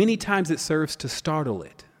 Many times it serves to startle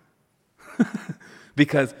it.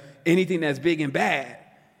 Because anything that's big and bad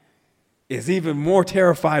is even more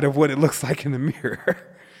terrified of what it looks like in the mirror.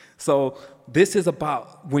 So this is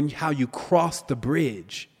about how you cross the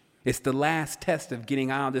bridge. It's the last test of getting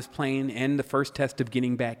out of this plane and the first test of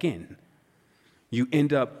getting back in. You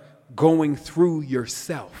end up going through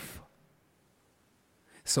yourself.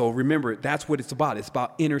 So remember, that's what it's about. It's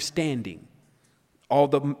about understanding. All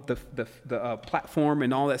the platform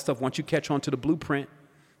and all that stuff, once you catch on to the blueprint,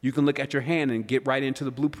 you can look at your hand and get right into the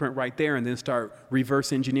blueprint right there and then start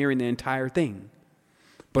reverse engineering the entire thing.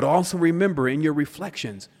 But also remember in your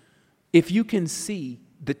reflections, if you can see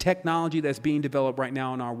the technology that's being developed right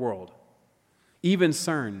now in our world, even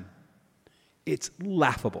CERN, it's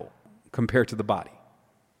laughable compared to the body.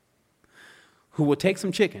 Who will take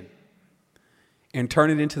some chicken and turn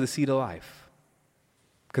it into the seed of life.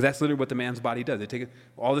 Because that's literally what the man's body does. They take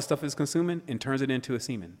all this stuff is consuming and turns it into a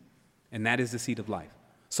semen. And that is the seed of life.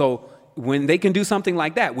 So when they can do something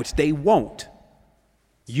like that, which they won't,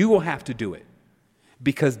 you will have to do it.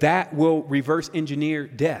 Because that will reverse engineer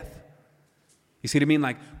death. You see what I mean?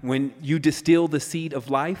 Like when you distill the seed of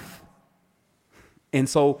life. And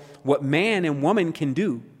so what man and woman can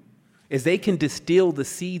do is they can distill the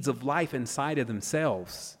seeds of life inside of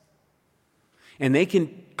themselves. And they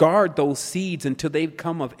can guard those seeds until they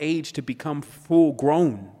come of age to become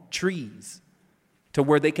full-grown trees, to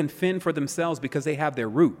where they can fend for themselves because they have their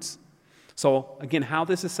roots. So again, how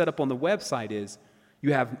this is set up on the website is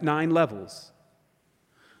you have 9 levels.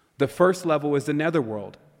 The first level is the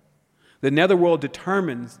netherworld. The netherworld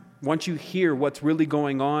determines, once you hear what's really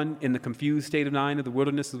going on in the confused state of 9 of the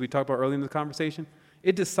wilderness, as we talked about earlier in the conversation,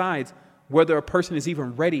 it decides whether a person is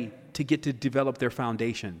even ready to get to develop their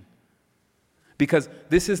foundation. Because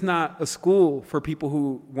this is not a school for people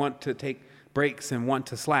who want to take breaks and want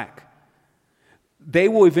to slack. They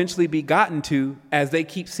will eventually be gotten to as they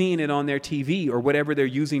keep seeing it on their TV or whatever they're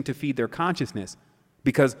using to feed their consciousness,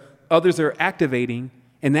 because others are activating,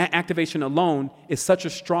 and that activation alone is such a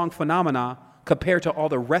strong phenomena compared to all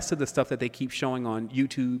the rest of the stuff that they keep showing on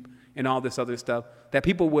YouTube and all this other stuff, that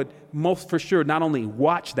people would most for sure not only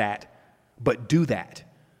watch that, but do that,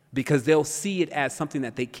 because they'll see it as something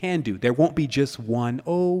that they can do. There won't be just one,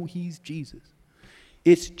 oh, he's Jesus.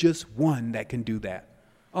 It's just one that can do that.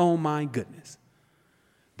 Oh, my goodness.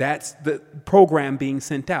 That's the program being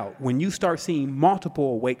sent out. When you start seeing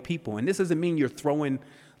multiple awake people, and this doesn't mean you're throwing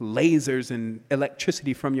lasers and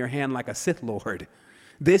electricity from your hand like a Sith Lord.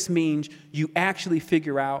 This means you actually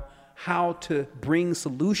figure out how to bring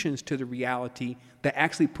solutions to the reality that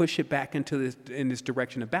actually push it back into this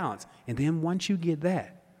direction of balance. And then once you get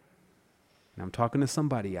that, and I'm talking to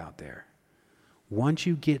somebody out there, once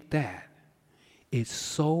you get that, it's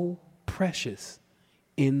so precious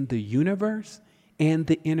in the universe and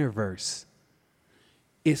the interverse.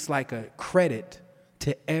 It's like a credit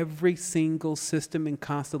to every single system and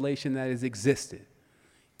constellation that has existed.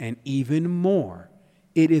 And even more,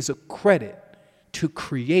 it is a credit to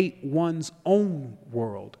create one's own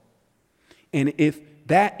world. And if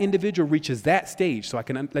that individual reaches that stage, so I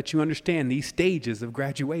can let you understand these stages of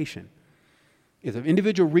graduation, if an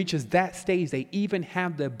individual reaches that stage, they even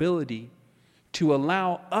have the ability to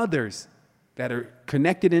allow others that are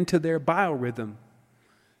connected into their biorhythm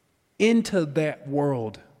into that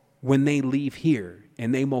world when they leave here,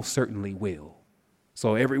 and they most certainly will.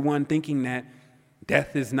 So everyone thinking that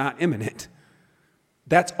death is not imminent,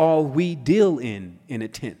 that's all we deal in a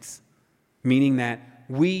tense, meaning that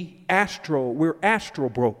we're astral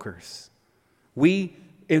brokers. We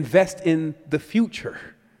invest in the future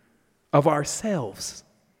of ourselves.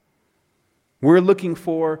 We're looking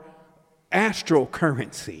for astral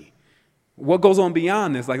currency. What goes on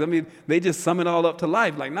beyond this? Like, they just sum it all up to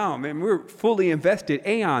life. Like, no, man, we're fully invested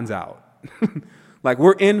aeons out. Like,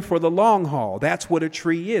 we're in for the long haul. That's what a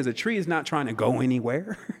tree is. A tree is not trying to go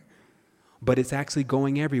anywhere, but it's actually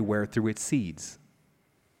going everywhere through its seeds.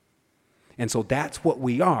 And so that's what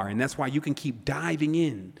we are. And that's why you can keep diving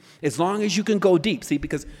in as long as you can go deep.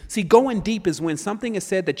 Because going deep is when something is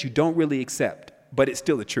said that you don't really accept, but it's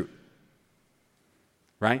still the truth.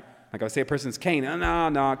 Right? Like I would say a person's Cain.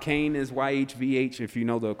 No, Cain is YHVH if you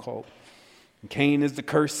know the occult. Cain is the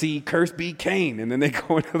curse seed, curse be Cain. And then they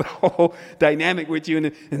go into the whole dynamic with you.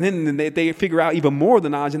 And then they figure out even more of the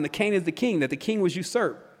knowledge. And the Cain is the king, that the king was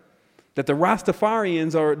usurped. That the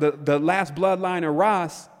Rastafarians, or the last bloodline of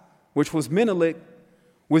Ras, which was Menelik,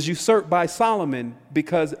 was usurped by Solomon,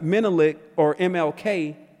 because Menelik, or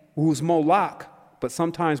MLK, who's Moloch, but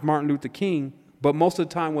sometimes Martin Luther King, but most of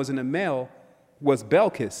the time wasn't a male, was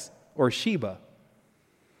Belkis, or Sheba.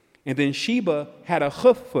 And then Sheba had a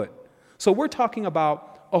hoof foot. So we're talking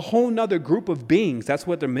about a whole nother group of beings. That's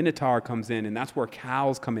what the Minotaur comes in, and that's where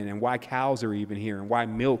cows come in, and why cows are even here, and why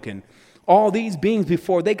milk, and all these beings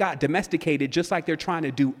before they got domesticated, just like they're trying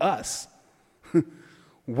to do us,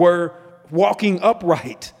 were walking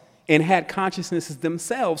upright and had consciousnesses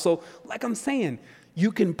themselves. So like I'm saying,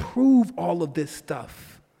 you can prove all of this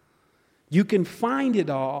stuff. You can find it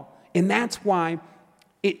all, and that's why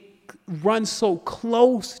it runs so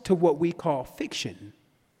close to what we call fiction.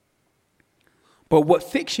 But what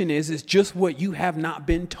fiction is just what you have not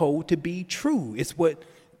been told to be true. It's what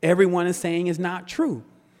everyone is saying is not true.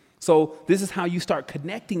 So this is how you start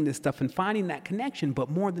connecting this stuff and finding that connection.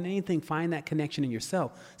 But more than anything, find that connection in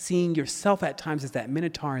yourself. Seeing yourself at times as that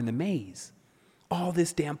minotaur in the maze. All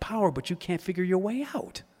this damn power, but you can't figure your way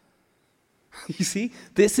out. You see,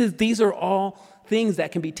 these are all things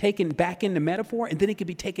that can be taken back into metaphor, and then it can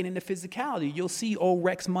be taken into physicality. You'll see old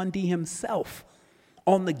Rex Mundi himself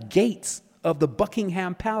on the gates of the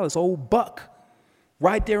Buckingham Palace, old Buck,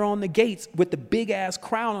 right there on the gates with the big ass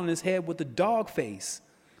crown on his head with the dog face.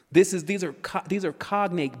 These are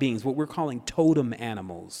cognate beings, what we're calling totem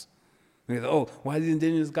animals. Oh, why the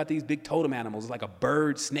indigenous got these big totem animals? It's like a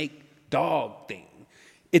bird, snake, dog thing.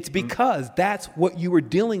 It's because that's what you were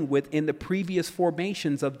dealing with in the previous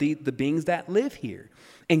formations of the beings that live here.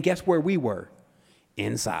 And guess where we were?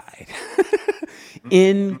 Inside.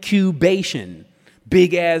 Incubation.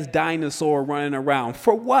 Big ass dinosaur running around.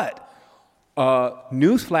 For what?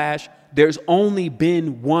 Newsflash, there's only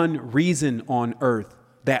been one reason on Earth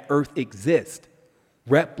that Earth exists.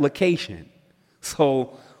 Replication.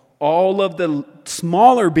 So all of the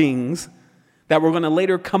smaller beings that were going to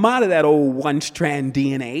later come out of that old one-strand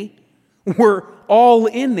DNA were all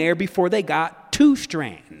in there before they got two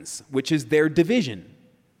strands, which is their division.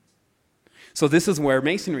 So this is where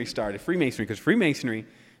Masonry started, Freemasonry, because Freemasonry,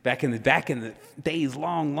 back in the days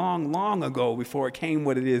long ago, before it came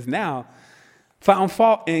what it is now, found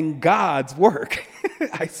fault in God's work.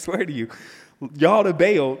 I swear to you, Yalda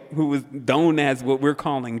Baal, who was known as what we're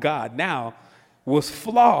calling God now, was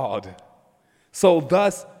flawed. So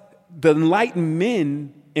thus, the enlightened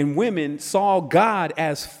men and women saw God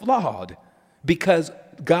as flawed because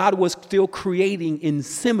God was still creating in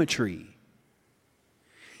symmetry.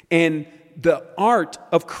 And the art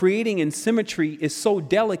of creating in symmetry is so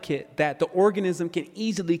delicate that the organism can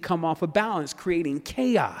easily come off of balance, creating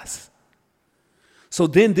chaos. So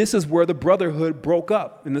then this is where the brotherhood broke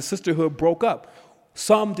up and the sisterhood broke up.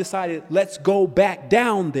 Some decided, let's go back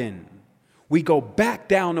down then. We go back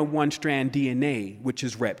down to one strand DNA, which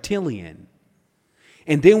is reptilian.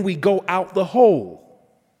 And then we go out the hole.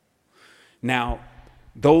 Now,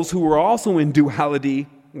 those who were also in duality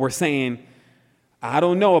were saying, I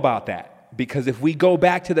don't know about that. Because if we go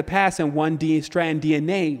back to the past and one strand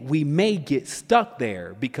DNA, we may get stuck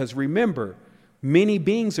there. Because remember, many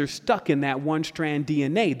beings are stuck in that one strand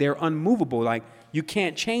DNA. They're unmovable. Like, you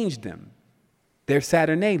can't change them. They're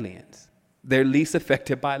Saturnalians. They're least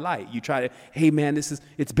affected by light. You try to, hey man,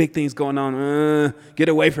 it's big things going on. Get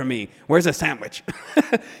away from me. Where's a sandwich?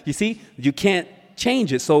 You see, you can't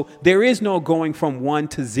change it. So there is no going from 1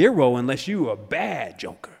 to 0 unless you're a bad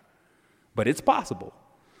joker. But it's possible.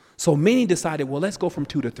 So many decided, well, let's go from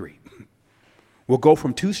 2 to 3. We'll go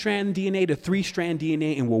from 2-strand DNA to 3-strand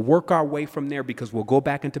DNA, and we'll work our way from there because we'll go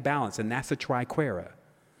back into balance, and that's a triquera.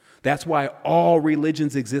 That's why all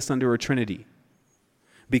religions exist under a trinity,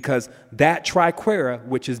 because that triquera,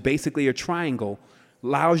 which is basically a triangle,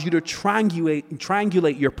 allows you to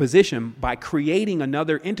triangulate your position by creating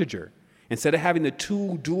another integer. Instead of having the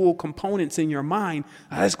 2 dual components in your mind,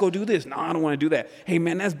 let's go do this. No, I don't want to do that. Hey,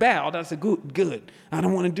 man, that's bad. Oh, that's good. I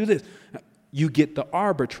don't want to do this. You get the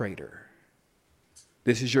arbitrator.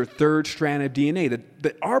 This is your 3rd strand of DNA.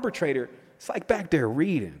 The arbitrator, it's like back there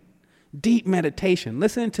reading, deep meditation,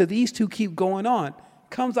 listening to these 2 keep going on,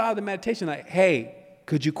 comes out of the meditation like, hey,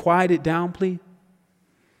 could you quiet it down, please?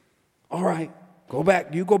 All right, go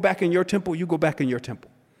back. You go back in your temple. You go back in your temple.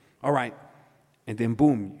 All right. And then,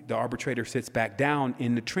 boom, the arbitrator sits back down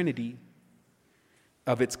in the trinity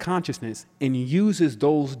of its consciousness and uses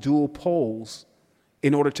those dual poles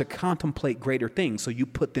in order to contemplate greater things. So you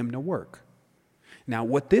put them to work. Now,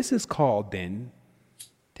 what this is called then,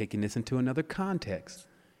 taking this into another context,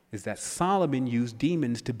 is that Solomon used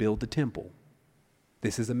demons to build the temple.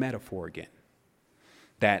 This is a metaphor again.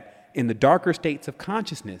 That in the darker states of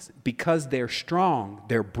consciousness, because they're strong,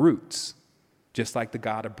 they're brutes. Just like the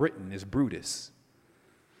god of Britain is Brutus.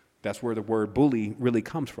 That's where the word bully really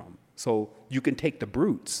comes from. So you can take the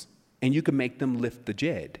brutes and you can make them lift the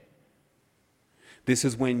jed. This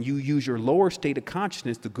is when you use your lower state of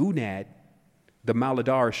consciousness, the gonad, the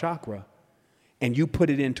Muladhara chakra, and you put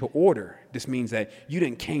it into order. This means that you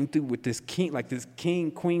didn't came through with this king, like this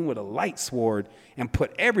king, queen with a light sword and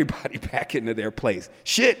put everybody back into their place.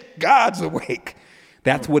 Shit, God's awake.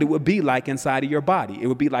 That's what it would be like inside of your body. It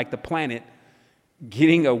would be like the planet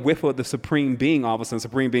getting a whiff of the Supreme Being. All of a sudden,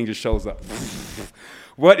 Supreme Being just shows up.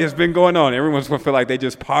 What has been going on? Everyone's going to feel like they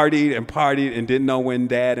just partied and didn't know when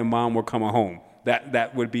dad and mom were coming home.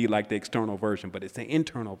 That would be like the external version, but it's the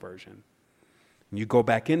internal version. And you go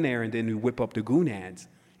back in there and then you whip up the gonads,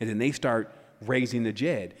 and then they start raising the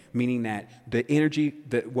jed, meaning that the energy,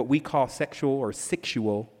 what we call sexual or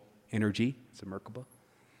sexual energy, it's a Merkaba,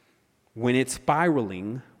 when it's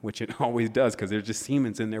spiraling, which it always does because there's just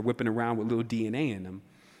semens in there whipping around with little DNA in them,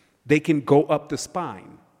 they can go up the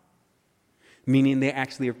spine, meaning they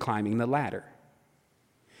actually are climbing the ladder.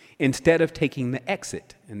 Instead of taking the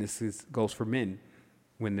exit, and goes for men,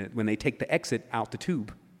 when they take the exit out the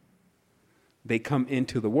tube, they come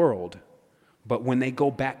into the world. But when they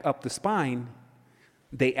go back up the spine,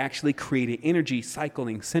 they actually create an energy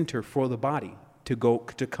cycling center for the body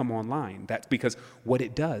to come online. That's because what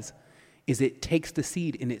it does is it takes the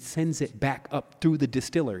seed and it sends it back up through the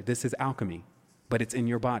distiller. This is alchemy, but it's in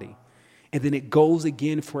your body. And then it goes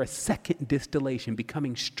again for a second distillation,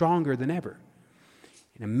 becoming stronger than ever.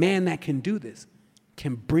 And a man that can do this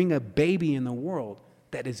can bring a baby in the world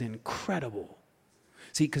that is incredible.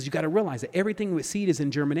 See, because you got to realize that everything with seed is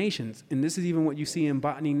in germinations. And this is even what you see in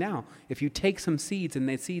botany now. If you take some seeds and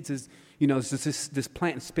that seeds is, it's this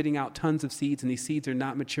plant spitting out tons of seeds and these seeds are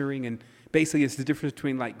not maturing. And basically it's the difference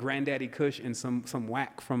between like Granddaddy Kush and some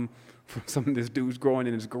whack from some of this dude's growing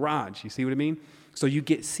in his garage. You see what I mean? So you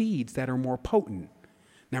get seeds that are more potent.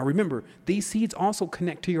 Now remember, these seeds also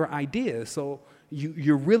connect to your ideas. So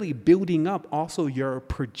you're really building up also your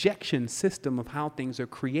projection system of how things are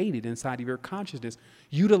created inside of your consciousness,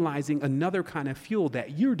 utilizing another kind of fuel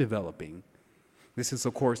that you're developing. This is,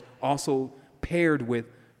 of course, also paired with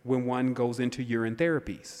when one goes into urine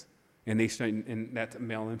therapies, and they start, and that's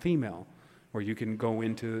male and female, where you can go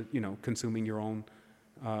into, consuming your own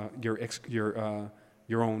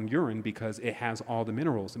your own urine because it has all the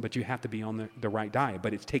minerals, but you have to be on the right diet.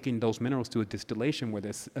 But it's taking those minerals to a distillation where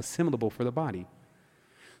they're assimilable for the body.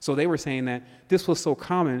 So they were saying that this was so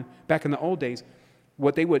common back in the old days.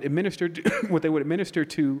 What they would administer,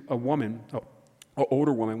 to a woman, an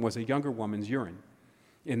older woman, was a younger woman's urine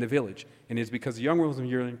in the village, and it's because the younger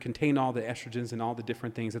woman's urine contained all the estrogens and all the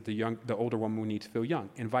different things that the older woman would need to feel young,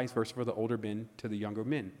 and vice versa for the older men to the younger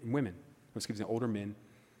women. The older men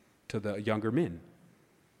to the younger men.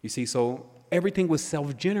 You see, so everything was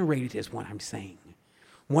self-generated is what I'm saying.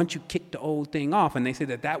 Once you kick the old thing off, and they say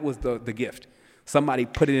that was the gift. Somebody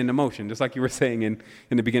put it into motion, just like you were saying in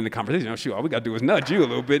the beginning of the conversation. Shoot, all we got to do is nudge you a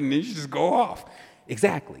little bit, and then you just go off.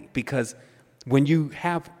 Exactly, because when you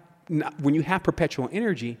have perpetual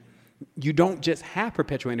energy, you don't just have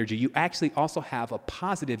perpetual energy. You actually also have a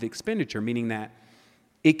positive expenditure, meaning that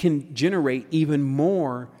it can generate even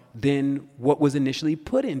more than what was initially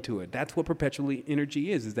put into it. That's what perpetual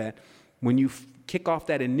energy is that when you kick off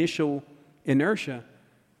that initial inertia,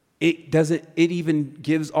 it even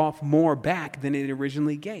gives off more back than it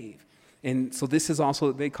originally gave. And so this is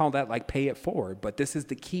also, they call that like pay it forward, but this is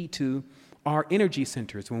the key to our energy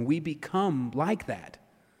centers. When we become like that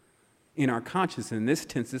in our consciousness, in this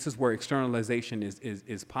sense, this is where externalization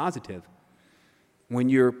is positive. When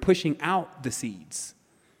you're pushing out the seeds,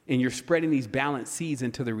 and you're spreading these balanced seeds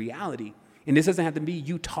into the reality. And this doesn't have to be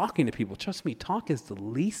you talking to people. Trust me, talk is the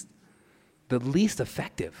least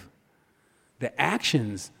effective. The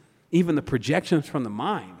actions, even the projections from the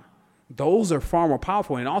mind, those are far more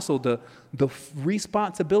powerful. And also the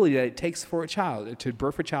responsibility that it takes for a child, to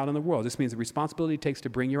birth a child in the world. This means the responsibility it takes to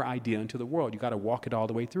bring your idea into the world. You got to walk it all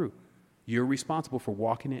the way through. You're responsible for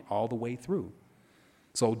walking it all the way through.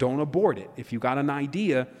 So don't abort it. If you got an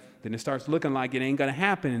idea, then it starts looking like it ain't going to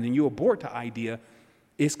happen, and then you abort the idea,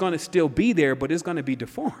 it's going to still be there, but it's going to be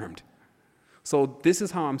deformed. So this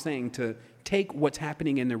is how I'm saying to take what's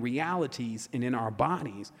happening in the realities and in our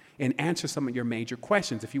bodies and answer some of your major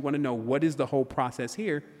questions. If you want to know what is the whole process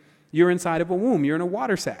here, you're inside of a womb. You're in a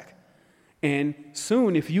water sac. And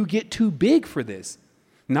soon, if you get too big for this,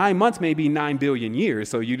 9 months may be 9 billion years,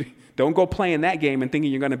 so you don't go playing that game and thinking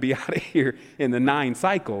you're going to be out of here in the 9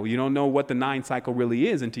 cycle. You don't know what the 9 cycle really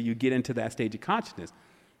is until you get into that stage of consciousness.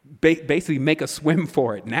 Basically, make a swim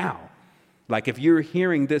for it now. Like if you're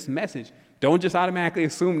hearing this message, don't just automatically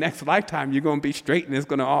assume next lifetime you're going to be straight and it's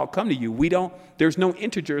going to all come to you. There's no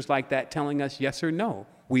integers like that telling us yes or no.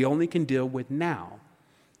 We only can deal with now.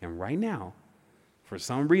 And right now, for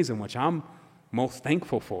some reason, which I'm most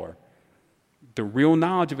thankful for, the real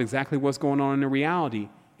knowledge of exactly what's going on in the reality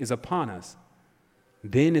is upon us.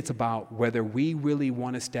 Then it's about whether we really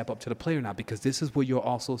want to step up to the plate or not, because this is what you'll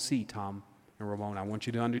also see, Tom and Ramon. I want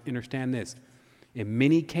you to understand this. In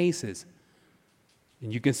many cases,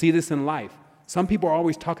 and you can see this in life, some people are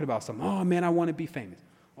always talking about something. Oh, man, I want to be famous.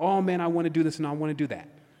 Oh, man, I want to do this and I want to do that.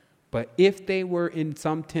 But if they were, in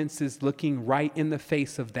some tenses, looking right in the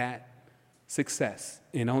face of that success,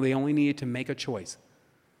 and they only needed to make a choice,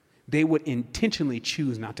 they would intentionally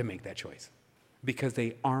choose not to make that choice because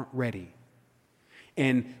they aren't ready.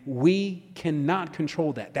 And we cannot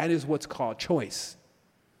control that. That is what's called choice.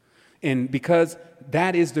 And because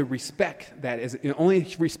that is the respect, the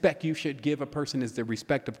only respect you should give a person is the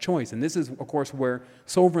respect of choice. And this is, of course, where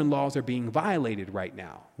sovereign laws are being violated right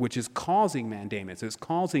now, which is causing mandamus. It's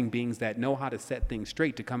causing beings that know how to set things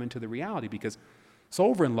straight to come into the reality, because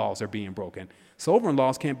sovereign laws are being broken. Sovereign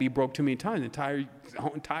laws can't be broke too many times. The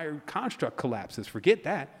entire construct collapses. Forget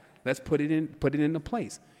that. Let's put it into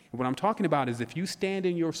place. And what I'm talking about is if you stand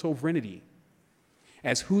in your sovereignty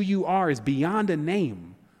as who you are is beyond a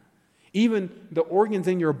name. Even the organs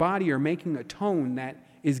in your body are making a tone that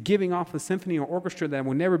is giving off a symphony or orchestra that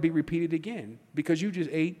will never be repeated again, because you just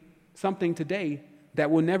ate something today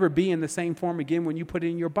that will never be in the same form again when you put it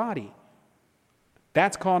in your body.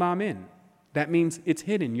 That's called Amen. That means it's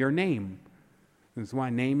hidden, your name. That's why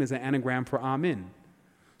name is an anagram for Amen.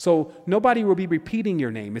 So nobody will be repeating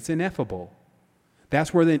your name. It's ineffable.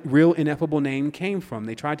 That's where the real ineffable name came from.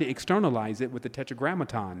 They tried to externalize it with the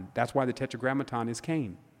tetragrammaton. That's why the tetragrammaton is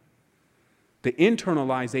Cain. The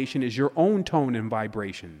internalization is your own tone and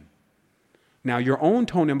vibration. Now, your own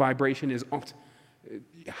tone and vibration is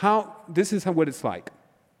this is what it's like.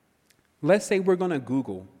 Let's say we're going to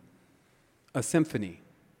Google a symphony.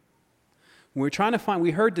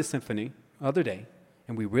 We heard this symphony the other day,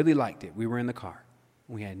 and we really liked it. We were in the car.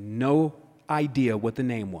 We had no idea what the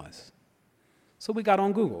name was. So we got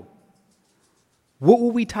on Google. What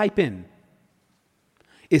will we type in?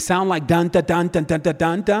 It sound like dun dun dun dun dun dun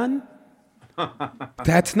dun dun.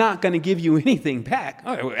 That's not going to give you anything back.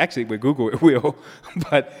 Oh, actually, with Google it will,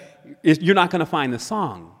 but you're not going to find the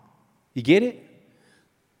song. You get it?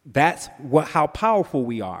 That's how powerful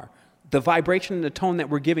we are. The vibration and the tone that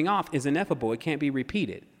we're giving off is ineffable. It can't be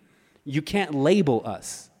repeated. You can't label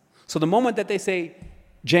us. So the moment that they say,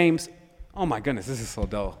 James, oh my goodness, this is so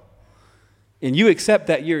dull. And you accept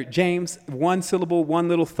that you're James, one syllable, one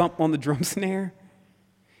little thump on the drum snare,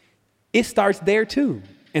 it starts there too.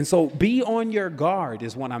 And so be on your guard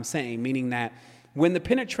is what I'm saying, meaning that when the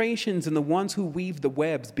penetrations and the ones who weave the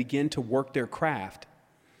webs begin to work their craft,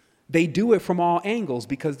 they do it from all angles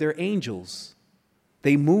because they're angels.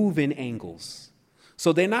 They move in angles.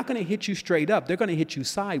 So they're not going to hit you straight up. They're going to hit you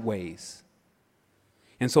sideways.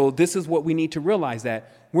 And so this is what we need to realize,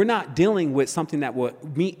 that we're not dealing with something that will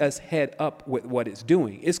meet us head up with what it's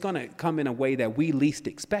doing. It's going to come in a way that we least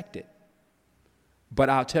expect it. But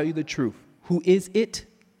I'll tell you the truth. Who is it?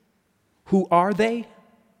 Who are they?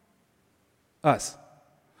 Us.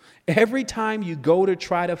 Every time you go to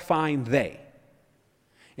try to find they,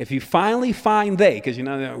 if you finally find they, because you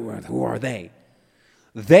know, who are they?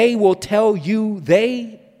 They will tell you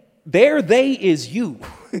their they is you.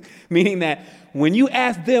 Meaning that when you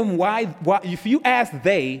ask them if you ask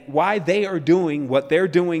they why they are doing what they're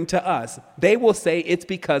doing to us, they will say it's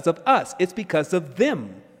because of us. It's because of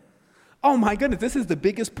them. Oh my goodness, this is the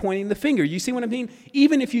biggest pointing the finger. You see what I mean?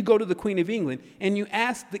 Even if you go to the Queen of England and you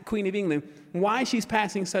ask the Queen of England why she's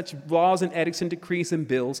passing such laws and edicts and decrees and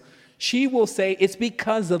bills, she will say it's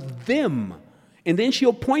because of them. And then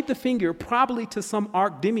she'll point the finger probably to some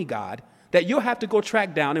arch demigod that you'll have to go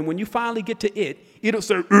track down. And when you finally get to it, it'll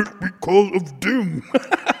say, it's because of them.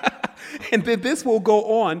 And then this will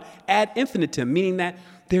go on ad infinitum, meaning that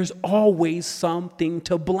there's always something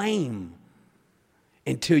to blame.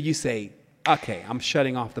 Until you say, okay, I'm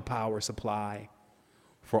shutting off the power supply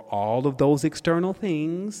for all of those external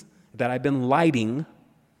things that I've been lighting,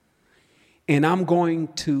 and I'm going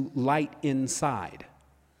to light inside,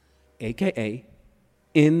 AKA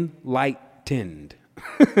enlightened.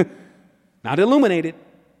 Not illuminated.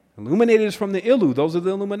 Illuminated is from the Ilu. Those are the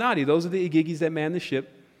Illuminati. Those are the Igigis that man the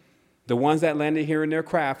ship, the ones that landed here in their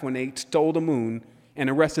craft when they stole the moon and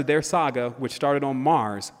the rest of their saga, which started on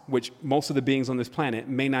Mars, which most of the beings on this planet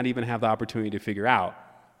may not even have the opportunity to figure out.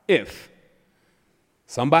 If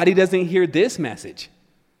somebody doesn't hear this message,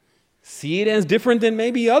 see it as different than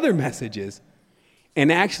maybe other messages,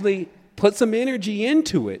 and actually put some energy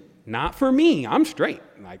into it, not for me, I'm straight.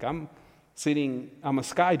 Like I'm a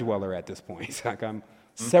sky dweller at this point. Like I'm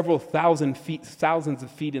several thousands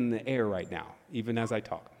of feet in the air right now, even as I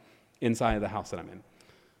talk, inside of the house that I'm in.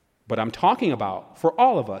 But I'm talking about, for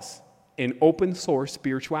all of us, an open source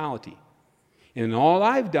spirituality. And all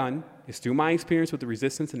I've done is through my experience with the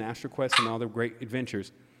Resistance and Astral Quest and all the great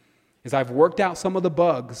adventures, is I've worked out some of the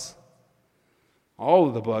bugs, all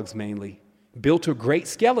of the bugs mainly, built a great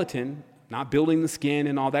skeleton, not building the skin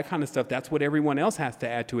and all that kind of stuff. That's what everyone else has to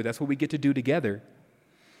add to it. That's what we get to do together.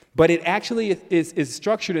 But it actually is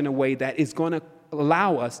structured in a way that is going to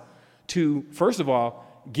allow us to, first of all,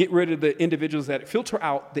 get rid of the individuals filter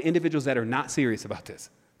out the individuals that are not serious about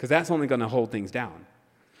this, because that's only going to hold things down.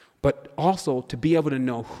 But also to be able to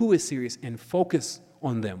know who is serious and focus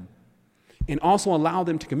on them, and also allow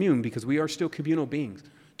them to commune, because we are still communal beings,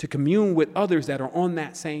 to commune with others that are on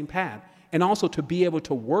that same path, and also to be able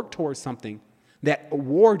to work towards something that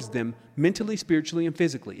awards them mentally, spiritually, and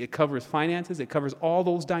physically. It covers finances. It covers all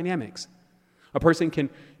those dynamics. A person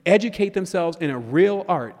can educate themselves in a real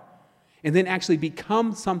art and then actually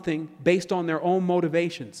become something based on their own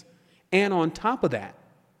motivations. And on top of that,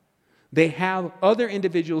 they have other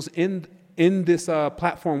individuals in this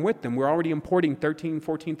platform with them. We're already importing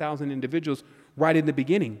 14,000 individuals right in the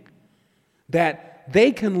beginning that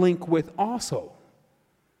they can link with also.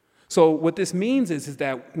 So what this means is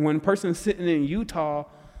that when a person is sitting in Utah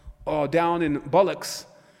or down in Bullocks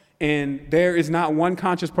and there is not one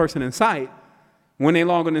conscious person in sight, when they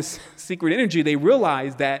log on this secret energy, they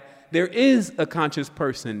realize that there is a conscious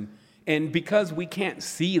person, and because we can't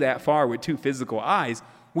see that far with two physical eyes,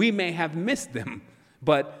 we may have missed them,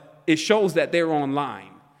 but it shows that they're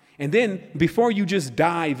online. And then before you just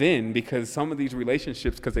dive in, because some of these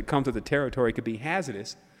relationships, because it comes with the territory, could be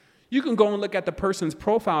hazardous, you can go and look at the person's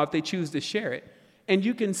profile if they choose to share it, and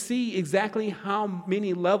you can see exactly how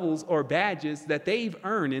many levels or badges that they've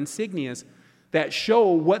earned, insignias, that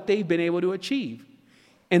show what they've been able to achieve.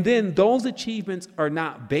 And then those achievements are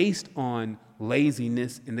not based on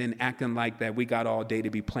laziness and then acting like that we got all day to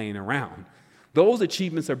be playing around. Those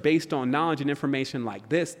achievements are based on knowledge and information like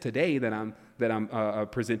this today that I'm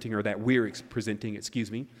presenting, or that we're presenting,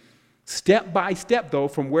 step by step, though,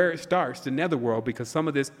 from where it starts, the netherworld, because some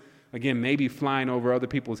of this, again, may be flying over other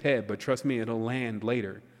people's head, but trust me, it'll land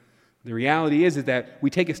later. The reality is that we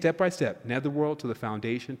take it step by step, netherworld to the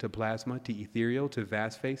foundation, to plasma, to ethereal, to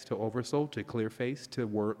vast face, to oversoul, to clear face, to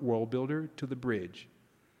world builder, to the bridge.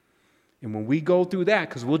 And when we go through that,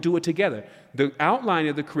 because we'll do it together, the outline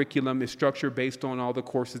of the curriculum is structured based on all the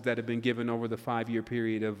courses that have been given over the 5-year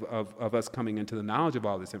period of us coming into the knowledge of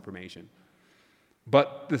all this information.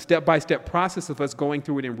 But the step-by-step process of us going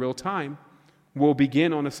through it in real time will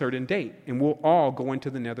begin on a certain date, and we'll all go into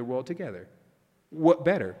the netherworld together. What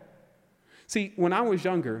better? See, when I was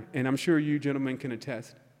younger, and I'm sure you gentlemen can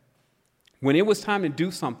attest, when it was time to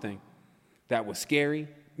do something that was scary,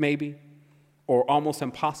 maybe, or almost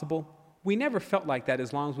impossible, we never felt like that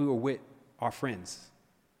as long as we were with our friends,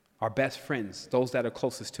 our best friends, those that are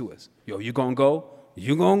closest to us. Yo, you gonna go?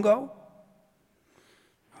 You gonna go?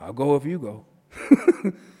 I'll go if you go.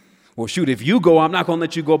 Well, shoot, if you go, I'm not gonna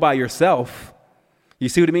let you go by yourself. You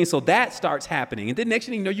see what I mean? So that starts happening. And then next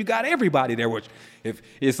thing you know, you got everybody there, which if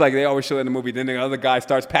it's like they always show in the movie, then the other guy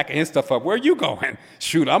starts packing his stuff up. Where are you going?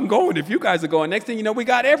 Shoot, I'm going if you guys are going. Next thing you know, we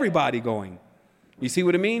got everybody going. You see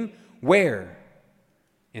what I mean? Where?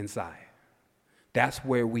 Inside. That's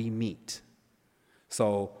where we meet.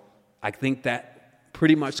 So I think that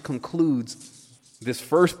pretty much concludes this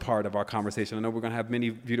first part of our conversation. I know we're going to have many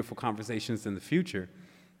beautiful conversations in the future,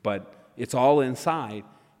 but it's all inside,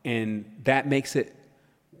 and that makes it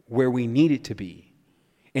where we need it to be.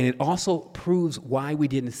 And it also proves why we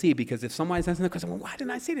didn't see it, because if somebody's asking the question, well, why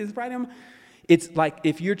didn't I see this? Right? It's like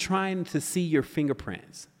if you're trying to see your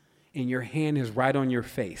fingerprints and your hand is right on your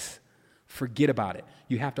face, forget about it.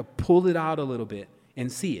 You have to pull it out a little bit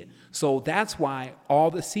and see it. So that's why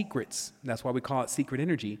all the secrets, that's why we call it secret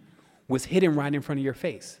energy, was hidden right in front of your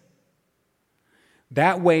face.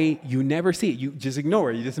 That way you never see it. You just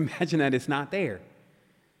ignore it. You just imagine that it's not there.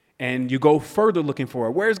 And you go further looking for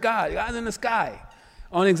it. Where's God? God's in the sky.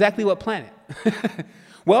 On exactly what planet?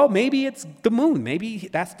 Well, maybe it's the moon. Maybe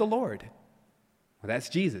that's the Lord. Well, that's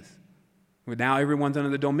Jesus. Well, now everyone's under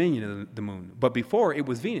the dominion of the moon. But before, it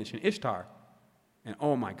was Venus and Ishtar. And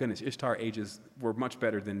oh my goodness, Ishtar ages were much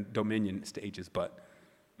better than dominion ages. But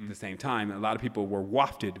at the same time, a lot of people were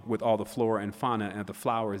wafted with all the flora and fauna and the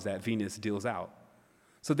flowers that Venus deals out.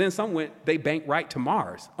 So then they banked right to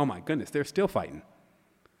Mars. Oh my goodness, they're still fighting.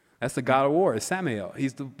 That's the god of war. It's Samael.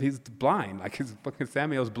 He's blind. Like his fucking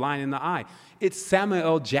Samael's blind in the eye. It's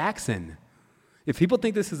Samuel Jackson. If people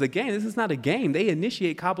think this is a game, this is not a game. They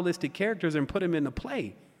initiate Kabbalistic characters and put them into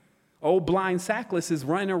play. Old blind Sackless is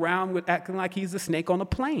running around acting like he's a snake on a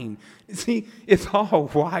plane. See, it's all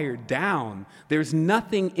wired down. There's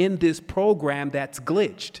nothing in this program that's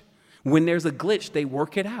glitched. When there's a glitch, they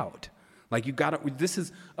work it out. Like this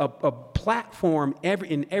is a platform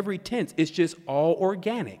in every tense. It's just all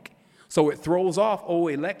organic. So it throws off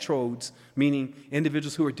old electrodes, meaning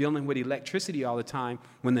individuals who are dealing with electricity all the time.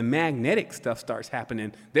 When the magnetic stuff starts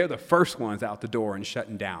happening, they're the first ones out the door and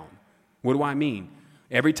shutting down. What do I mean?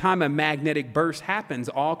 Every time a magnetic burst happens,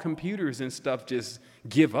 all computers and stuff just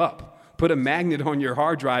give up. Put a magnet on your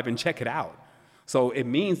hard drive and check it out. So it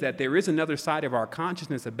means that there is another side of our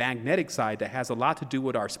consciousness, a magnetic side that has a lot to do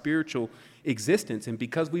with our spiritual existence. And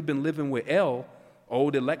because we've been living with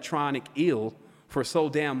old electronic ill, for so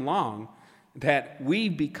damn long, that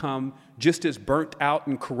we've become just as burnt out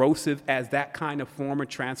and corrosive as that kind of form of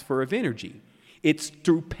transfer of energy. It's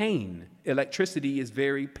through pain. Electricity is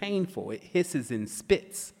very painful. It hisses and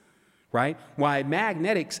spits, right? Why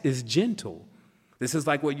magnetics is gentle. This is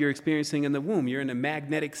like what you're experiencing in the womb. You're in a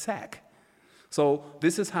magnetic sac. So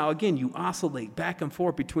this is how, again, you oscillate back and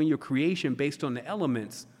forth between your creation based on the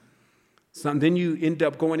elements. Then you end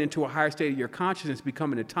up going into a higher state of your consciousness,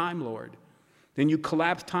 becoming a Time Lord. Then you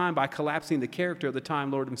collapse time by collapsing the character of the Time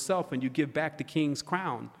Lord himself, and you give back the king's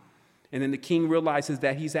crown. And then the king realizes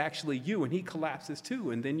that he's actually you, and he collapses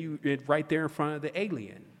too. And then you're right there in front of the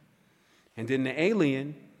alien. And then the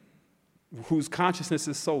alien, whose consciousness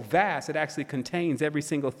is so vast, it actually contains every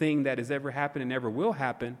single thing that has ever happened and ever will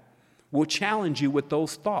happen, will challenge you with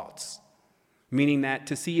those thoughts. Meaning that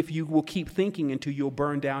to see if you will keep thinking until you'll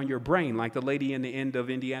burn down your brain, like the lady in the end of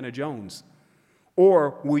Indiana Jones.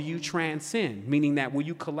 Or will you transcend? Meaning that will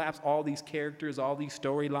you collapse all these characters, all these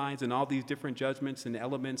storylines, and all these different judgments and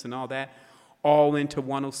elements and all that, all into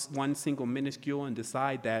one single minuscule, and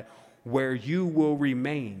decide that where you will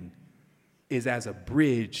remain is as a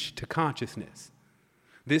bridge to consciousness.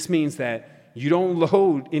 This means that you don't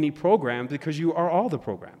load any programs because you are all the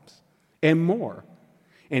programs and more.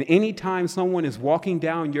 And anytime someone is walking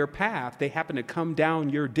down your path, they happen to come down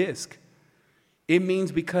your disc. It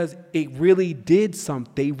means because it really did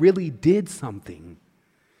something. They really did something.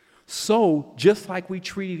 So just like we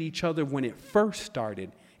treated each other when it first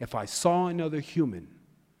started, if I saw another human,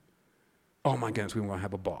 oh my goodness, we were going to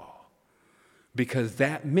have a ball. Because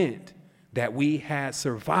that meant that we had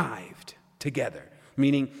survived together.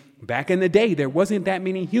 Meaning, back in the day, there wasn't that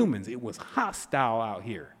many humans. It was hostile out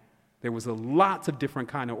here. There was lots of different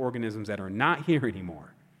kind of organisms that are not here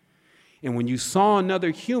anymore. And when you saw another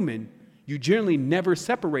human, you generally never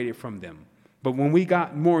separated from them. But when we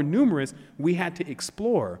got more numerous, we had to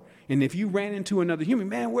explore. And if you ran into another human,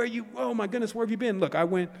 man, where are you? Oh my goodness, where have you been? Look, I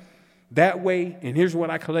went that way, and here's what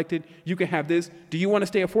I collected. You can have this. Do you want to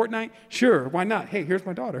stay a fortnight? Sure, why not? Hey, here's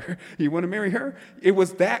my daughter. You want to marry her? It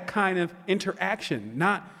was that kind of interaction,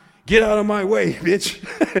 not get out of my way, bitch.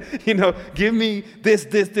 Give me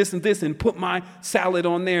this, and this, and put my salad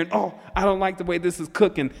on there. And, oh, I don't like the way this is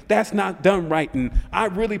cooking. That's not done right. And I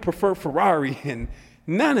really prefer Ferrari. And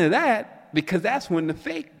none of that, because that's when the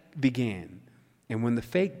fake began. And when the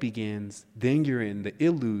fake begins, then you're in the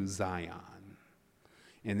Ilu Zion.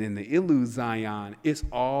 And then the Ilu Zion, it's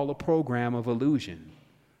all a program of illusion.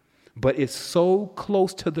 But it's so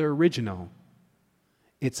close to the original,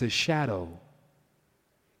 it's a shadow.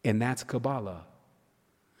 And that's Kabbalah.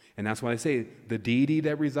 And that's why I say the deity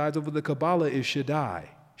that resides over the Kabbalah is Shaddai.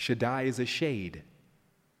 Shaddai is a shade,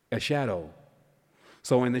 a shadow.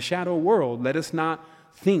 So in the shadow world, let us not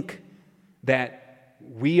think that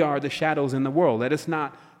we are the shadows in the world. Let us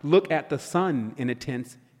not look at the sun, in a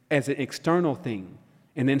sense, as an external thing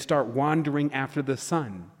and then start wandering after the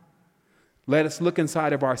sun. Let us look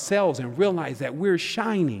inside of ourselves and realize that we're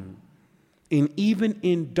shining. And even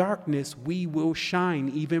in darkness, we will shine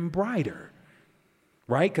even brighter,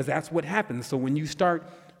 right? Because that's what happens. So when you start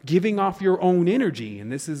giving off your own energy,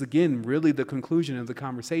 and this is, again, really the conclusion of the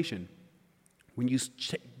conversation, when you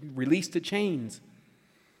release the chains,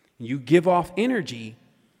 you give off energy,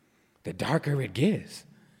 the darker it gets.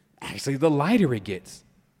 Actually, the lighter it gets.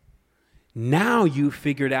 Now you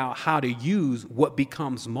figured out how to use what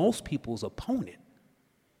becomes most people's opponent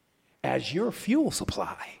as your fuel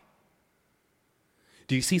supply.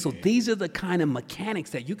 Do you see? So these are the kind of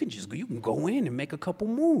mechanics that you can go in and make a couple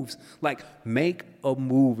moves. Like, make a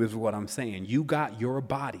move is what I'm saying. You got your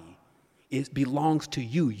body. It belongs to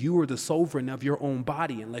you. You are the sovereign of your own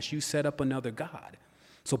body unless you set up another God.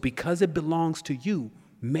 So because it belongs to you,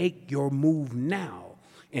 make your move now.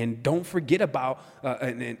 And don't forget about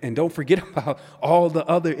don't forget about all the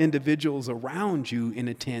other individuals around you, in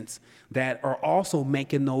a sense, that are also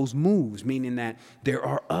making those moves, meaning that there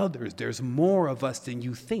are others. There's more of us than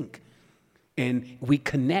you think. And we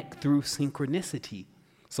connect through synchronicity.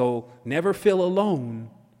 So never feel alone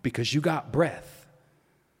because you got breath.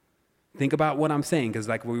 Think about what I'm saying, because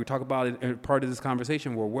like we were talking about in part of this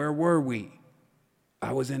conversation, where were we?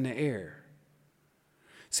 I was in the air.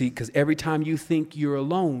 See, because every time you think you're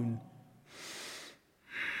alone,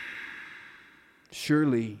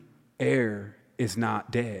 surely air is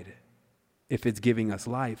not dead if it's giving us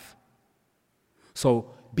life.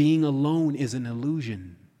 So being alone is an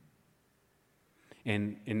illusion.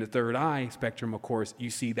 And in the third eye spectrum, of course, you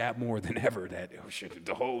see that more than ever, that oh shit,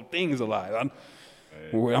 the whole thing's alive.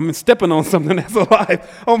 I'm stepping on something that's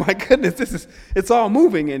alive. Oh my goodness, it's all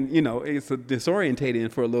moving, and it's disorientating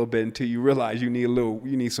for a little bit until you realize you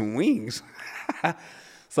need some wings.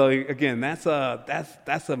 So again, that's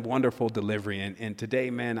a wonderful delivery. And today,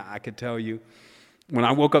 man, I could tell you, when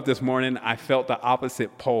I woke up this morning, I felt the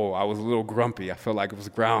opposite pole. I was a little grumpy. I felt like it was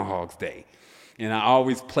Groundhog's Day. And I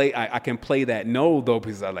always I can play that no, though,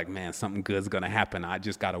 because I'm like, man, something good's going to happen. I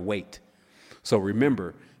just got to wait. So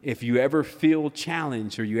remember, if you ever feel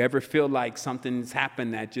challenged or you ever feel like something's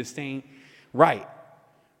happened that just ain't right,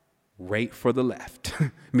 wait for the left,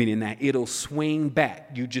 meaning that it'll swing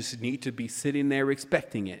back. You just need to be sitting there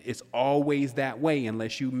expecting it. It's always that way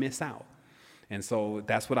unless you miss out. And so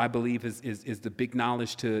that's what I believe is the big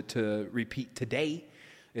knowledge to repeat today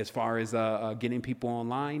as far as getting people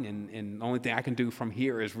online. And the only thing I can do from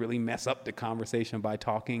here is really mess up the conversation by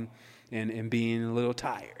talking and being a little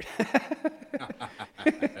tired.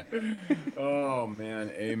 Oh,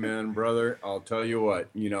 man. Amen, brother. I'll tell you what,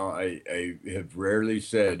 I have rarely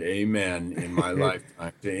said amen in my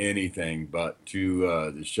lifetime to anything, but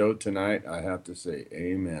to the show tonight, I have to say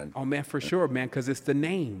amen. Oh, man, for sure, man, because it's the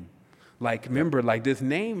name. Like, remember, like this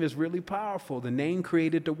name is really powerful. The name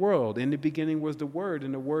created the world. In the beginning was the Word,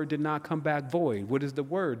 and the Word did not come back void. What is the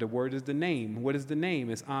Word? The Word is the name. What is the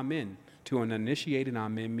name? It's Amen. To an uninitiated,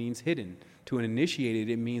 amen means hidden. To an initiated,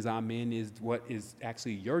 it means amen is what is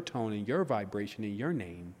actually your tone and your vibration in your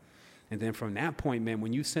name. And then from that point, man,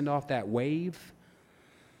 when you send off that wave,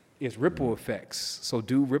 it's ripple effects. So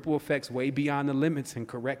do ripple effects way beyond the limits and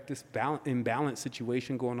correct this imbalance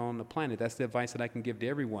situation going on the planet. That's the advice that I can give to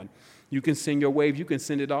everyone. You can send your wave. You can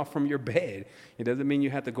send it off from your bed. It doesn't mean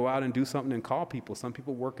you have to go out and do something and call people. Some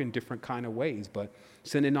people work in different kind of ways, but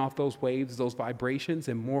sending off those waves, those vibrations,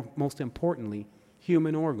 and most importantly,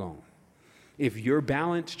 human orgone. If you're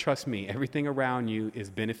balanced, trust me, everything around you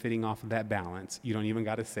is benefiting off of that balance. You don't even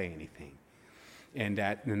got to say anything. And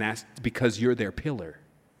that's because you're their pillar.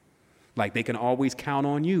 Like they can always count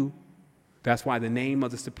on you. That's why the name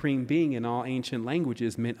of the supreme being in all ancient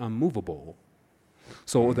languages meant unmovable.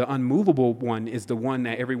 So the unmovable one is the one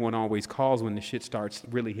that everyone always calls when the shit starts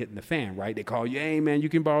really hitting the fan, right? They call you, hey man, you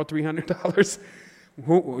can borrow $300.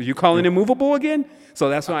 You calling immovable again? So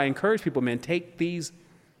that's why I encourage people, man, take this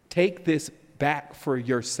back for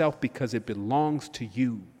yourself because it belongs to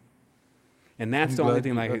you. And that's the only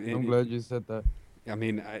thing. I'm glad you said that. I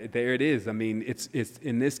mean, there it is. I mean, it's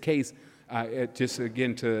in this case, just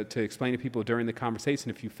again to explain to people during the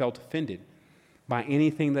conversation, if you felt offended by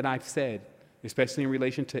anything that I've said, especially in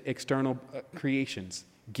relation to external creations,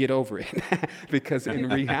 get over it. Because in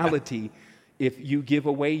reality, if you give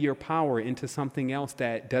away your power into something else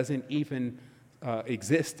that doesn't even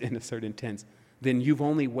exist in a certain sense, then you've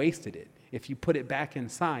only wasted it. If you put it back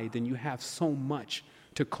inside, then you have so much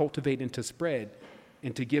to cultivate and to spread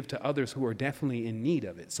and to give to others who are definitely in need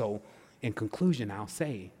of it. So in conclusion, I'll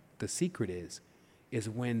say the secret is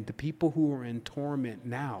when the people who are in torment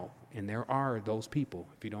now, and there are those people,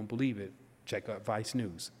 if you don't believe it, check out Vice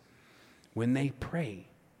News. When they pray,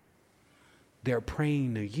 they're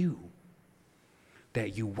praying to you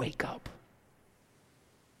that you wake up.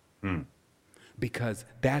 Because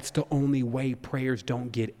that's the only way prayers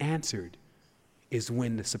don't get answered is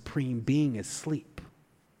when the supreme being is asleep.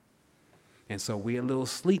 And so we're a little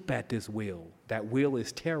asleep at this wheel. That wheel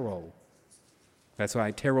is tarot. That's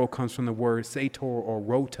why tarot comes from the word sator or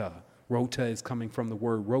rota. Rota is coming from the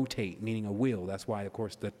word rotate, meaning a wheel. That's why, of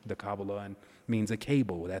course, the Kabbalah means a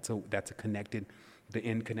cable. That's a connected. The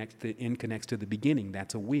end connects to the beginning.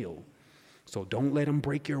 That's a wheel. So don't let them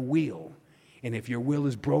break your wheel. And if your wheel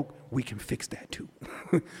is broke, we can fix that too.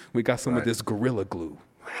 We got some of this Gorilla Glue.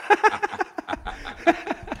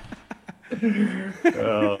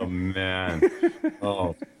 Oh man!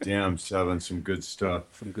 Oh damn, Seven, some good stuff.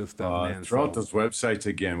 Some good stuff, man. Throw out those websites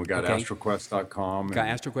again. We got astroquest.com. Got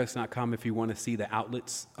astroquest.com if you want to see the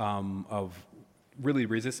outlets of really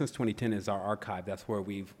Resistance 2010 is our archive. That's where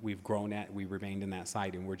we've grown at. We remained in that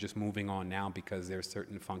site, and we're just moving on now because there's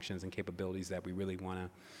certain functions and capabilities that we really want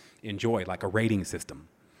to enjoy, like a rating system.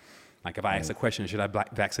 Like if I ask a question, should I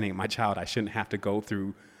vaccinate my child? I shouldn't have to go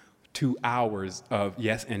through 2 hours of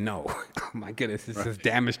yes and no. Oh my goodness, this is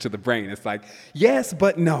damage to the brain. It's like, yes,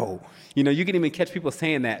 but no. You know, you can even catch people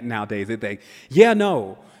saying that nowadays. They think, yeah,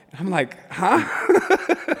 no. And I'm like, huh?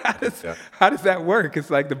 How does that work? It's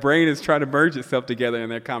like the brain is trying to merge itself together in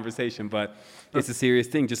their conversation, but it's a serious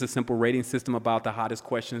thing. Just a simple rating system about the hottest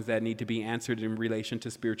questions that need to be answered in relation to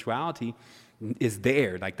spirituality is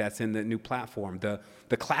there. Like that's in the new platform. The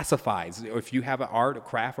classifieds, if you have an art, a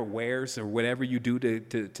craft, or wares, or whatever you do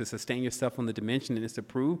to sustain yourself on the dimension and it's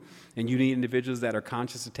approved, and you need individuals that are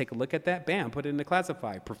conscious to take a look at that, bam, put it in the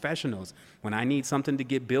classified. Professionals, when I need something to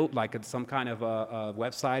get built, like some kind of a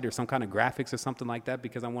website or some kind of graphics or something like that,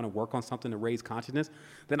 because I want to work on something to raise consciousness,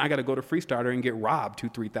 then I got to go to Freestarter and get robbed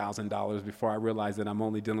 $2,000-$3,000 before I realize that I'm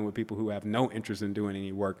only dealing with people who have no interest in doing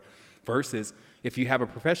any work. Versus if you have a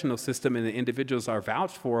professional system and the individuals are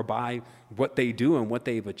vouched for by what they do and what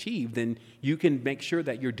they've achieved, then you can make sure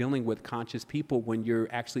that you're dealing with conscious people when you're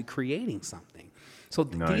actually creating something. So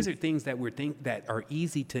these are things that that are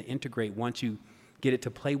easy to integrate once you get it to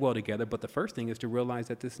play well together. But the first thing is to realize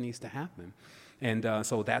that this needs to happen. And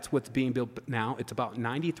so that's what's being built now. It's about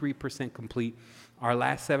 93% complete. Our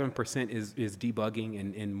last 7% is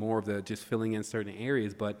debugging and more of the just filling in certain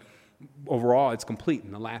areas. But overall, it's complete.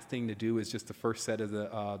 And the last thing to do is just the first set of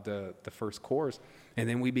the first course. And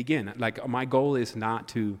then we begin. Like my goal is not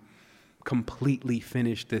to completely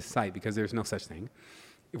finish this site because there's no such thing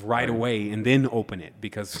right away and then open it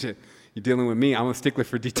because you're dealing with me. I'm a stickler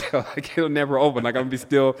for detail. Like it'll never open. Like I'm gonna be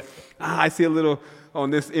still, I see a little on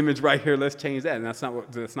this image right here. Let's change that. And that's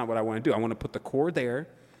not what I want to do. I want to put the core there,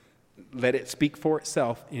 let it speak for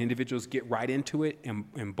itself, and individuals get right into it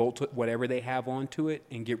and bolt whatever they have onto it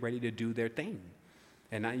and get ready to do their thing.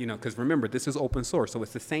 And because remember, this is open source, so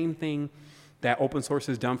it's the same thing that open source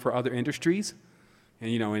has done for other industries, and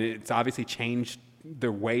and it's obviously changed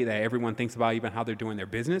the way that everyone thinks about even how they're doing their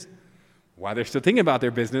business, why they're still thinking about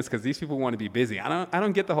their business, because these people want to be busy. I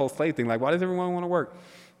don't get the whole slave thing. Like, why does everyone want to work?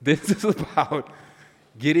 This is about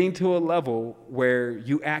getting to a level where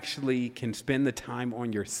you actually can spend the time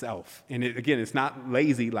on yourself. And again, it's not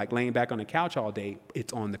lazy, like laying back on the couch all day.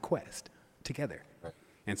 It's on the quest together. Right.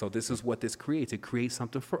 And so this is what this creates. It creates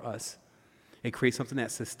something for us. It creates something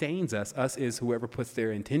that sustains us. Us is whoever puts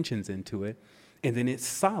their intentions into it. And then it's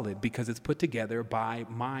solid because it's put together by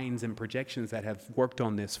minds and projections that have worked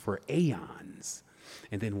on this for aeons.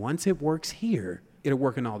 And then once it works here, it'll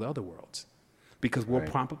work in all the other worlds. Because we'll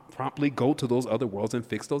promptly go to those other worlds and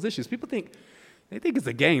fix those issues. People think it's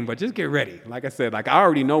a game, but just get ready. Like I said, like I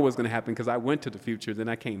already know what's going to happen because I went to the future, then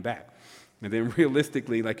I came back. And then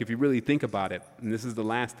realistically, like if you really think about it, and this is the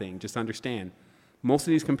last thing, just understand, most of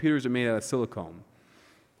these computers are made out of silicone,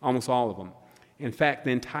 almost all of them. In fact, the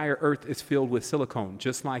entire Earth is filled with silicone,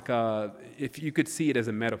 just like if you could see it as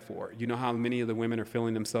a metaphor. You know how many of the women are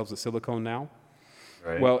filling themselves with silicone now?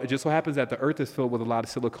 Right. Well, it just so happens that the Earth is filled with a lot of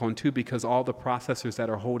silicone too, because all the processors that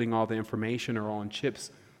are holding all the information are on chips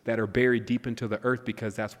that are buried deep into the Earth,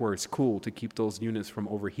 because that's where it's cool to keep those units from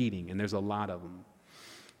overheating, and there's a lot of them.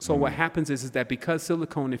 So what happens is that because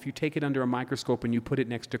silicone, if you take it under a microscope and you put it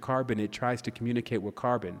next to carbon, it tries to communicate with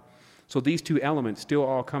carbon. So these two elements, still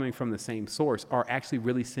all coming from the same source, are actually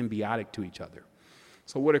really symbiotic to each other.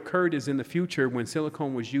 So what occurred is in the future, when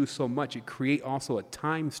silicone was used so much, it created also a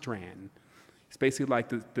time strand. It's basically like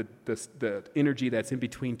the energy that's in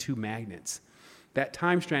between two magnets. That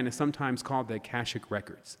time strand is sometimes called the Akashic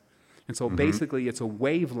records. And so basically it's a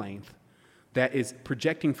wavelength that is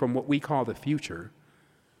projecting from what we call the future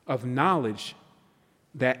of knowledge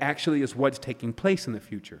that actually is what's taking place in the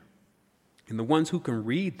future. And the ones who can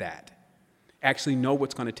read that actually know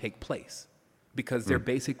what's going to take place, because they're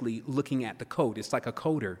basically looking at the code. It's like a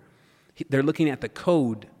coder. They're looking at the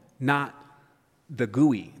code, not the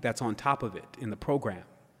GUI that's on top of it in the program.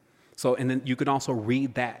 So, and then you can also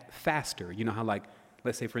read that faster. You know how, like,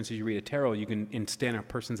 let's say, for instance, you read a tarot, you can extend a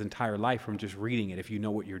person's entire life from just reading it if you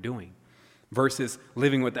know what you're doing, versus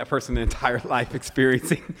living with that person the entire life,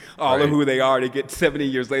 experiencing all of who they are to get 70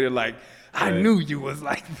 years later, like, I knew you was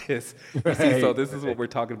like this. You see, so this is what we're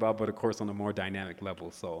talking about, but of course on a more dynamic level.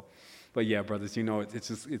 So, but yeah, brothers, you know, it's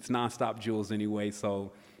nonstop jewels anyway,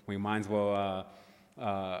 so we might as well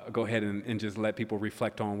go ahead and just let people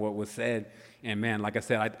reflect on what was said. And man, like I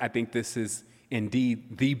said, I think this is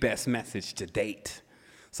indeed the best message to date.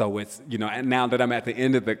 So it's, you know, and now that I'm at the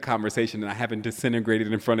end of the conversation and I haven't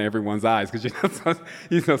disintegrated in front of everyone's eyes, because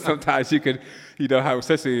you know, sometimes you could, you know, how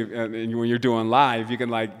especially when you're doing live, you can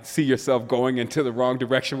like see yourself going into the wrong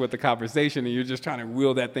direction with the conversation, and you're just trying to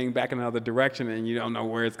wheel that thing back in another direction, and you don't know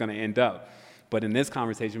where it's going to end up. But in this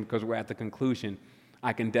conversation, because we're at the conclusion,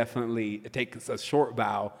 I can definitely take a short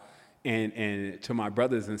bow and to my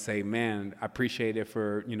brothers and say, man, I appreciate it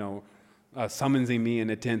for, you know, summoning me in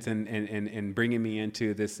a tent and bringing me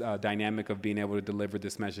into this dynamic of being able to deliver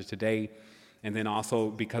this message today. And then also,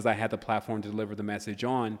 because I had the platform to deliver the message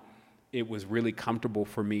on, it was really comfortable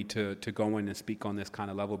for me to go in and speak on this kind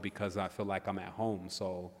of level, because I feel like I'm at home.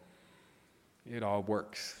 So it all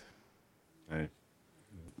works. Hey,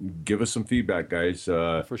 give us some feedback, guys.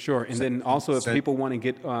 For sure. And then also, if people want to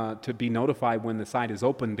get to be notified when the site is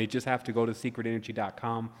open, they just have to go to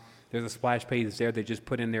secretenergy.com. There's a splash page there. They just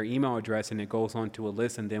put in their email address and it goes onto a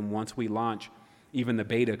list. And then once we launch even the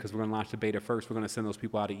beta, because we're going to launch the beta first, we're going to send those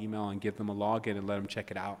people out an email and give them a login and let them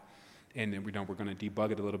check it out. And then we're going to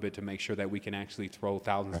debug it a little bit to make sure that we can actually throw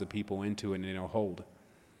thousands of people into it and it'll hold.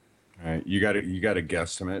 All right. You got a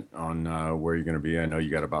guesstimate on where you're going to be? I know you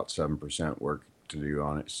got about 7% work to do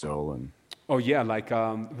on it still. And oh yeah, like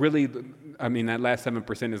really, I mean, that last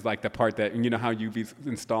 7% is like the part that, you know how you be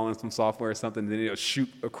installing some software or something, then it'll shoot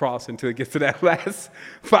across until it gets to that last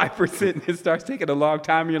 5%, and it starts taking a long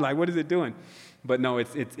time, and you're like, what is it doing? But no,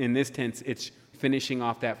 it's in this tense, it's finishing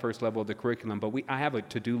off that first level of the curriculum. But I have a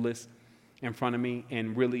to-do list in front of me,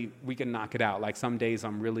 and really, we can knock it out. Like some days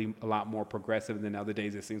I'm really a lot more progressive than other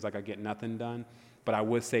days it seems like I get nothing done. But I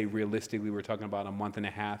would say realistically, we're talking about a month and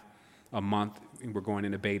a half, and we're going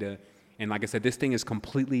into beta. And like I said, this thing is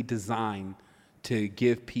completely designed to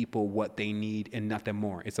give people what they need and nothing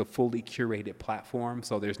more. It's a fully curated platform,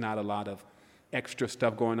 so there's not a lot of extra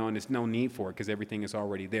stuff going on. There's no need for it because everything is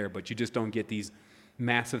already there, but you just don't get these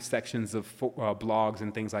massive sections of blogs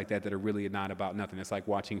and things like that that are really not about nothing. It's like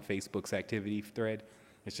watching Facebook's activity thread.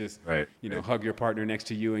 It's just, you know, hug your partner next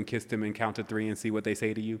to you and kiss them and count to 3 and see what they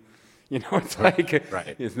say to you. You know, it's like,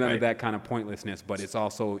 it's none of that kind of pointlessness, but it's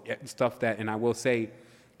also stuff that, and I will say,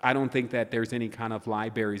 I don't think that there's any kind of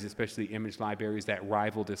libraries, especially image libraries, that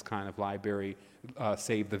rival this kind of library,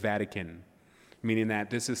 save the Vatican. Meaning that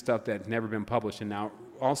this is stuff that's never been published. And now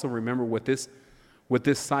also remember with this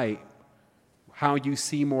site, how you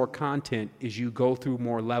see more content is you go through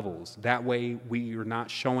more levels. That way we are not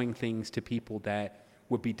showing things to people that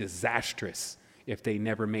would be disastrous if they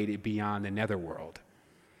never made it beyond the netherworld.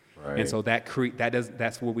 Right. And so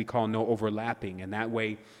that's what we call no overlapping. And that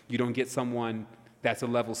way you don't get someone that's a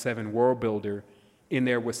level 7 world builder in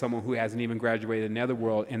there with someone who hasn't even graduated the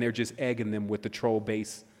netherworld, and they're just egging them with the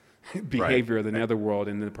troll-based behavior of the netherworld,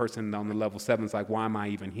 and the person on the level 7 is like, why am I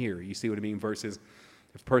even here? You see what I mean? Versus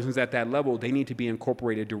if a person's at that level, they need to be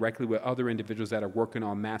incorporated directly with other individuals that are working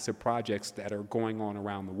on massive projects that are going on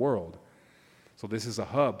around the world. So this is a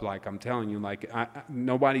hub, like I'm telling you, like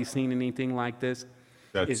nobody's seen anything like this.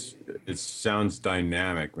 It sounds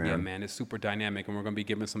dynamic, man. Yeah, man, it's super dynamic, and we're going to be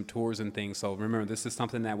giving some tours and things. So remember, this is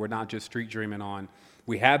something that we're not just street dreaming on.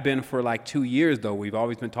 We have been for like 2 years, though. We've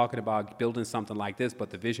always been talking about building something like this, but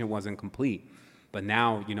the vision wasn't complete. But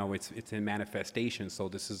now, you know, it's in manifestation. So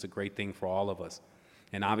this is a great thing for all of us.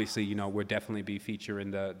 And obviously, you know, we'll definitely be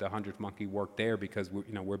featuring the 100th Monkey work there because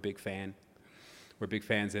we're big fan. We're big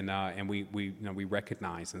fans, and we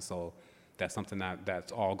recognize, and so that's something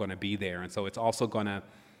that's all going to be there. And so it's also going to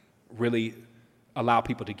really allow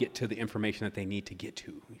people to get to the information that they need to get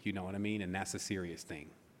to. You know what I mean? And that's a serious thing.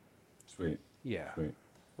 Sweet. Yeah. Sweet.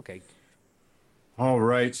 Okay. All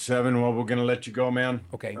right, Sevan. Well, we're going to let you go, man.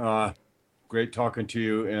 Okay. Great talking to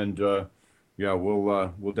you, and yeah,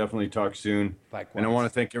 we'll definitely talk soon. Likewise. And I want to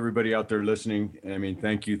thank everybody out there listening. I mean,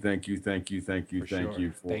 thank you. Thank you,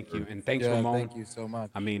 and thanks, Ramon. Thank you so much.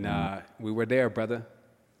 I mean, we were there, brother.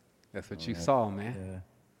 That's what you saw, man.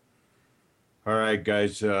 Yeah. All right,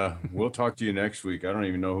 guys. We'll talk to you next week. I don't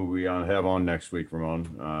even know who we have on next week,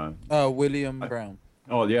 Ramon. William Brown.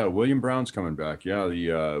 Oh yeah, William Brown's coming back. Yeah,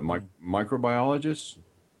 the microbiologist.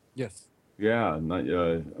 Yes. Yeah,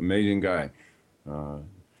 amazing guy.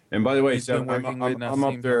 And by the way, Seth, I'm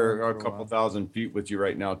up there a couple thousand feet with you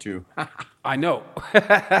right now too. I know.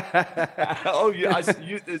 Oh yeah,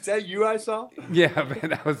 is that you I saw? Yeah, man.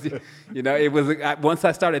 That was, you know, it was once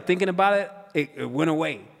I started thinking about it, it went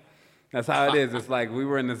away. That's how it is. It's like we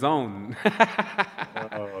were in the zone.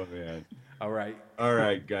 Oh man. All right. All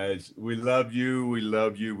right, guys. We love you. We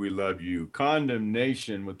love you. We love you.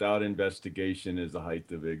 Condemnation without investigation is the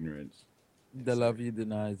height of ignorance. The love you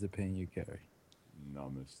deny is the pain you carry.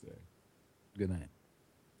 Namaste. Good night.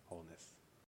 Wholeness.